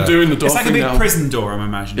idea. We're doing the door thing. It's like a big prison door, I'm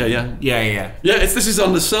imagining. Yeah. This is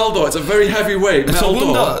on the cell door. It's a very heavyweight metal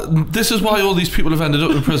door. This is why all these people have ended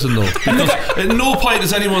up in prison, though. Because at no point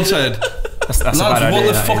has anyone said, that's lads, what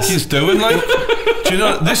the fuck he's doing? Like, do you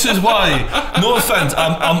know? This is why. No offense,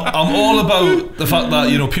 I'm all about the fact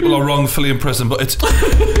that people are wrongfully in prison, but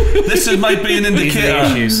this might be an indicator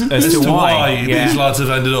as to why these lads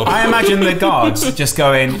have ended up. I imagine the guards just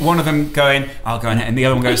going, one of them going, I'll go in it, and the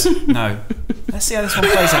other one goes, no. Let's see how this one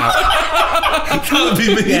plays out. That would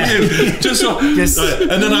be me and you. Just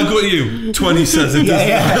and then I go to you. 20 says it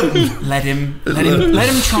doesn't. Let him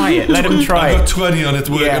try it. Let him try it. I've got 20 on it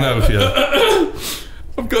working out for you.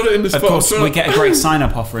 I've got it in the spot. Of course, we get a great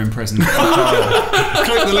sign-up offer in prison.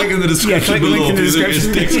 Click the link in the description below if you think his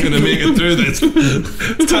dick's going to make it through this.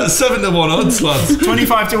 It's 7-1 odds, lads.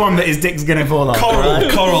 25-1 that his dick's going to fall off.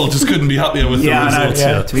 Coral just couldn't be happier with the results.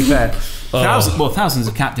 Yeah, to be fair. Thousands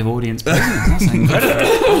of captive audience. That's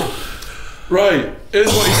incredible. Right,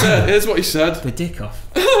 here's what he said. The dick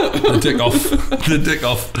off. The dick off. The dick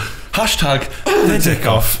off. Hashtag the dick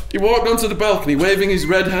off. He walked onto the balcony waving his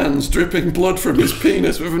red hands, dripping blood from his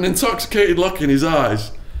penis with an intoxicated look in his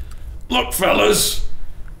eyes. Look, fellas,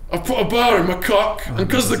 I've put a bar in my cock, and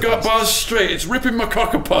because the bar's straight, it's ripping my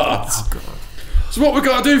cock apart. Oh, God. So what we've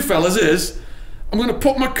got to do, fellas, is I'm going to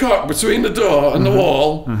put my cock between the door and the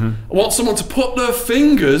wall. I want someone to put their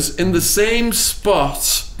fingers in the same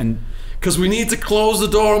spot, because we need to close the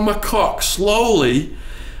door on my cock slowly,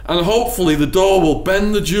 and hopefully the door will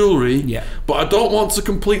bend the jewellery, but I don't want to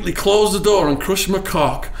completely close the door and crush my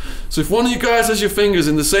cock. So if one of you guys has your fingers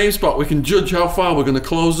in the same spot, we can judge how far we're going to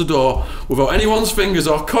close the door without anyone's fingers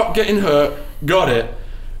or cock getting hurt. Got it.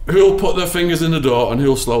 Who'll put their fingers in the door and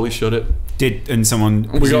who'll slowly shut it. We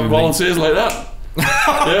got volunteers like that.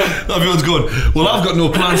 Yeah. Everyone's going, well, I've got no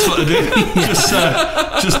plans for today.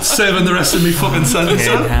 Just saving the rest of me fucking sentence.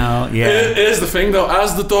 Here's the thing though,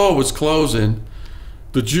 as the door was closing,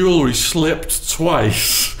 the jewellery slipped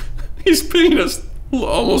twice. His penis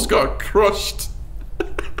almost got crushed.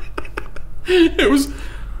 It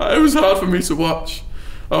was hard for me to watch.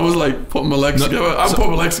 I was like putting my legs together. I'm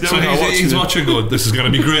putting my legs together. So he's watching going, this is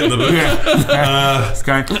going to be great in the book.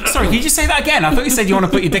 Sorry, can you just say that again? I thought you said you want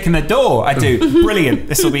to put your dick in the door. I do. Brilliant.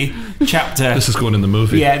 This will be chapter. This is going in the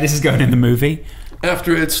movie. Yeah, this is going in the movie.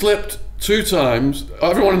 After it had slipped 2 times,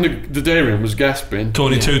 everyone in the day room was gasping.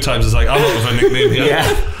 Tony 2 times is like, I don't have a nickname here.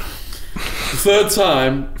 The 3rd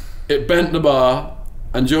time, it bent the bar,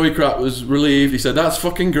 and Joey Crap was relieved. He said, "That's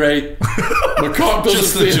fucking great. My cock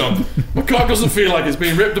doesn't feel like it's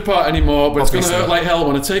being ripped apart anymore, but it's going to hurt like hell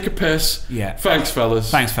when I take a piss." Yeah. Thanks,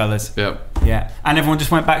 fellas. Yeah. Yeah. And everyone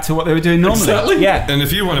just went back to what they were doing normally. Exactly. Yeah. And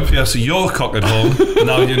if you want to pierce your cock at home,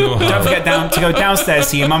 now you know how. Don't forget to go downstairs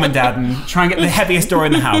to your mum and dad and try and get the heaviest door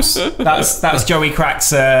in the house. That's Joey Crack's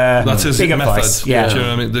that's his big method. advice. Yeah. Do you know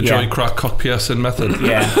what I mean? The Joey Crack cock piercing method.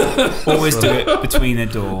 Yeah. Always do it between the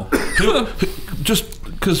door. Just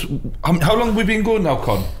because, how long have we been going now,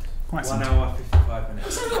 Con? Quite 1 hour, 55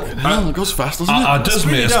 minutes. It goes fast, doesn't it? It does,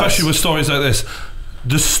 mate, especially with stories like this.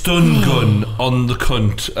 The stun gun on the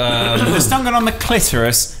cunt. The stun gun on the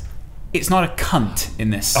clitoris. It's not a cunt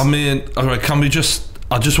in this. I mean, all right, can we just...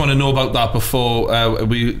 I just want to know about that before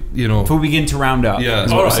we begin to round up. Yeah.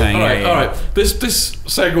 All right. This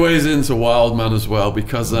segues into Wildman as well,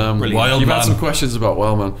 because you've had some questions about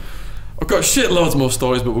Wildman. I've got shitloads more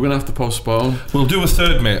stories, but we're going to have to postpone. We'll do a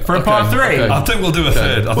third, mate. For a part 3? Okay. I think we'll do a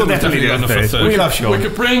third. We'll definitely do a third. We love Shaun. We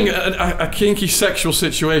could bring a kinky sexual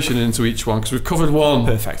situation into each one, because we've covered one.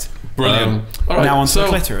 Perfect. Brilliant. All right, now on to the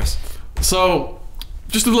clitoris. So,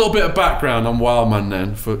 just a little bit of background on Wildman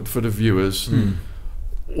then, for the viewers.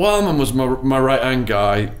 Wildman was my right-hand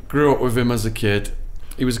guy. Grew up with him as a kid.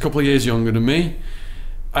 He was a couple of years younger than me.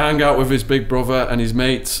 I hung out with his big brother and his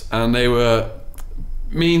mates, and they were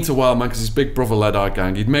mean to Wildman because his big brother led our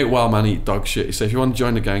gang. He'd make Wildman eat dog shit. He said, if you want to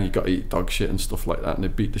join the gang, you've got to eat dog shit and stuff like that, and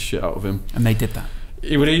they'd beat the shit out of him. And they did that.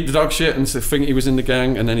 He would eat the dog shit and think he was in the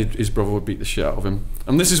gang, and then his brother would beat the shit out of him.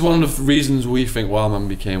 And this is one of the reasons we think Wildman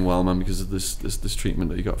became Wildman, because of this treatment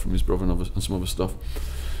that he got from his brother and some other stuff.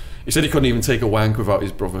 He said he couldn't even take a wank without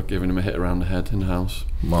his brother giving him a hit around the head in the house.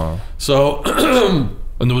 Wow. So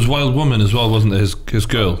And there was Wild Woman as well, wasn't there? His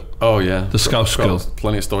girl. Oh yeah, the Scouse girl.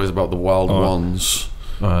 Plenty of stories about the Wild Ones.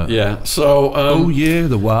 Right. Yeah. So. Oh yeah,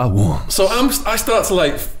 the Wild Ones. So I start to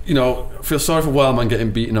like, you know, feel sorry for Wild Man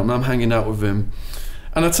getting beaten up, and I'm hanging out with him,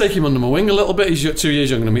 and I take him under my wing a little bit. He's 2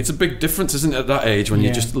 years younger than me. It's a big difference, isn't it, at that age when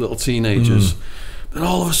you're just little teenagers. Then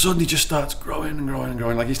all of a sudden he just starts growing and growing and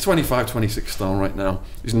growing. Like he's 25, 26 stone right now.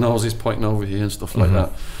 His nose is pointing over here and stuff like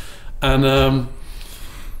that. And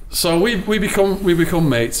so we become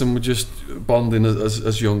mates, and we're just bonding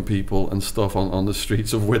as young people and stuff on the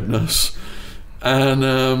streets of Widnes. And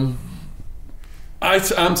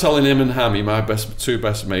I'm telling him and Hammy, my two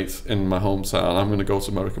best mates in my hometown, I'm going to go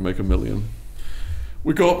to America and make $1 million.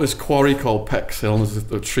 We go up this quarry called Peck's Hill, and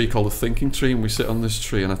there's a tree called the Thinking Tree, and we sit on this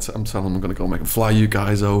tree, and I'm telling them I'm going to go make them fly you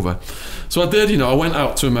guys over. So I did, you know, I went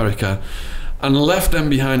out to America and left them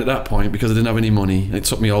behind at that point because I didn't have any money. It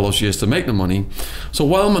took me all those years to make the money. So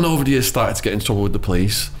Wildman over the years started to get in trouble with the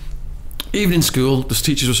police. Even in school, the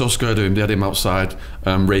teachers were so scared of him, they had him outside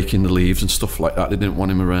raking the leaves and stuff like that. They didn't want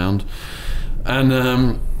him around.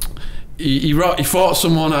 And he fought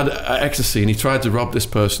someone at ecstasy, and he tried to rob this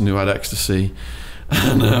person who had ecstasy.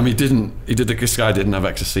 And this guy didn't have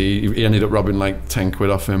ecstasy. He ended up robbing like 10 quid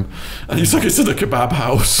off him, and he took it to the kebab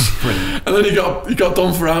house. And then he got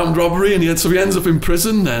done for armed robbery, and so he ends up in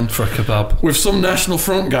prison then for a kebab with some National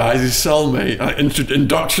Front guys, his cellmate,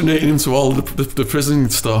 indoctrinating him to all the prison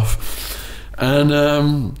stuff. And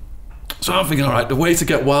so I'm thinking, all right, the way to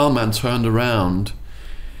get Wildman turned around,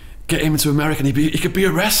 get him into America, and he could be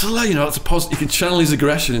a wrestler. You know, he can channel his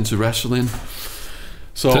aggression into wrestling.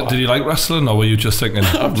 So did you like wrestling, or were you just thinking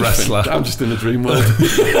wrestler? I'm just in the dream world.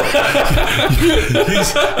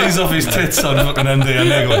 he's off his tits on fucking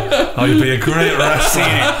MDMA going, oh, you'd be a great wrestler.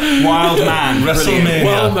 Wild Man. WrestleMania.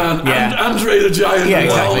 Wild Man. Yeah. Andre the Giant. Yeah,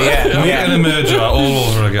 exactly. Yeah. Making a merger all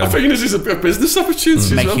over again. I think this is a business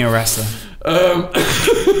opportunity. Making a wrestler.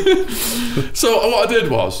 So what I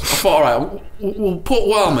did was, I thought, all right, we'll put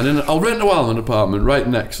Wildman in. I'll rent a Wildman apartment right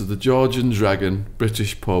next to the Georgian Dragon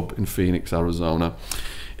British pub in Phoenix, Arizona.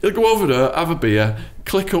 He'll go over there, have a beer,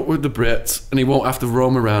 click up with the Brits, and he won't have to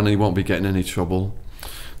roam around, and he won't be getting any trouble.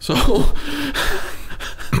 So a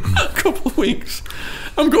couple of weeks,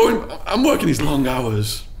 I'm working these long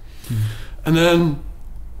hours, and then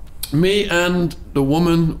me and the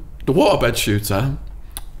woman, the waterbed shooter.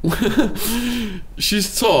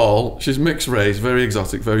 She's tall, she's mixed race, very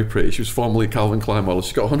exotic, very pretty. She was formerly Calvin Klein model.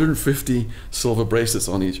 She's got 150 silver bracelets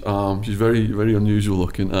on each arm. She's very, very unusual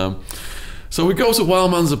looking. So we go to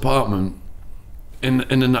Wildman's apartment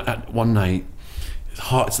one night. It's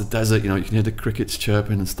hot, it's the desert, you know, you can hear the crickets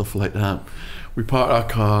chirping and stuff like that. We park our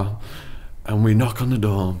car and we knock on the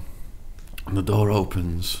door, and the door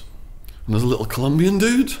opens, and there's a little Colombian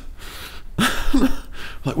dude.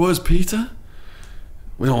 Like, where's Peter?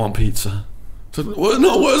 We don't want pizza. So,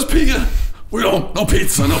 no, where's Peter? We don't, no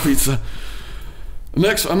pizza.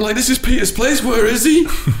 Next, I'm like, this is Peter's place, where is he?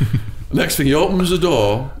 Next thing, he opens the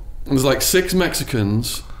door, and there's like 6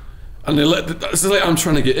 Mexicans, and it's like I'm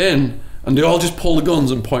trying to get in, and they all just pull the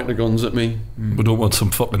guns and point the guns at me. We don't want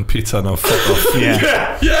some fucking pizza now, fuck off.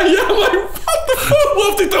 Yeah. I'm like, what the fuck? What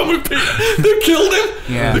have they done with Peter? They killed him.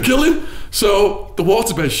 Yeah. They killed him. So the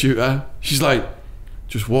waterbed shooter, she's like,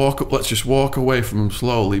 let's just walk away from him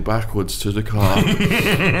slowly backwards to the car.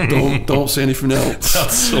 don't say anything else.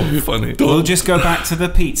 That's so funny. We'll just go back to the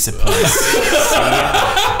pizza place.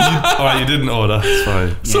 Alright, you didn't order. It's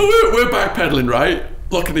fine. So we're backpedaling, right?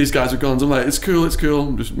 Look at these guys with guns. I'm like, it's cool.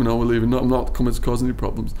 I'm just, we're leaving. I'm not coming to cause any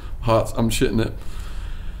problems. I'm shitting it.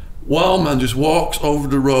 Wildman just walks over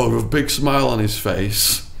the road with a big smile on his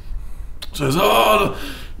face. Says, oh,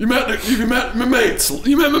 you met my mates.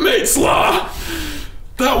 You met my mates, Sla.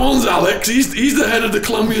 That one's Alex. He's the head of the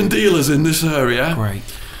Colombian dealers in this area. Great.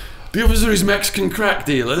 The others are his Mexican crack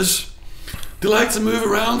dealers. They like to move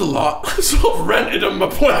around a lot, so I've rented them my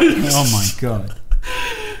place. Oh my God.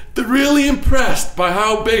 They're really impressed by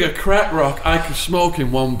how big a crack rock I could smoke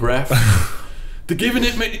in one breath. They're giving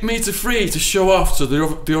it me to free to show off to the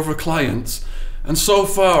other clients, and so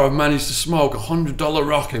far I've managed to smoke $100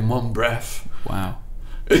 rock in one breath. Wow.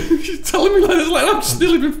 She's telling me like this, like I've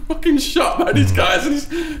still been fucking shot by these guys, and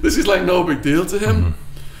this is like no big deal to him.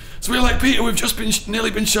 So we're like, Peter, we've just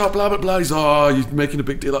nearly been shot, blah blah blah. He's, oh, you're making a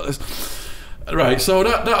big deal out of this. Right, so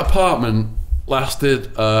that apartment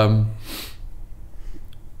lasted about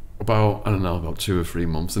 2 or 3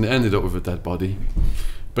 months, and it ended up with a dead body.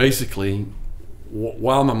 Basically,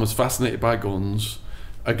 Wildman was fascinated by guns.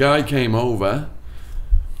 A guy came over,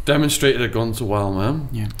 demonstrated a gun to Wildman.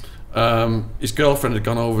 Yeah. His girlfriend had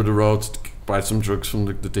gone over the road to buy some drugs from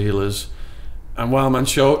the dealers, And Wildman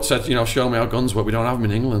said, show me how guns work. We don't have them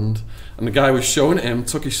in England. And the guy was showing it him,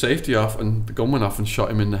 took his safety off, and the gun went off and shot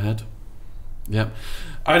him in the head. Yep.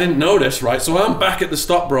 I didn't know this, right? So I'm back at the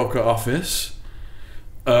stockbroker office.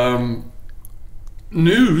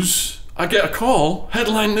 News. I get a call.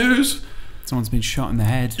 Headline news. Someone's been shot in the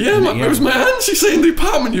head. Yeah, it was my aunt. She's saying the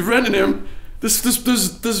apartment you've rented him. There's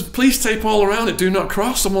police tape all around it. Do not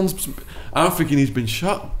cross. I'm thinking he's been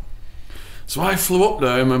shot. So I flew up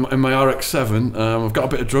there in my RX-7. I've got a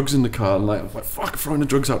bit of drugs in the car. And I'm like, fuck, throwing the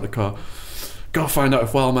drugs out the car. Gotta find out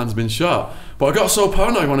if Wildman's been shot. But I got so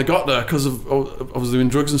paranoid when I got there because I was doing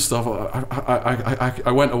drugs and stuff.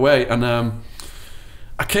 I went away, and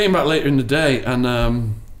I came back later in the day,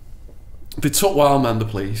 and they took Wildman, the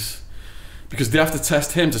police, because they have to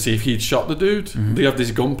test him to see if he'd shot the dude. Mm-hmm. They have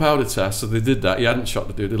this gunpowder test, so they did that. He hadn't shot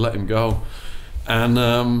the dude. They let him go, and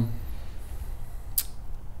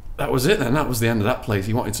that was it. Then that was the end of that place.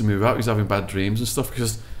 He wanted to move out. He was having bad dreams and stuff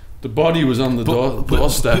because the body was on the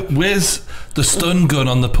doorstep. But where's the stun gun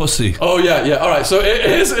on the pussy? Oh yeah. All right. So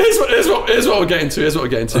here's what we're getting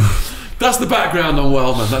to. That's the background on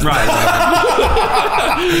Wellman. That's right.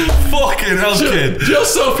 Fucking hell, kid.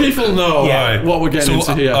 Just so people know what we're getting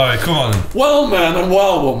into here. All right, come on. Wellman and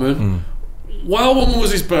Wild Woman. Wild Woman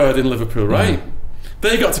was his bird in Liverpool, right?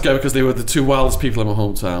 They got together because they were the two wildest people in my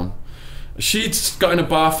hometown. She'd got in a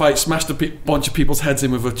bar fight, smashed a bunch of people's heads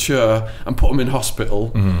in with a chair and put them in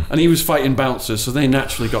hospital. And he was fighting bouncers, so they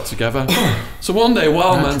naturally got together. So one day,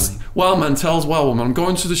 Wildman tells Wild Woman, I'm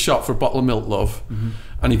going to the shop for a bottle of milk, love.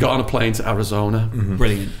 And he got on a plane to Arizona.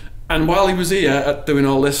 Brilliant. And while he was here doing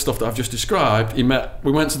all this stuff that I've just described, we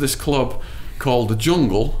went to this club called The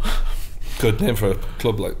Jungle. Good name for a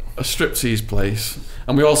club, like. A striptease place.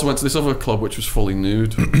 And we also went to this other club which was fully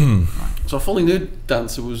nude. So a fully nude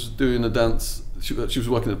dancer was doing a dance. She was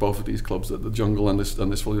working at both of these clubs, at The Jungle and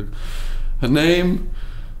this fully. Her name,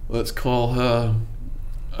 let's call her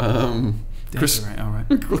Right, all right.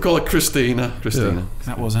 We'll call her Christina. Yeah.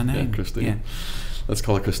 That was her name. Yeah, Christina. Yeah. Let's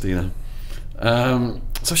call her Christina.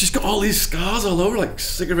 So she's got all these scars all over, like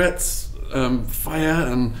cigarettes, fire,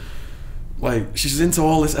 and like she's into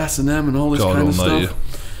all this S&M and all this kind of stuff.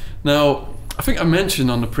 Now, I think I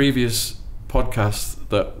mentioned on the previous podcast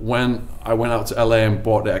that when I went out to LA and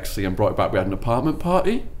bought the ecstasy and brought it back, we had an apartment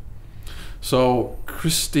party. So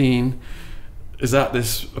Christine is at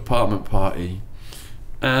this apartment party,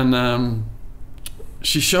 and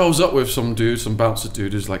she shows up with some bouncer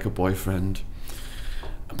dude who's like a boyfriend.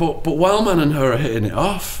 But Wildman and her are hitting it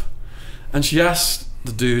off, and she asks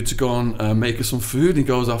the dude to go and make her some food. He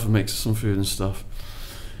goes off and makes her some food and stuff.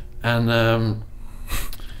 And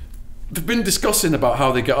they've been discussing about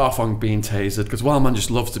how they get off on being tasered, because Wildman just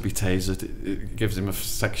loves to be tasered. It gives him a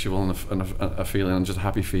sexual and a feeling, and just a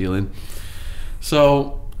happy feeling.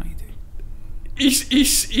 So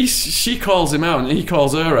she calls him out, and he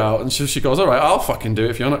calls her out, and she goes, all right, I'll fucking do it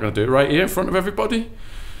if you're not going to do it right here in front of everybody.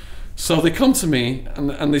 So they come to me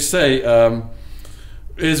and they say,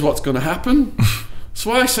 here's what's going to happen.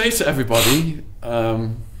 So I say to everybody,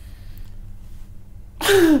 can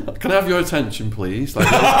I have your attention, please? Like,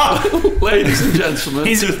 ladies and gentlemen.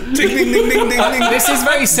 Ding, ding, ding, ding, ding, ding. This is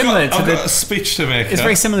very similar to I've got a speech to make. It's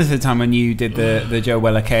very similar to the time when you did the Joe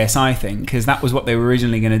Weller KSI thing, because that was what they were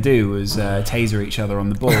originally going to do, was taser each other on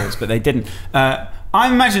the balls, but they didn't.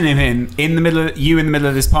 I'm imagining him in the middle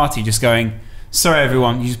of this party, just going, sorry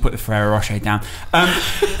everyone, you just put the Ferrero Rocher down.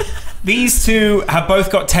 These two have both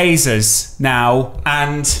got tasers now,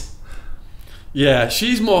 and yeah,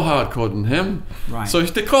 she's more hardcore than him. Right. So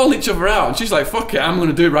they're calling each other out, and she's like, fuck it, I'm going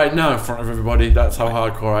to do it right now in front of everybody. That's how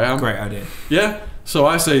hardcore I am. Great idea. Yeah. So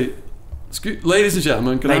I say, ladies and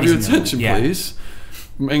gentlemen, can I have your attention, please?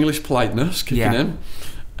 English politeness kicking in.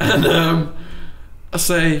 And I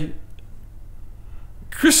say,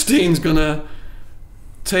 Christine's going to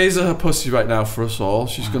taser her pussy right now for us all.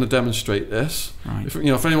 She's going to demonstrate this. Right. If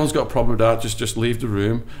anyone's got a problem with that, just leave the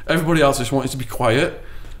room. Everybody else just wants to be quiet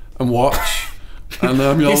and watch. And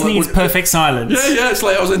this needs perfect silence. Yeah. It's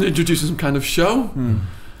like I was introducing some kind of show.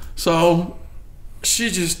 So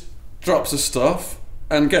she just drops her stuff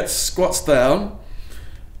and squats down.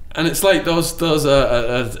 And it's like those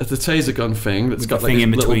the taser gun thing that's got like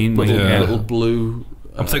in between, little blue.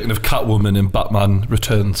 I'm thinking of Catwoman in Batman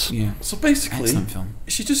Returns. Yeah. So basically,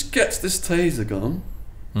 she just gets this taser gun,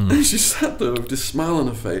 and she sat there with this smile on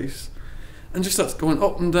her face, and just starts going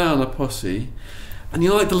up and down her pussy, and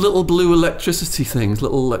like the little blue electricity things,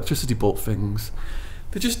 little electricity bolt things,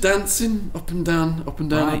 they're just dancing up and down, up and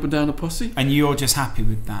down, up and down her pussy. And you're just happy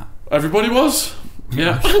with that? Everybody was.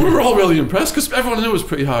 Yeah, we were all really impressed because everyone knew it was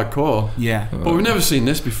pretty hardcore. Yeah. But we've never seen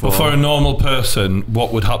this before. But for a normal person,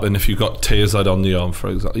 what would happen if you got tasered on the arm, for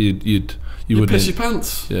example? You You'd piss your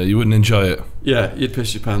pants. Yeah, you wouldn't enjoy it. Yeah, you'd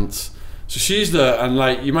piss your pants. So she's there, and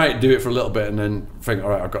like you might do it for a little bit, and then think, all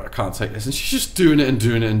right, I can't take this, and she's just doing it and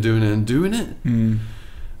doing it and doing it and doing it. Mm.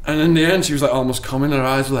 And in the end, she was like almost coming. Her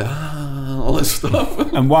eyes were like all this stuff.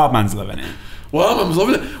 And Wildman's loving it. Wildman was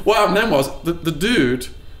loving it. What happened then was the dude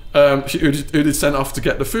who'd sent off to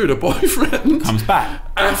get the food, her boyfriend, comes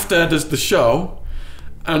back after the show,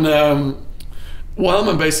 and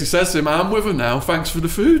Wildman basically says to him, "I'm with her now. Thanks for the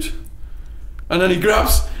food." And then he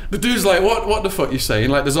grabs. The dude's like, what the fuck are you saying?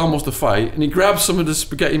 Like, there's almost a fight. And he grabs some of the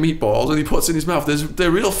spaghetti meatballs and he puts it in his mouth.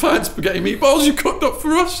 They're real fine spaghetti meatballs you cooked up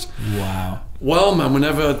for us. Wow. Well, man,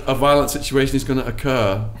 whenever a violent situation is going to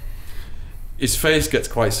occur, his face gets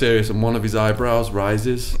quite serious and one of his eyebrows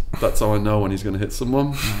rises. That's how I know when he's going to hit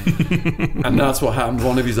someone. And that's what happened.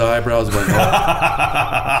 One of his eyebrows went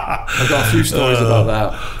up. I've got a few stories about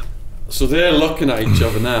that. So they're looking at each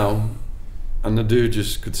other now, and the dude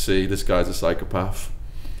just could see this guy's a psychopath.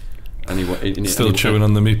 And he went, still chewing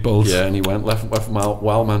on the meatballs. Yeah, and he went left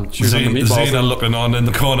Wildman chewing on the meatballs. Xena looking on in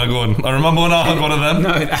the corner going, I remember when I had one of them.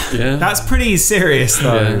 No, that's pretty serious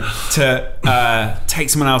though, to take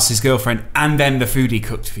someone else's girlfriend and then the food he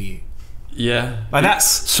cooked for you. Yeah. Like that's...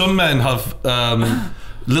 Some men have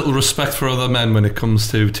little respect for other men when it comes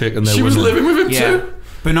to taking their She was living with him too.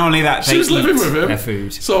 But not only that, she was living with him. Their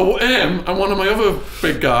food. So him and one of my other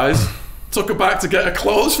big guys took her back to get her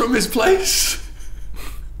clothes from his place.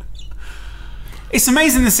 It's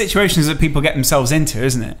amazing the situations that people get themselves into,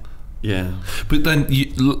 isn't it? Yeah. But then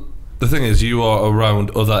the thing is, you are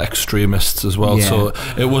around other extremists as well. Yeah. So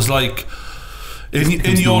it was like,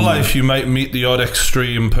 in your life, you might meet the odd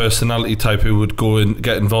extreme personality type who would go and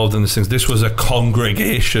get involved in these things. This was a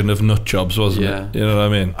congregation of nut jobs, wasn't it? You know what I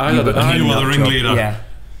mean? You were the ringleader. Yeah.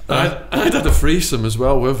 I'd had a threesome as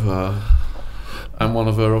well with her and one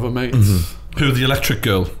of her other mates. Mm-hmm. Who, the electric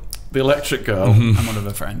girl? The electric girl. Mm-hmm. And one of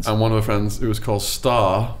her friends. And one of her friends who was called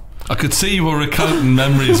Star. I could see you were recounting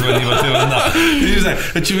memories when you were doing that. She was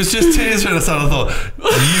like, and she was just tasering us, and I thought,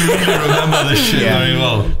 you really remember this shit very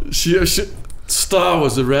well. Star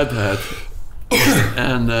was a redhead.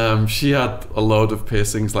 And she had a load of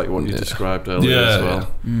piercings like what you described earlier as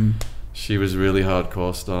well. Yeah. Mm. She was really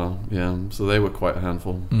hardcore Star, so they were quite a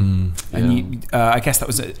handful. And you, I guess that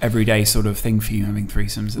was an everyday sort of thing for you, having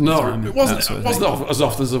threesomes at the time. It wasn't as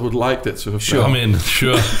often as I would liked it to have been. I mean,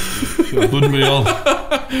 sure. Wouldn't we all?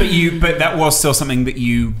 But that was still something that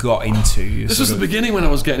you got into. This was the beginning when I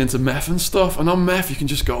was getting into meth and stuff, and on meth you can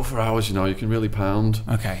just go for hours, you can really pound.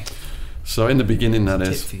 Okay. So in the beginning that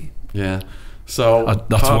is. Yeah. So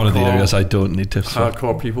that's one of the areas I don't need tips for.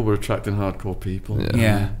 Hardcore people were attracting hardcore people.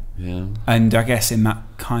 Yeah. Yeah. And I guess in that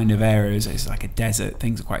kind of area, it's like a desert.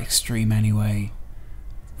 Things are quite extreme anyway.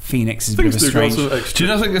 Phoenix is a bit of a strange... Do you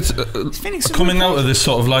not think it's coming out of this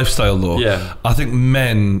sort of lifestyle though? Yeah. I think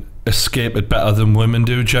men escape it better than women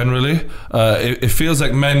do generally. It feels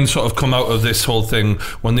like men sort of come out of this whole thing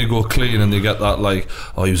when they go clean and they get that like,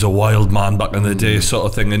 oh, he was a wild man back in the day sort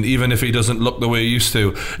of thing, and even if he doesn't look the way he used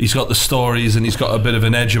to, he's got the stories and he's got a bit of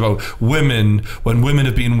an edge about women. When women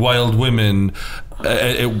have been wild women,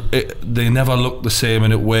 they never look the same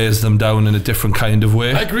and it wears them down in a different kind of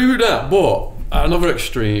way. I agree with that, but at another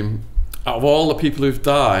extreme, out of all the people who've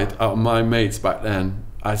died, out of my mates back then,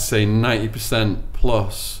 I'd say 90%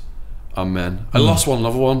 plus are men. I lost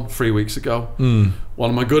another one 3 weeks ago. One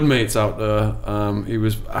of my good mates out there, he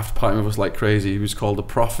was after partying with us like crazy. He was called the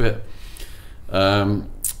Prophet, and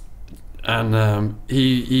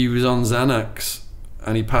he was on Xanax,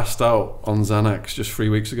 and he passed out on Xanax just 3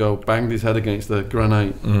 weeks ago. Banged his head against the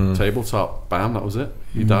granite tabletop. Bam, that was it.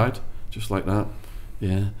 He died just like that.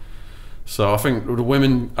 Yeah. So I think the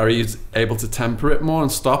women are able to temper it more and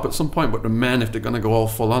stop at some point, but the men, if they're going to go all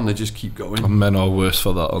full on, they just keep going. And men are worse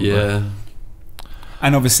for that, aren't they?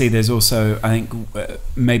 And obviously there's also, I think,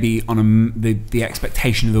 maybe on the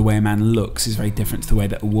expectation of the way a man looks is very different to the way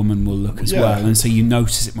that a woman will look as well. And so you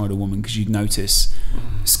notice it more at a woman because you'd notice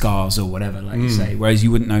scars or whatever, like you say, whereas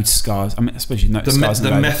you wouldn't notice scars. I mean, I suppose you'd notice scars.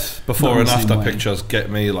 The myth before and after pictures get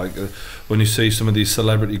me, like when you see some of these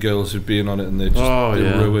celebrity girls who've been on it and they're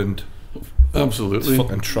just ruined. Absolutely. It's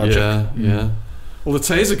fucking tragic. Yeah. Well, the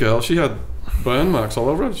Taser girl, she had burn marks all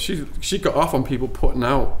over her. She got off on people putting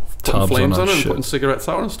flames on her and putting cigarettes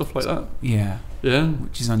out and stuff like that. Yeah.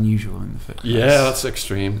 Which is unusual in the first place. Yeah, that's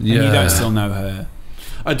extreme. And you don't still know her?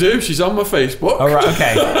 I do. She's on my Facebook. Oh, right,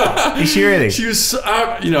 okay. Is she really? She was,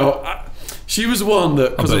 She was one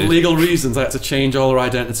that, because of legal reasons, I had to change all her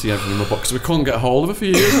identity and everything in my book because we couldn't get a hold of her for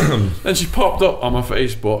years. Then she popped up on my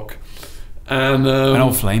Facebook, and an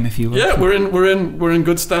old flame, if you will. Yeah, we're in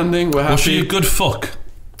good standing. We're happy. Was she a good fuck?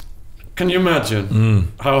 Can you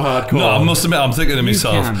imagine how hardcore? No, I must admit, I'm thinking to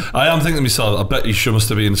myself. can. I am thinking to myself. I bet you must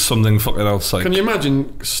have been something fucking else. Like, Can you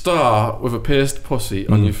imagine Star with a pierced pussy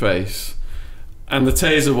on your face, and the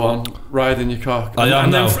taser one riding your cock? I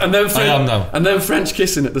am now. And then French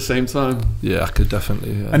kissing at the same time. Yeah, I could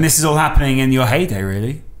definitely. Yeah. And this is all happening in your heyday,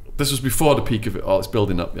 really. This was before the peak of it all. It's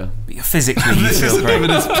building up, yeah. But physically, you This feel isn't great. even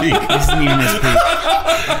his peak. This isn't even his peak.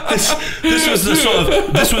 This was the sort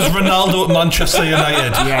of. This was Ronaldo at Manchester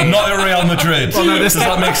United, Yeah. not at Real Madrid. Does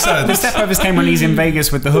that make sense? The step overs came when he's in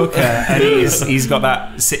Vegas with the hooker, and he's got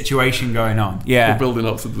that situation going on. Yeah. We're building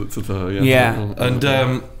up to the Yeah.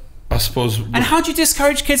 And I suppose. And how do you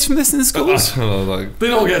discourage kids from this in the schools? They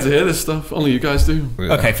don't get to hear this stuff. Only you guys do.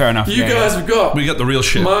 Yeah. Okay, fair enough. You guys have got We get the real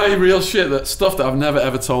shit. my real shit. That stuff that I've never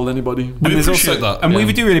ever told anybody. We there's appreciate that. And Yeah.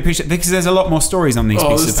 we do really appreciate because there's a lot more stories on these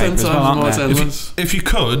Oh, pieces there's of 10 paper as well, times more aren't there? endless. If you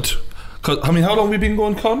could, cause, I mean, how long have we been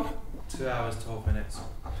going, Con? 2 hours, 12 minutes.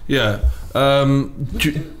 Yeah.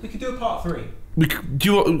 We could do a part 3.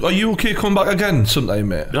 Are you okay coming back again sometime,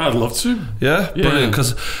 mate? Yeah, I'd love to. Yeah, Yeah. brilliant.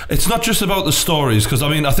 Because it's not just about the stories. Because I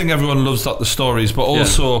mean, I think everyone loves the stories, but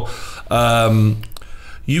also,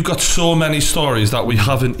 you've got so many stories that we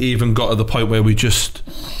haven't even got to the point where we just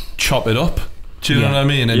chop it up. Do you know what I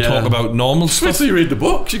mean? And talk about normal Wait stuff. till you read the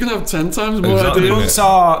book. You can have 10 times more Exactly. ideas.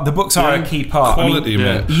 The books are a key part. Quality,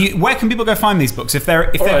 yeah. mate. Where can people go find these books? If they've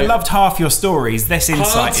right. loved half your stories, this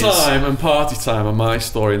insight Part is. Time and Party Time are my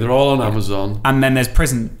story. They're all on Amazon. And then there's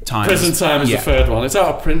Prison Time. Prison Time is the third one. It's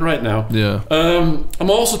out of print right now. Yeah. I'm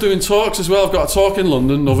also doing talks as well. I've got a talk in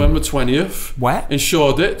London, November 20th. Where? In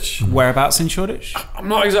Shoreditch. Whereabouts in Shoreditch? I'm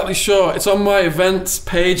not exactly sure. It's on my events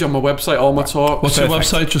page on my website, all my talks. What's your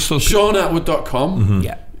website? Just so ShaunAttwood.com.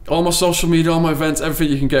 Yeah. All my social media, all my events, everything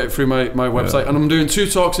you can get through my website. And I'm doing 2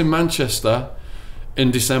 talks in Manchester in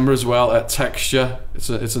December as well at Texture. It's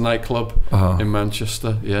a nightclub in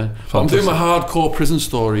Manchester. Yeah. I'm doing my hardcore prison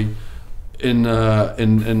story in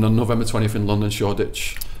November 20th in London,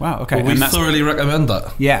 Shoreditch. Wow. Okay. Well, we thoroughly recommend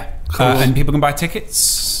that. Yeah. Cool. And people can buy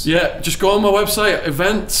tickets. Yeah. Just go on my website,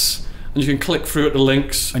 events, and you can click through at the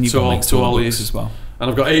links And you've to got all, links to to all all the these books as well. And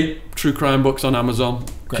I've got 8 true crime books on Amazon,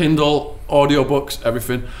 Great. Kindle, audiobooks,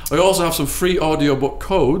 everything. I also have some free audiobook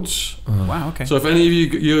codes. Wow. Okay. So if any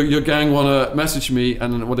of your gang want to message me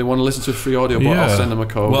and they want to listen to a free audiobook, I'll send them a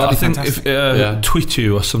code. Well, I think fantastic. if tweet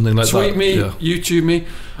you or something like that. Tweet me, Yeah. YouTube me.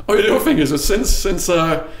 Oh, the other thing is that since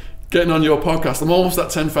getting on your podcast, I'm almost at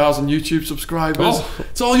 10,000 YouTube subscribers. Oh.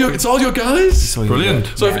 It's all your guys.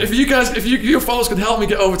 Brilliant. So if you guys, your followers can help me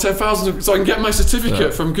get over 10,000, so I can get my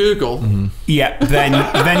certificate from Google, Yeah. Then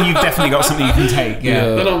you've definitely got something you can take.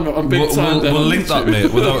 Yeah. then I'm big time. We'll link that,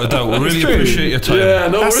 mate, without a doubt. We really true. appreciate your time. Yeah,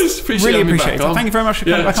 no worries. Appreciate Really having me appreciate back it. on. Thank you very much for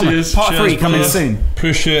coming back on. cheers. Part Cheers, 3 coming brothers. soon.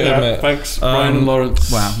 Appreciate it, mate. Thanks, Brian and Lawrence.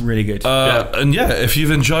 Wow. Really good. And if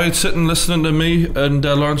you've enjoyed sitting listening to me and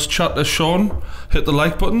Lawrence chat to Shaun, hit the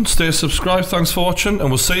like button, stay subscribed. Thanks for watching, and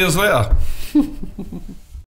we'll see you later.